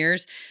 more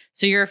years.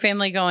 So you're a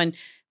family going,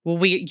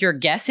 well, you're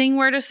guessing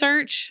where to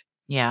search?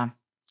 Yeah.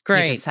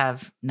 Great. You just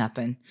have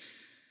nothing.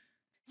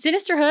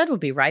 Sinisterhood will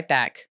be right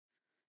back.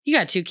 You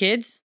got 2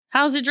 kids.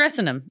 How's it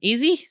dressing them?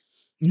 Easy?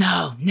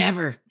 No,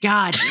 never.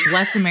 God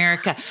bless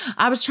America.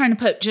 I was trying to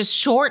put just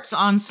shorts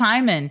on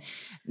Simon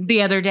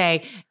the other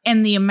day,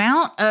 and the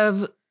amount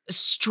of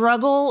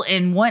struggle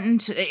and wanting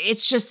to,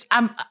 it's just,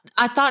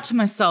 I thought to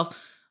myself,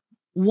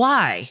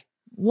 why,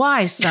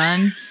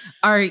 son?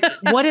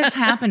 What is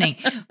happening?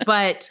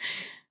 But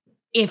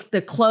if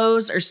the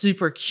clothes are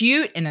super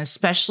cute and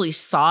especially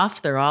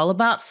soft, they're all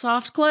about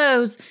soft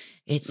clothes,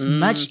 it's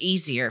much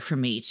easier for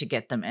me to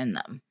get them in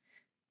them.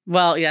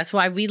 Well, that's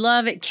why we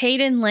love it.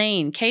 Caden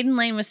Lane. Caden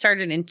Lane was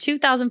started in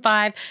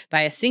 2005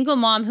 by a single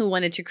mom who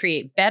wanted to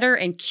create better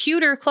and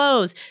cuter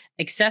clothes,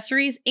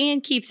 accessories,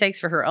 and keepsakes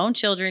for her own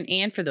children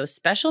and for those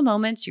special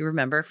moments you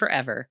remember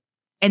forever.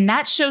 And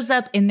that shows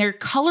up in their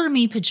Color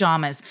Me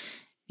pajamas.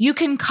 You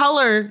can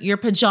color your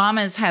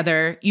pajamas,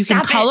 Heather. You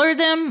can color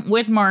them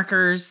with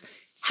markers.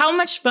 How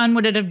much fun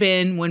would it have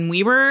been when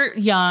we were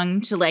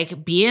young to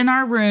like be in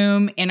our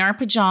room, in our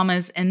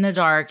pajamas in the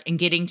dark and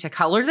getting to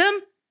color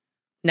them?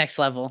 Next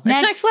level.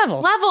 Next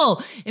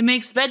level. It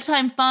makes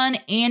bedtime fun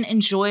and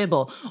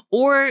enjoyable.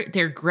 Or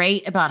they're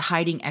great about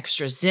hiding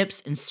extra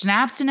zips and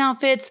snaps in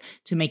outfits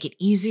to make it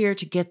easier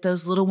to get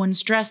those little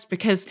ones dressed,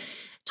 because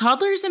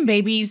toddlers and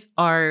babies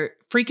are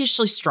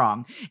freakishly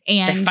strong.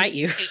 And they fight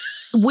you.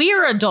 We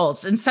are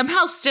adults, and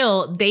somehow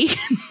still they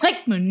can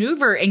like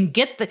maneuver and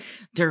get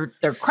they're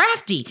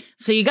crafty.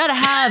 So you got to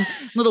have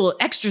little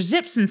extra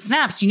zips and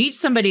snaps. You need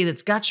somebody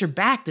that's got your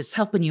back, that's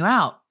helping you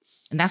out.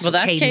 And that's what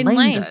Caden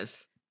Lane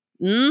does.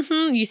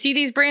 You see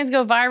these brands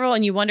go viral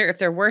and you wonder if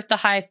they're worth the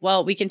hype.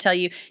 Well, we can tell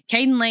you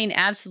Caden Lane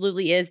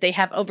absolutely is. They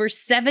have over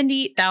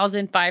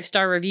 70,000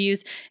 5-star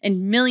reviews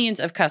and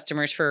millions of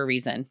customers for a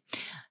reason.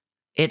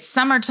 It's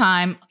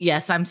summertime.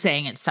 Yes, I'm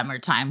saying it's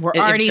summertime. We're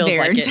already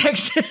there in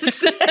Texas.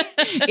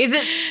 Is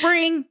it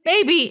spring?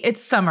 Maybe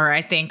it's summer,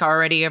 I think,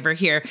 already over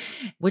here,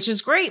 which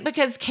is great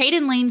because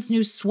Caden Lane's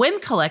new swim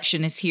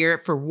collection is here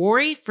for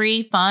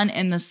worry-free fun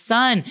in the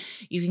sun.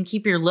 You can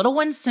keep your little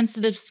one's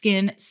sensitive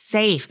skin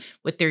safe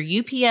with their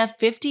UPF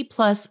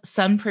 50+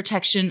 sun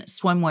protection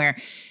swimwear.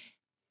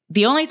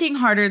 The only thing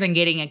harder than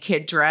getting a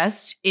kid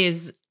dressed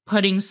is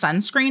putting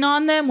sunscreen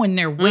on them when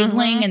they're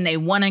wiggling and they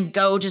want to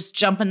go just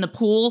jump in the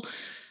pool.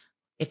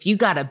 If you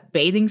got a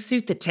bathing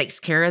suit that takes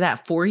care of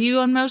that for you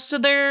on most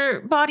of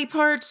their body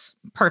parts,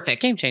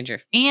 perfect. Game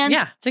changer. And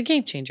yeah, it's a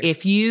game changer.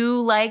 If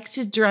you like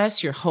to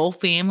dress your whole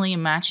family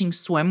in matching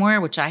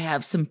swimwear, which I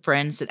have some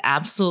friends that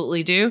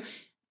absolutely do,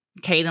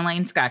 Caden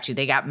Lane's got you.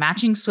 They got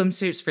matching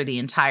swimsuits for the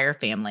entire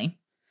family.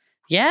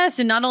 Yes,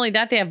 and not only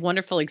that, they have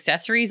wonderful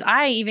accessories.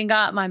 I even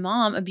got my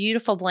mom a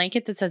beautiful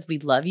blanket that says, "We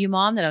love you,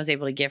 Mom," that I was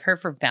able to give her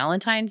for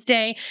Valentine's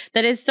Day.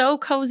 That is so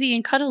cozy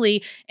and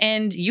cuddly.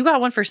 And you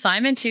got one for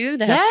Simon, too,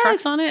 that has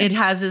trucks on it? It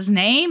has his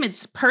name.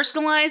 It's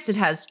personalized. It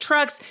has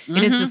trucks.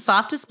 It is the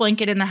softest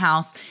blanket in the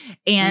house.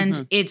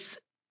 And it's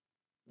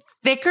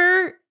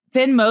thicker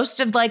than most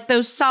of like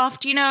those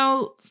soft,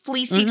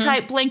 fleecy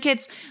type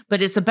blankets,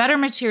 but it's a better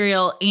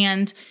material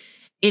and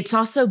it's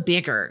also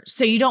bigger.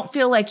 So you don't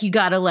feel like you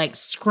got to like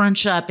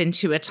scrunch up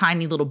into a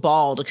tiny little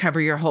ball to cover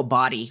your whole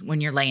body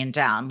when you're laying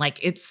down. Like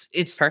it's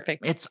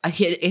perfect. It's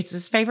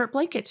his favorite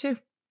blanket too.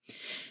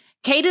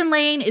 Caden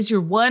Lane is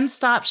your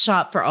one-stop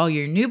shop for all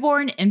your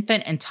newborn,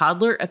 infant, and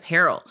toddler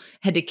apparel.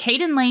 Head to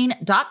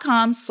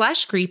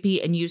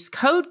cadenlane.com/creepy and use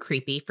code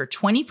creepy for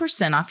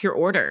 20% off your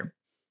order.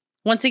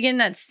 Once again,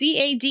 that's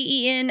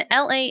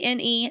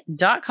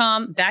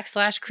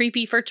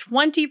CADENLANE.com/creepy for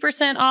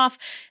 20% off.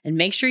 And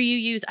make sure you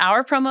use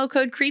our promo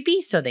code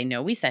creepy so they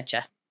know we sent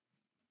you.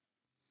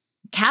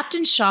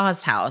 Captain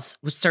Shaw's house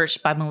was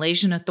searched by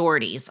Malaysian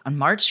authorities on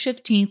March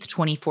 15th,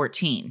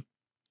 2014.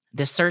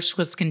 The search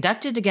was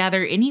conducted to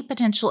gather any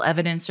potential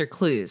evidence or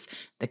clues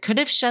that could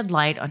have shed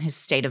light on his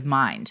state of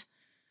mind.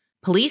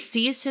 Police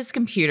seized his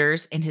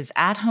computers and his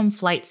at-home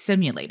flight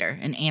simulator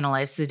and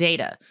analyzed the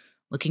data,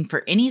 looking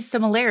for any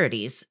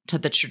similarities to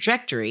the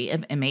trajectory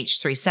of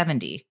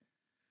MH370.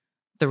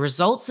 The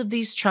results of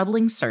these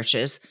troubling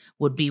searches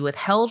would be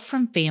withheld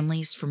from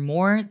families for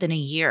more than a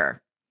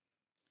year.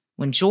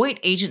 When Joint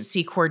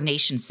Agency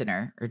Coordination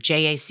Center, or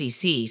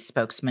JACC,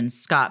 spokesman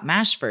Scott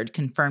Mashford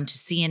confirmed to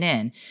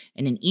CNN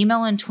in an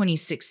email in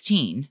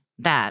 2016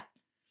 that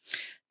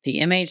the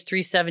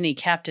MH370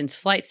 captain's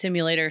flight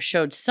simulator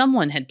showed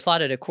someone had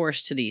plotted a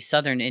course to the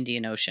southern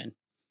Indian Ocean.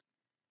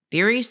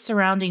 Theories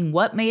surrounding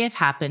what may have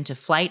happened to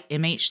Flight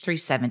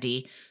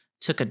MH370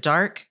 took a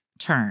dark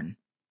turn.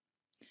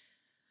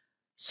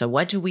 So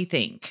what do we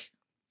think?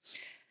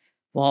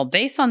 Well,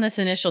 based on this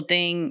initial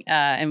thing,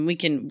 and we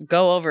can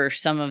go over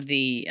some of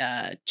the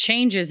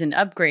changes and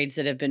upgrades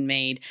that have been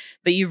made,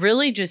 but you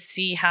really just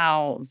see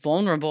how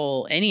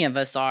vulnerable any of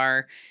us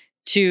are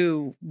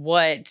to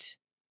what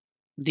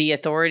the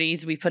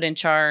authorities we put in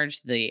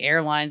charge, the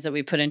airlines that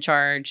we put in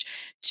charge,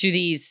 to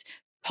these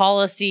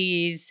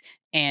policies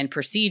and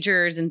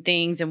procedures and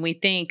things. And we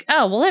think,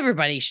 oh, well,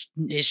 everybody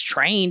is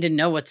trained and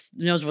knows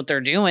what they're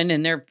doing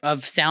and they're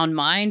of sound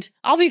mind.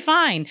 I'll be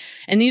fine.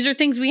 And these are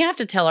things we have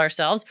to tell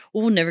ourselves.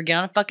 Well, we'll never get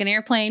on a fucking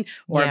airplane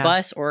or a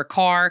bus or a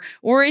car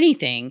or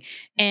anything.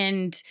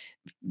 And,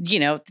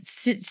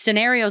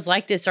 scenarios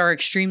like this are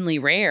extremely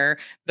rare.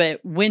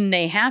 But when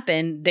they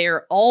happen,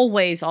 they're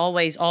always,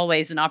 always,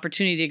 always an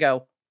opportunity to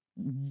go,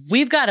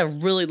 we've got to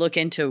really look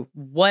into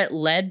what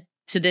led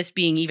to this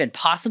being even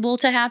possible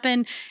to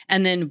happen,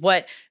 and then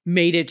what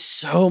made it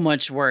so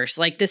much worse.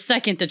 Like the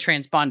second the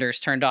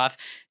transponders turned off,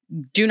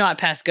 do not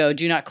pass go,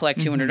 do not collect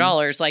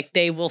 $200. Like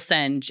they will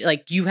send,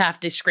 like you have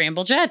to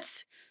scramble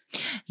jets.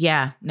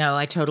 Yeah, no,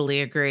 I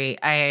totally agree.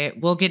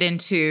 We'll get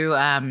into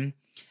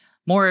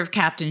more of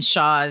Captain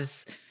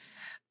Shaw's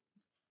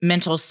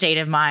mental state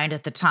of mind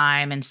at the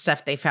time and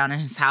stuff they found in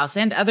his house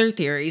and other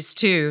theories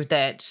too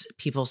that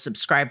people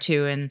subscribe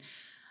to in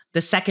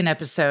the second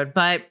episode.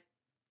 But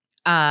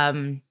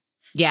my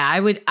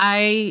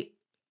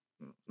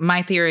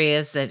theory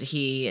is that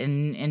he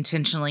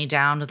intentionally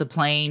downed the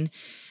plane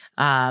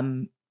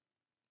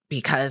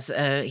because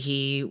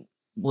he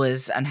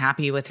was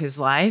unhappy with his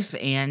life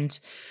and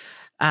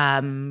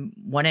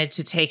wanted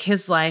to take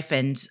his life,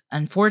 and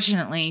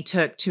unfortunately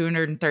took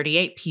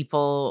 238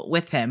 people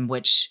with him,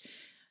 which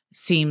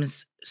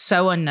seems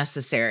so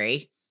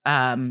unnecessary.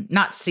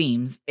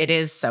 It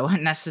is so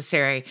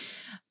unnecessary,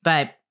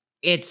 but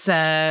it's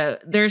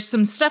there's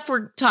some stuff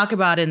we're talk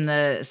about in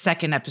the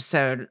second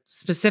episode,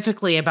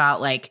 specifically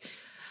about like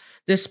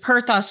this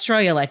Perth,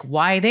 Australia, like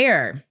why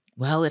there?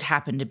 Well, it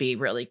happened to be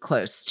really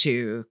close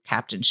to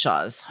Captain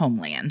Shaw's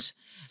homeland.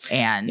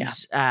 And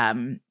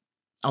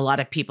a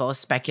lot of people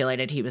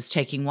speculated he was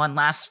taking one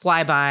last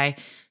flyby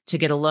to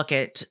get a look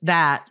at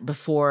that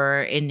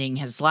before ending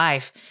his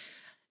life.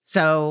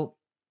 So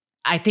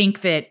I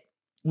think that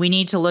we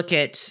need to look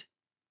at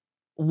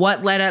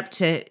what led up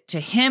to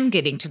him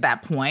getting to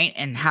that point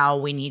and how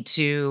we need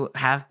to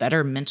have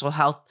better mental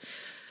health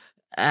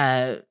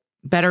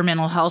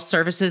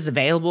services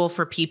available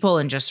for people,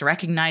 and just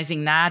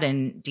recognizing that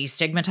and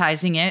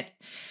destigmatizing it.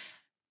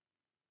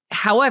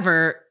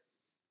 However,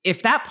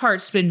 if that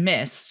part's been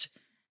missed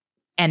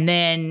and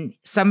then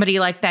somebody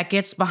like that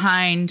gets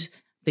behind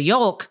the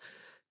yoke,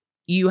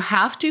 you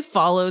have to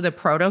follow the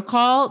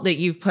protocol that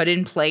you've put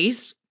in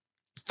place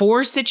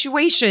for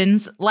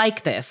situations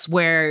like this,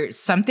 where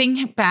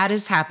something bad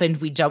has happened.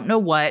 We don't know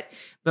what,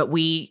 but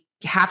we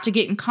have to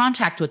get in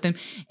contact with them.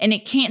 And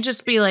it can't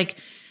just be like,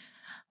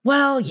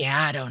 well,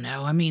 yeah, I don't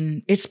know. I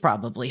mean, it's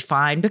probably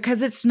fine,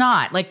 because it's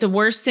not. Like, the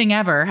worst thing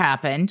ever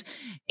happened.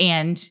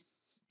 And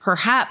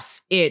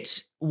perhaps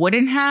it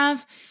wouldn't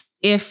have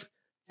if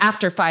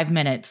after 5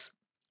 minutes,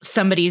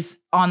 somebody's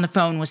on the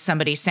phone with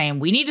somebody saying,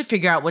 we need to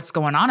figure out what's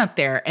going on up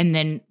there. And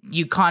then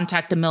you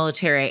contact the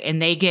military and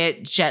they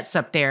get jets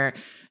up there,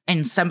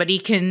 and somebody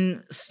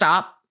can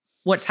stop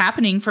what's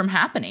happening from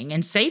happening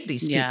and save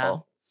these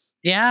people.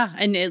 Yeah.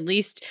 And at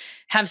least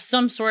have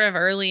some sort of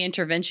early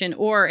intervention,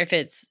 or if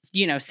it's,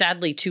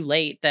 sadly too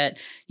late that,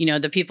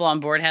 the people on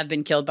board have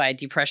been killed by a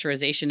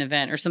depressurization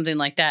event or something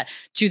like that,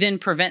 to then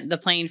prevent the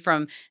plane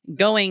from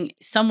going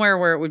somewhere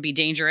where it would be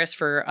dangerous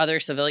for other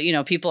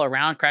civilian, people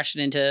around,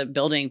 crashing into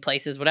building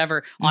places,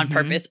 whatever, on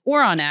purpose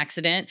or on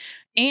accident,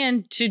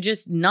 and to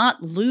just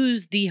not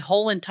lose the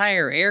whole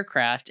entire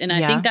aircraft. And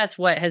I think that's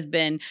what has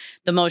been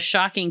the most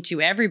shocking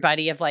to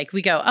everybody, of like,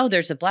 we go, oh,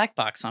 there's a black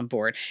box on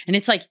board. And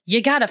it's like,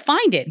 you got to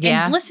find it.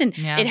 Yeah. And listen,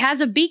 it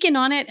has a beacon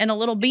on it and a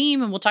little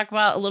beam. And we'll talk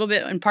about a little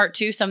bit in part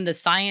 2, some of the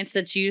science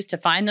that's used to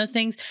find those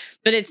things.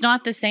 But it's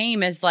not the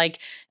same as, like,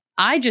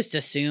 I just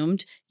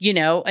assumed,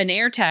 an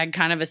AirTag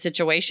kind of a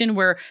situation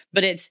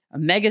but it's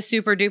mega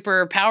super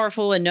duper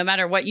powerful. And no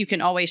matter what, you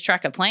can always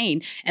track a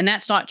plane. And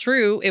that's not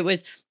true. It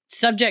was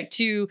subject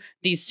to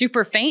these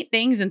super faint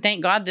things. And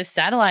thank God this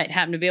satellite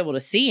happened to be able to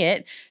see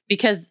it,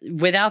 because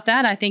without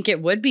that, I think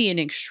it would be an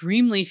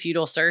extremely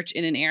futile search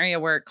in an area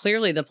where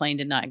clearly the plane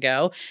did not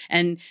go.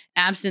 And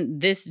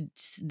absent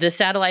the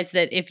satellites,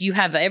 that if you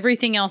have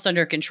everything else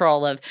under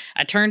control of,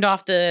 I turned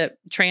off the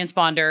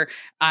transponder,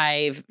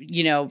 I've,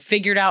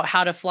 figured out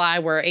how to fly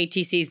where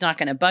ATC is not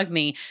going to bug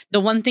me.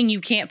 The one thing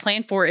you can't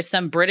plan for is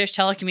some British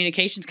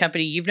telecommunications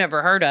company you've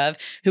never heard of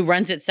who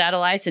runs its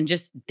satellites and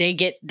just, they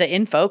get the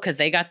info because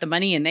they got the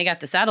money and they got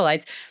the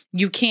satellites.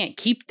 You can't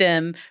keep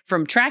them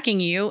from tracking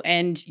you.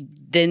 And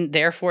then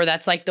therefore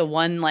that's like the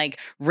one like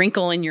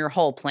wrinkle in your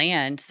whole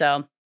plan.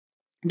 So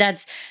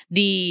that's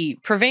the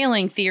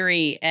prevailing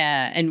theory.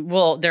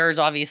 There's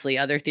obviously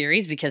other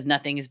theories because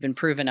nothing has been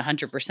proven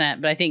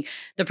 100%. But I think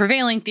the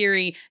prevailing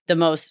theory, the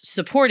most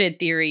supported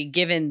theory,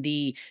 given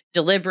the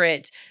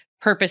deliberate,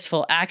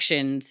 purposeful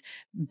actions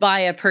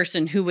by a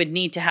person who would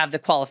need to have the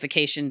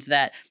qualifications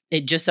that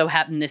it just so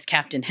happened this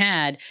captain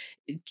had,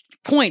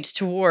 points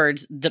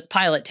towards the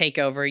pilot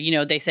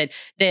takeover. They said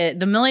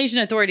the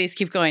Malaysian authorities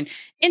keep going,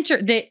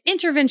 the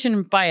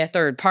intervention by a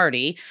third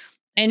party.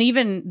 And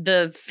even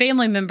the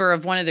family member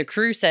of one of the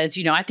crew says,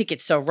 I think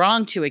it's so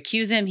wrong to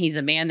accuse him. He's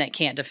a man that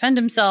can't defend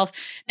himself.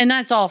 And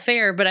that's all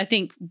fair. But I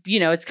think,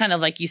 it's kind of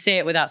like you say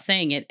it without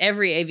saying it.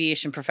 Every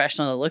aviation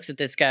professional that looks at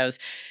this goes,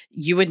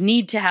 you would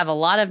need to have a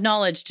lot of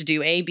knowledge to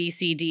do A, B,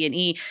 C, D, and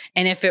E.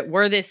 And if it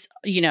were this,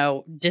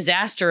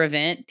 disaster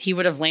event, he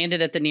would have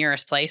landed at the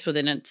nearest place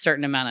within a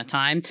certain amount of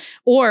time,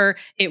 or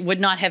it would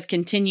not have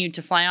continued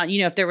to fly on.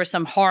 If there was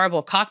some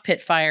horrible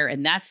cockpit fire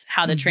and that's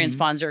how the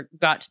transponder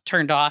got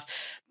turned off,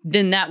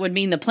 then that would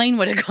mean the plane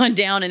would have gone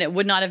down and it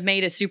would not have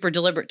made a super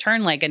deliberate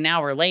turn like an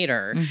hour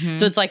later.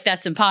 So it's like,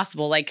 that's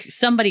impossible. Like,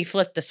 somebody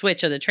flipped the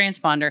switch of the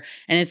transponder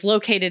and it's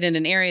located in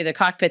an area of the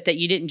cockpit that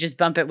you didn't just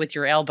bump it with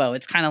your elbow.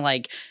 It's kind of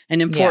like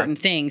an important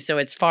thing. So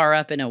it's far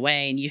up and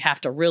away and you have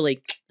to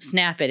really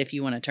snap it if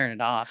you want to turn it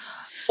off.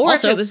 Or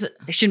also,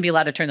 they shouldn't be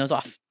allowed to turn those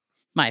off,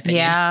 my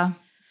opinion.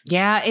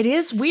 Yeah, it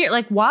is weird.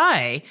 Like,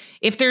 why?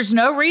 If there's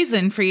no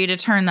reason for you to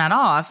turn that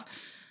off,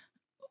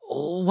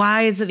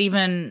 why is it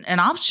even an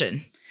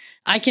option?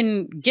 I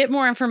can get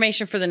more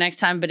information for the next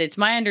time, but it's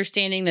my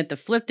understanding that the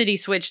flip that he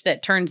switched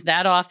that turns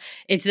that off,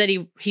 it's that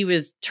he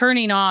was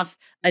turning off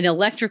an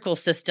electrical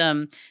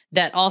system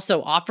that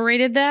also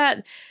operated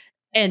that.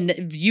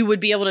 And you would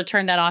be able to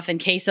turn that off in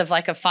case of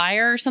like a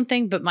fire or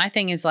something. But my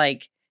thing is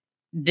like,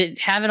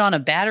 have it on a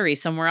battery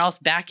somewhere else,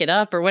 back it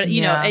up or what,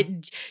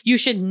 you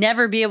should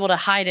never be able to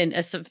hide in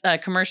a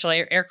commercial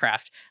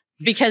aircraft.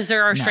 Because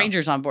there are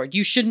strangers on board.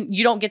 You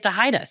don't get to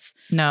hide us.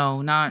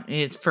 No,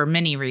 it's for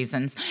many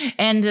reasons.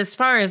 And as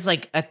far as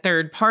like a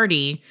third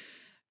party,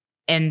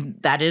 and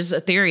that is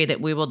a theory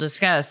that we will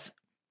discuss,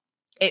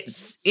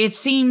 it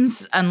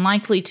seems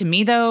unlikely to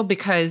me though,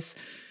 because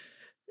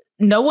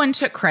no one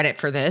took credit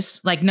for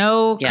this. Like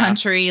no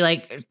country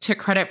like took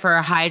credit for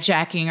a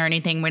hijacking or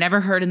anything. We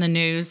never heard in the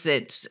news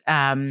that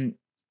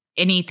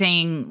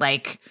anything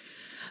like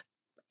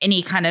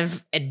any kind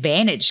of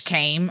advantage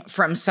came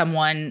from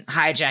someone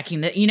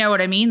hijacking that. You know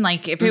what I mean?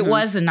 Like if it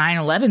was a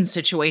 9/11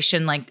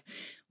 situation, like,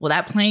 well,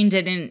 that plane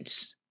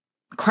didn't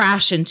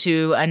crash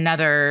into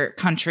another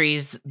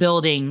country's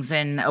buildings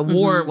and a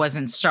war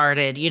wasn't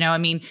started. You know, I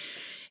mean,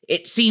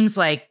 it seems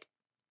like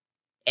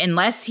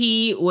unless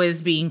he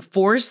was being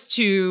forced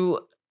to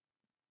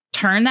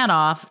turn that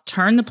off,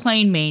 turn the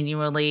plane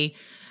manually,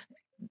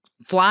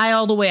 fly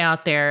all the way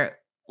out there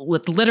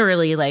with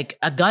literally like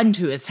a gun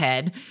to his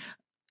head,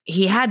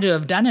 he had to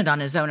have done it on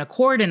his own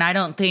accord. And I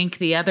don't think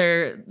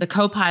the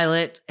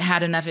co-pilot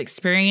had enough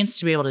experience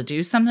to be able to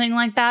do something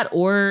like that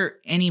or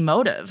any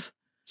motive.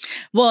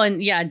 Well,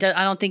 and yeah, I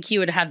don't think he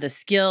would have the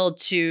skill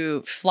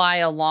to fly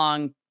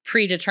along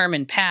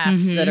predetermined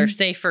paths that are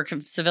safe for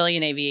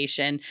civilian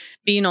aviation,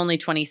 being only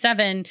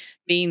 27,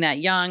 being that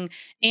young.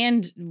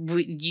 And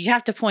you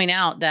have to point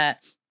out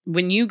that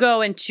when you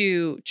go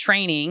into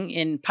training,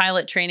 in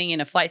pilot training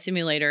in a flight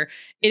simulator,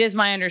 it is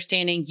my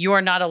understanding you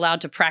are not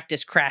allowed to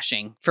practice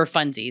crashing for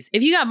funsies.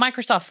 If you got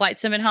Microsoft Flight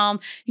Sim at home,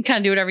 you kind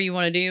of do whatever you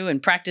want to do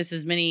and practice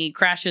as many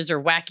crashes,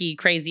 or wacky,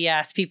 crazy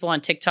ass people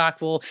on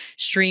TikTok will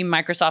stream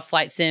Microsoft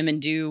Flight Sim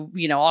and do,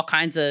 all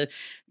kinds of,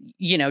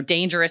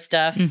 dangerous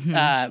stuff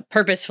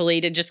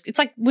purposefully to just, it's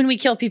like when we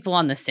kill people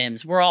on The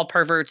Sims, we're all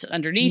perverts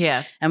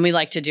underneath and we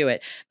like to do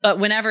it. But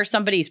whenever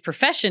somebody's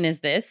profession is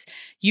this,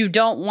 you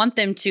don't want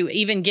them to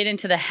even get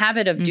into the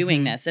habit of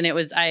doing this. And it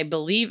was, I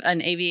believe,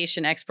 an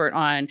aviation expert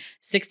on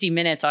 60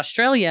 Minutes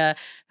Australia.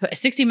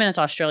 60 Minutes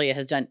Australia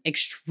has done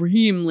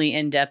extremely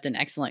in-depth and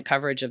excellent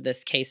coverage of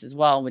this case as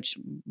well, which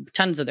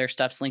tons of their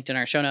stuff's linked in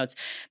our show notes.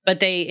 But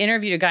they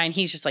interviewed a guy and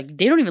he's just like,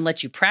 they don't even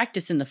let you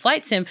practice in the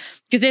flight sim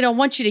because they don't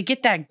want you to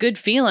get that good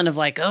feeling of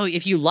like, oh,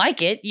 if you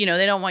like it, they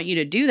don't want you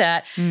to do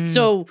that.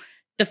 So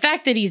the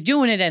fact that he's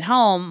doing it at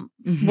home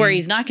where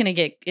he's not going to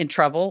get in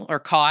trouble or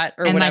caught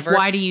or whatever. Like,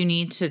 why do you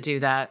need to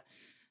do that?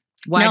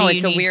 Why do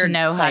you need to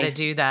know how to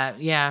do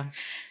that? Yeah.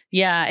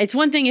 Yeah, it's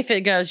one thing if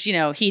it goes,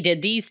 he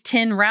did these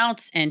 10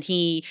 routes and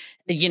he,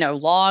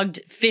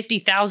 logged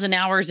 50,000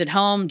 hours at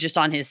home just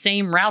on his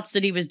same routes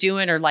that he was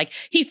doing, or like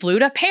he flew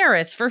to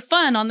Paris for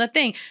fun on the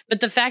thing. But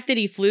the fact that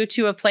he flew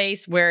to a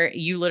place where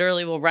you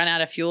literally will run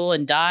out of fuel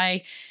and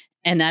die,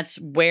 and that's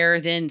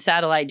where then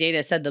satellite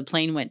data said the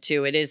plane went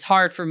to, it is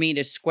hard for me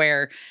to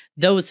square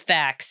those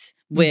facts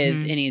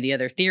with any of the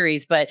other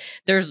theories. But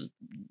there's...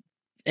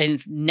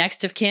 And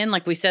next of kin,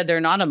 like we said, they're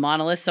not a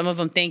monolith. Some of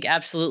them think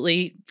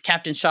absolutely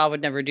Captain Shaw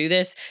would never do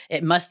this.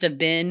 It must have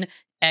been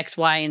X,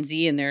 Y, and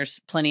Z. And there's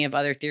plenty of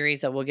other theories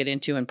that we'll get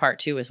into in part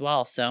 2 as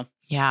well. So,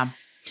 yeah,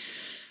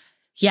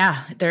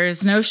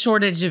 there's no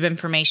shortage of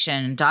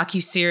information.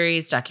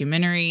 Docuseries,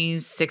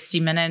 documentaries, 60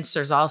 Minutes,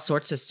 there's all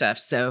sorts of stuff.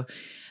 So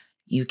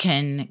you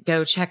can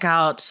go check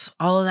out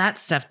all of that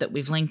stuff that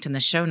we've linked in the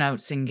show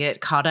notes and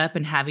get caught up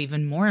and have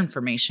even more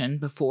information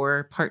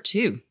before part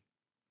 2.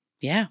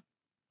 Yeah.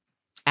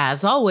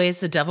 As always,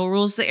 the devil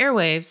rules the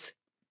airwaves.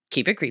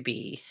 Keep it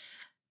creepy.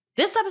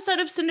 This episode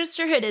of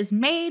Sinisterhood is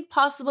made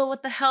possible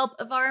with the help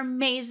of our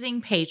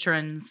amazing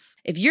patrons.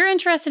 If you're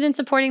interested in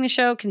supporting the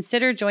show,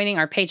 consider joining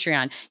our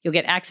Patreon. You'll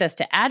get access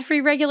to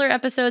ad-free regular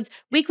episodes,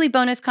 weekly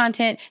bonus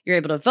content, you're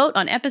able to vote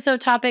on episode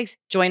topics,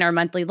 join our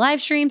monthly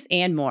live streams,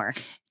 and more.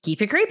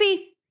 Keep it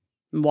creepy.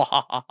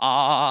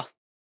 Mwahaha.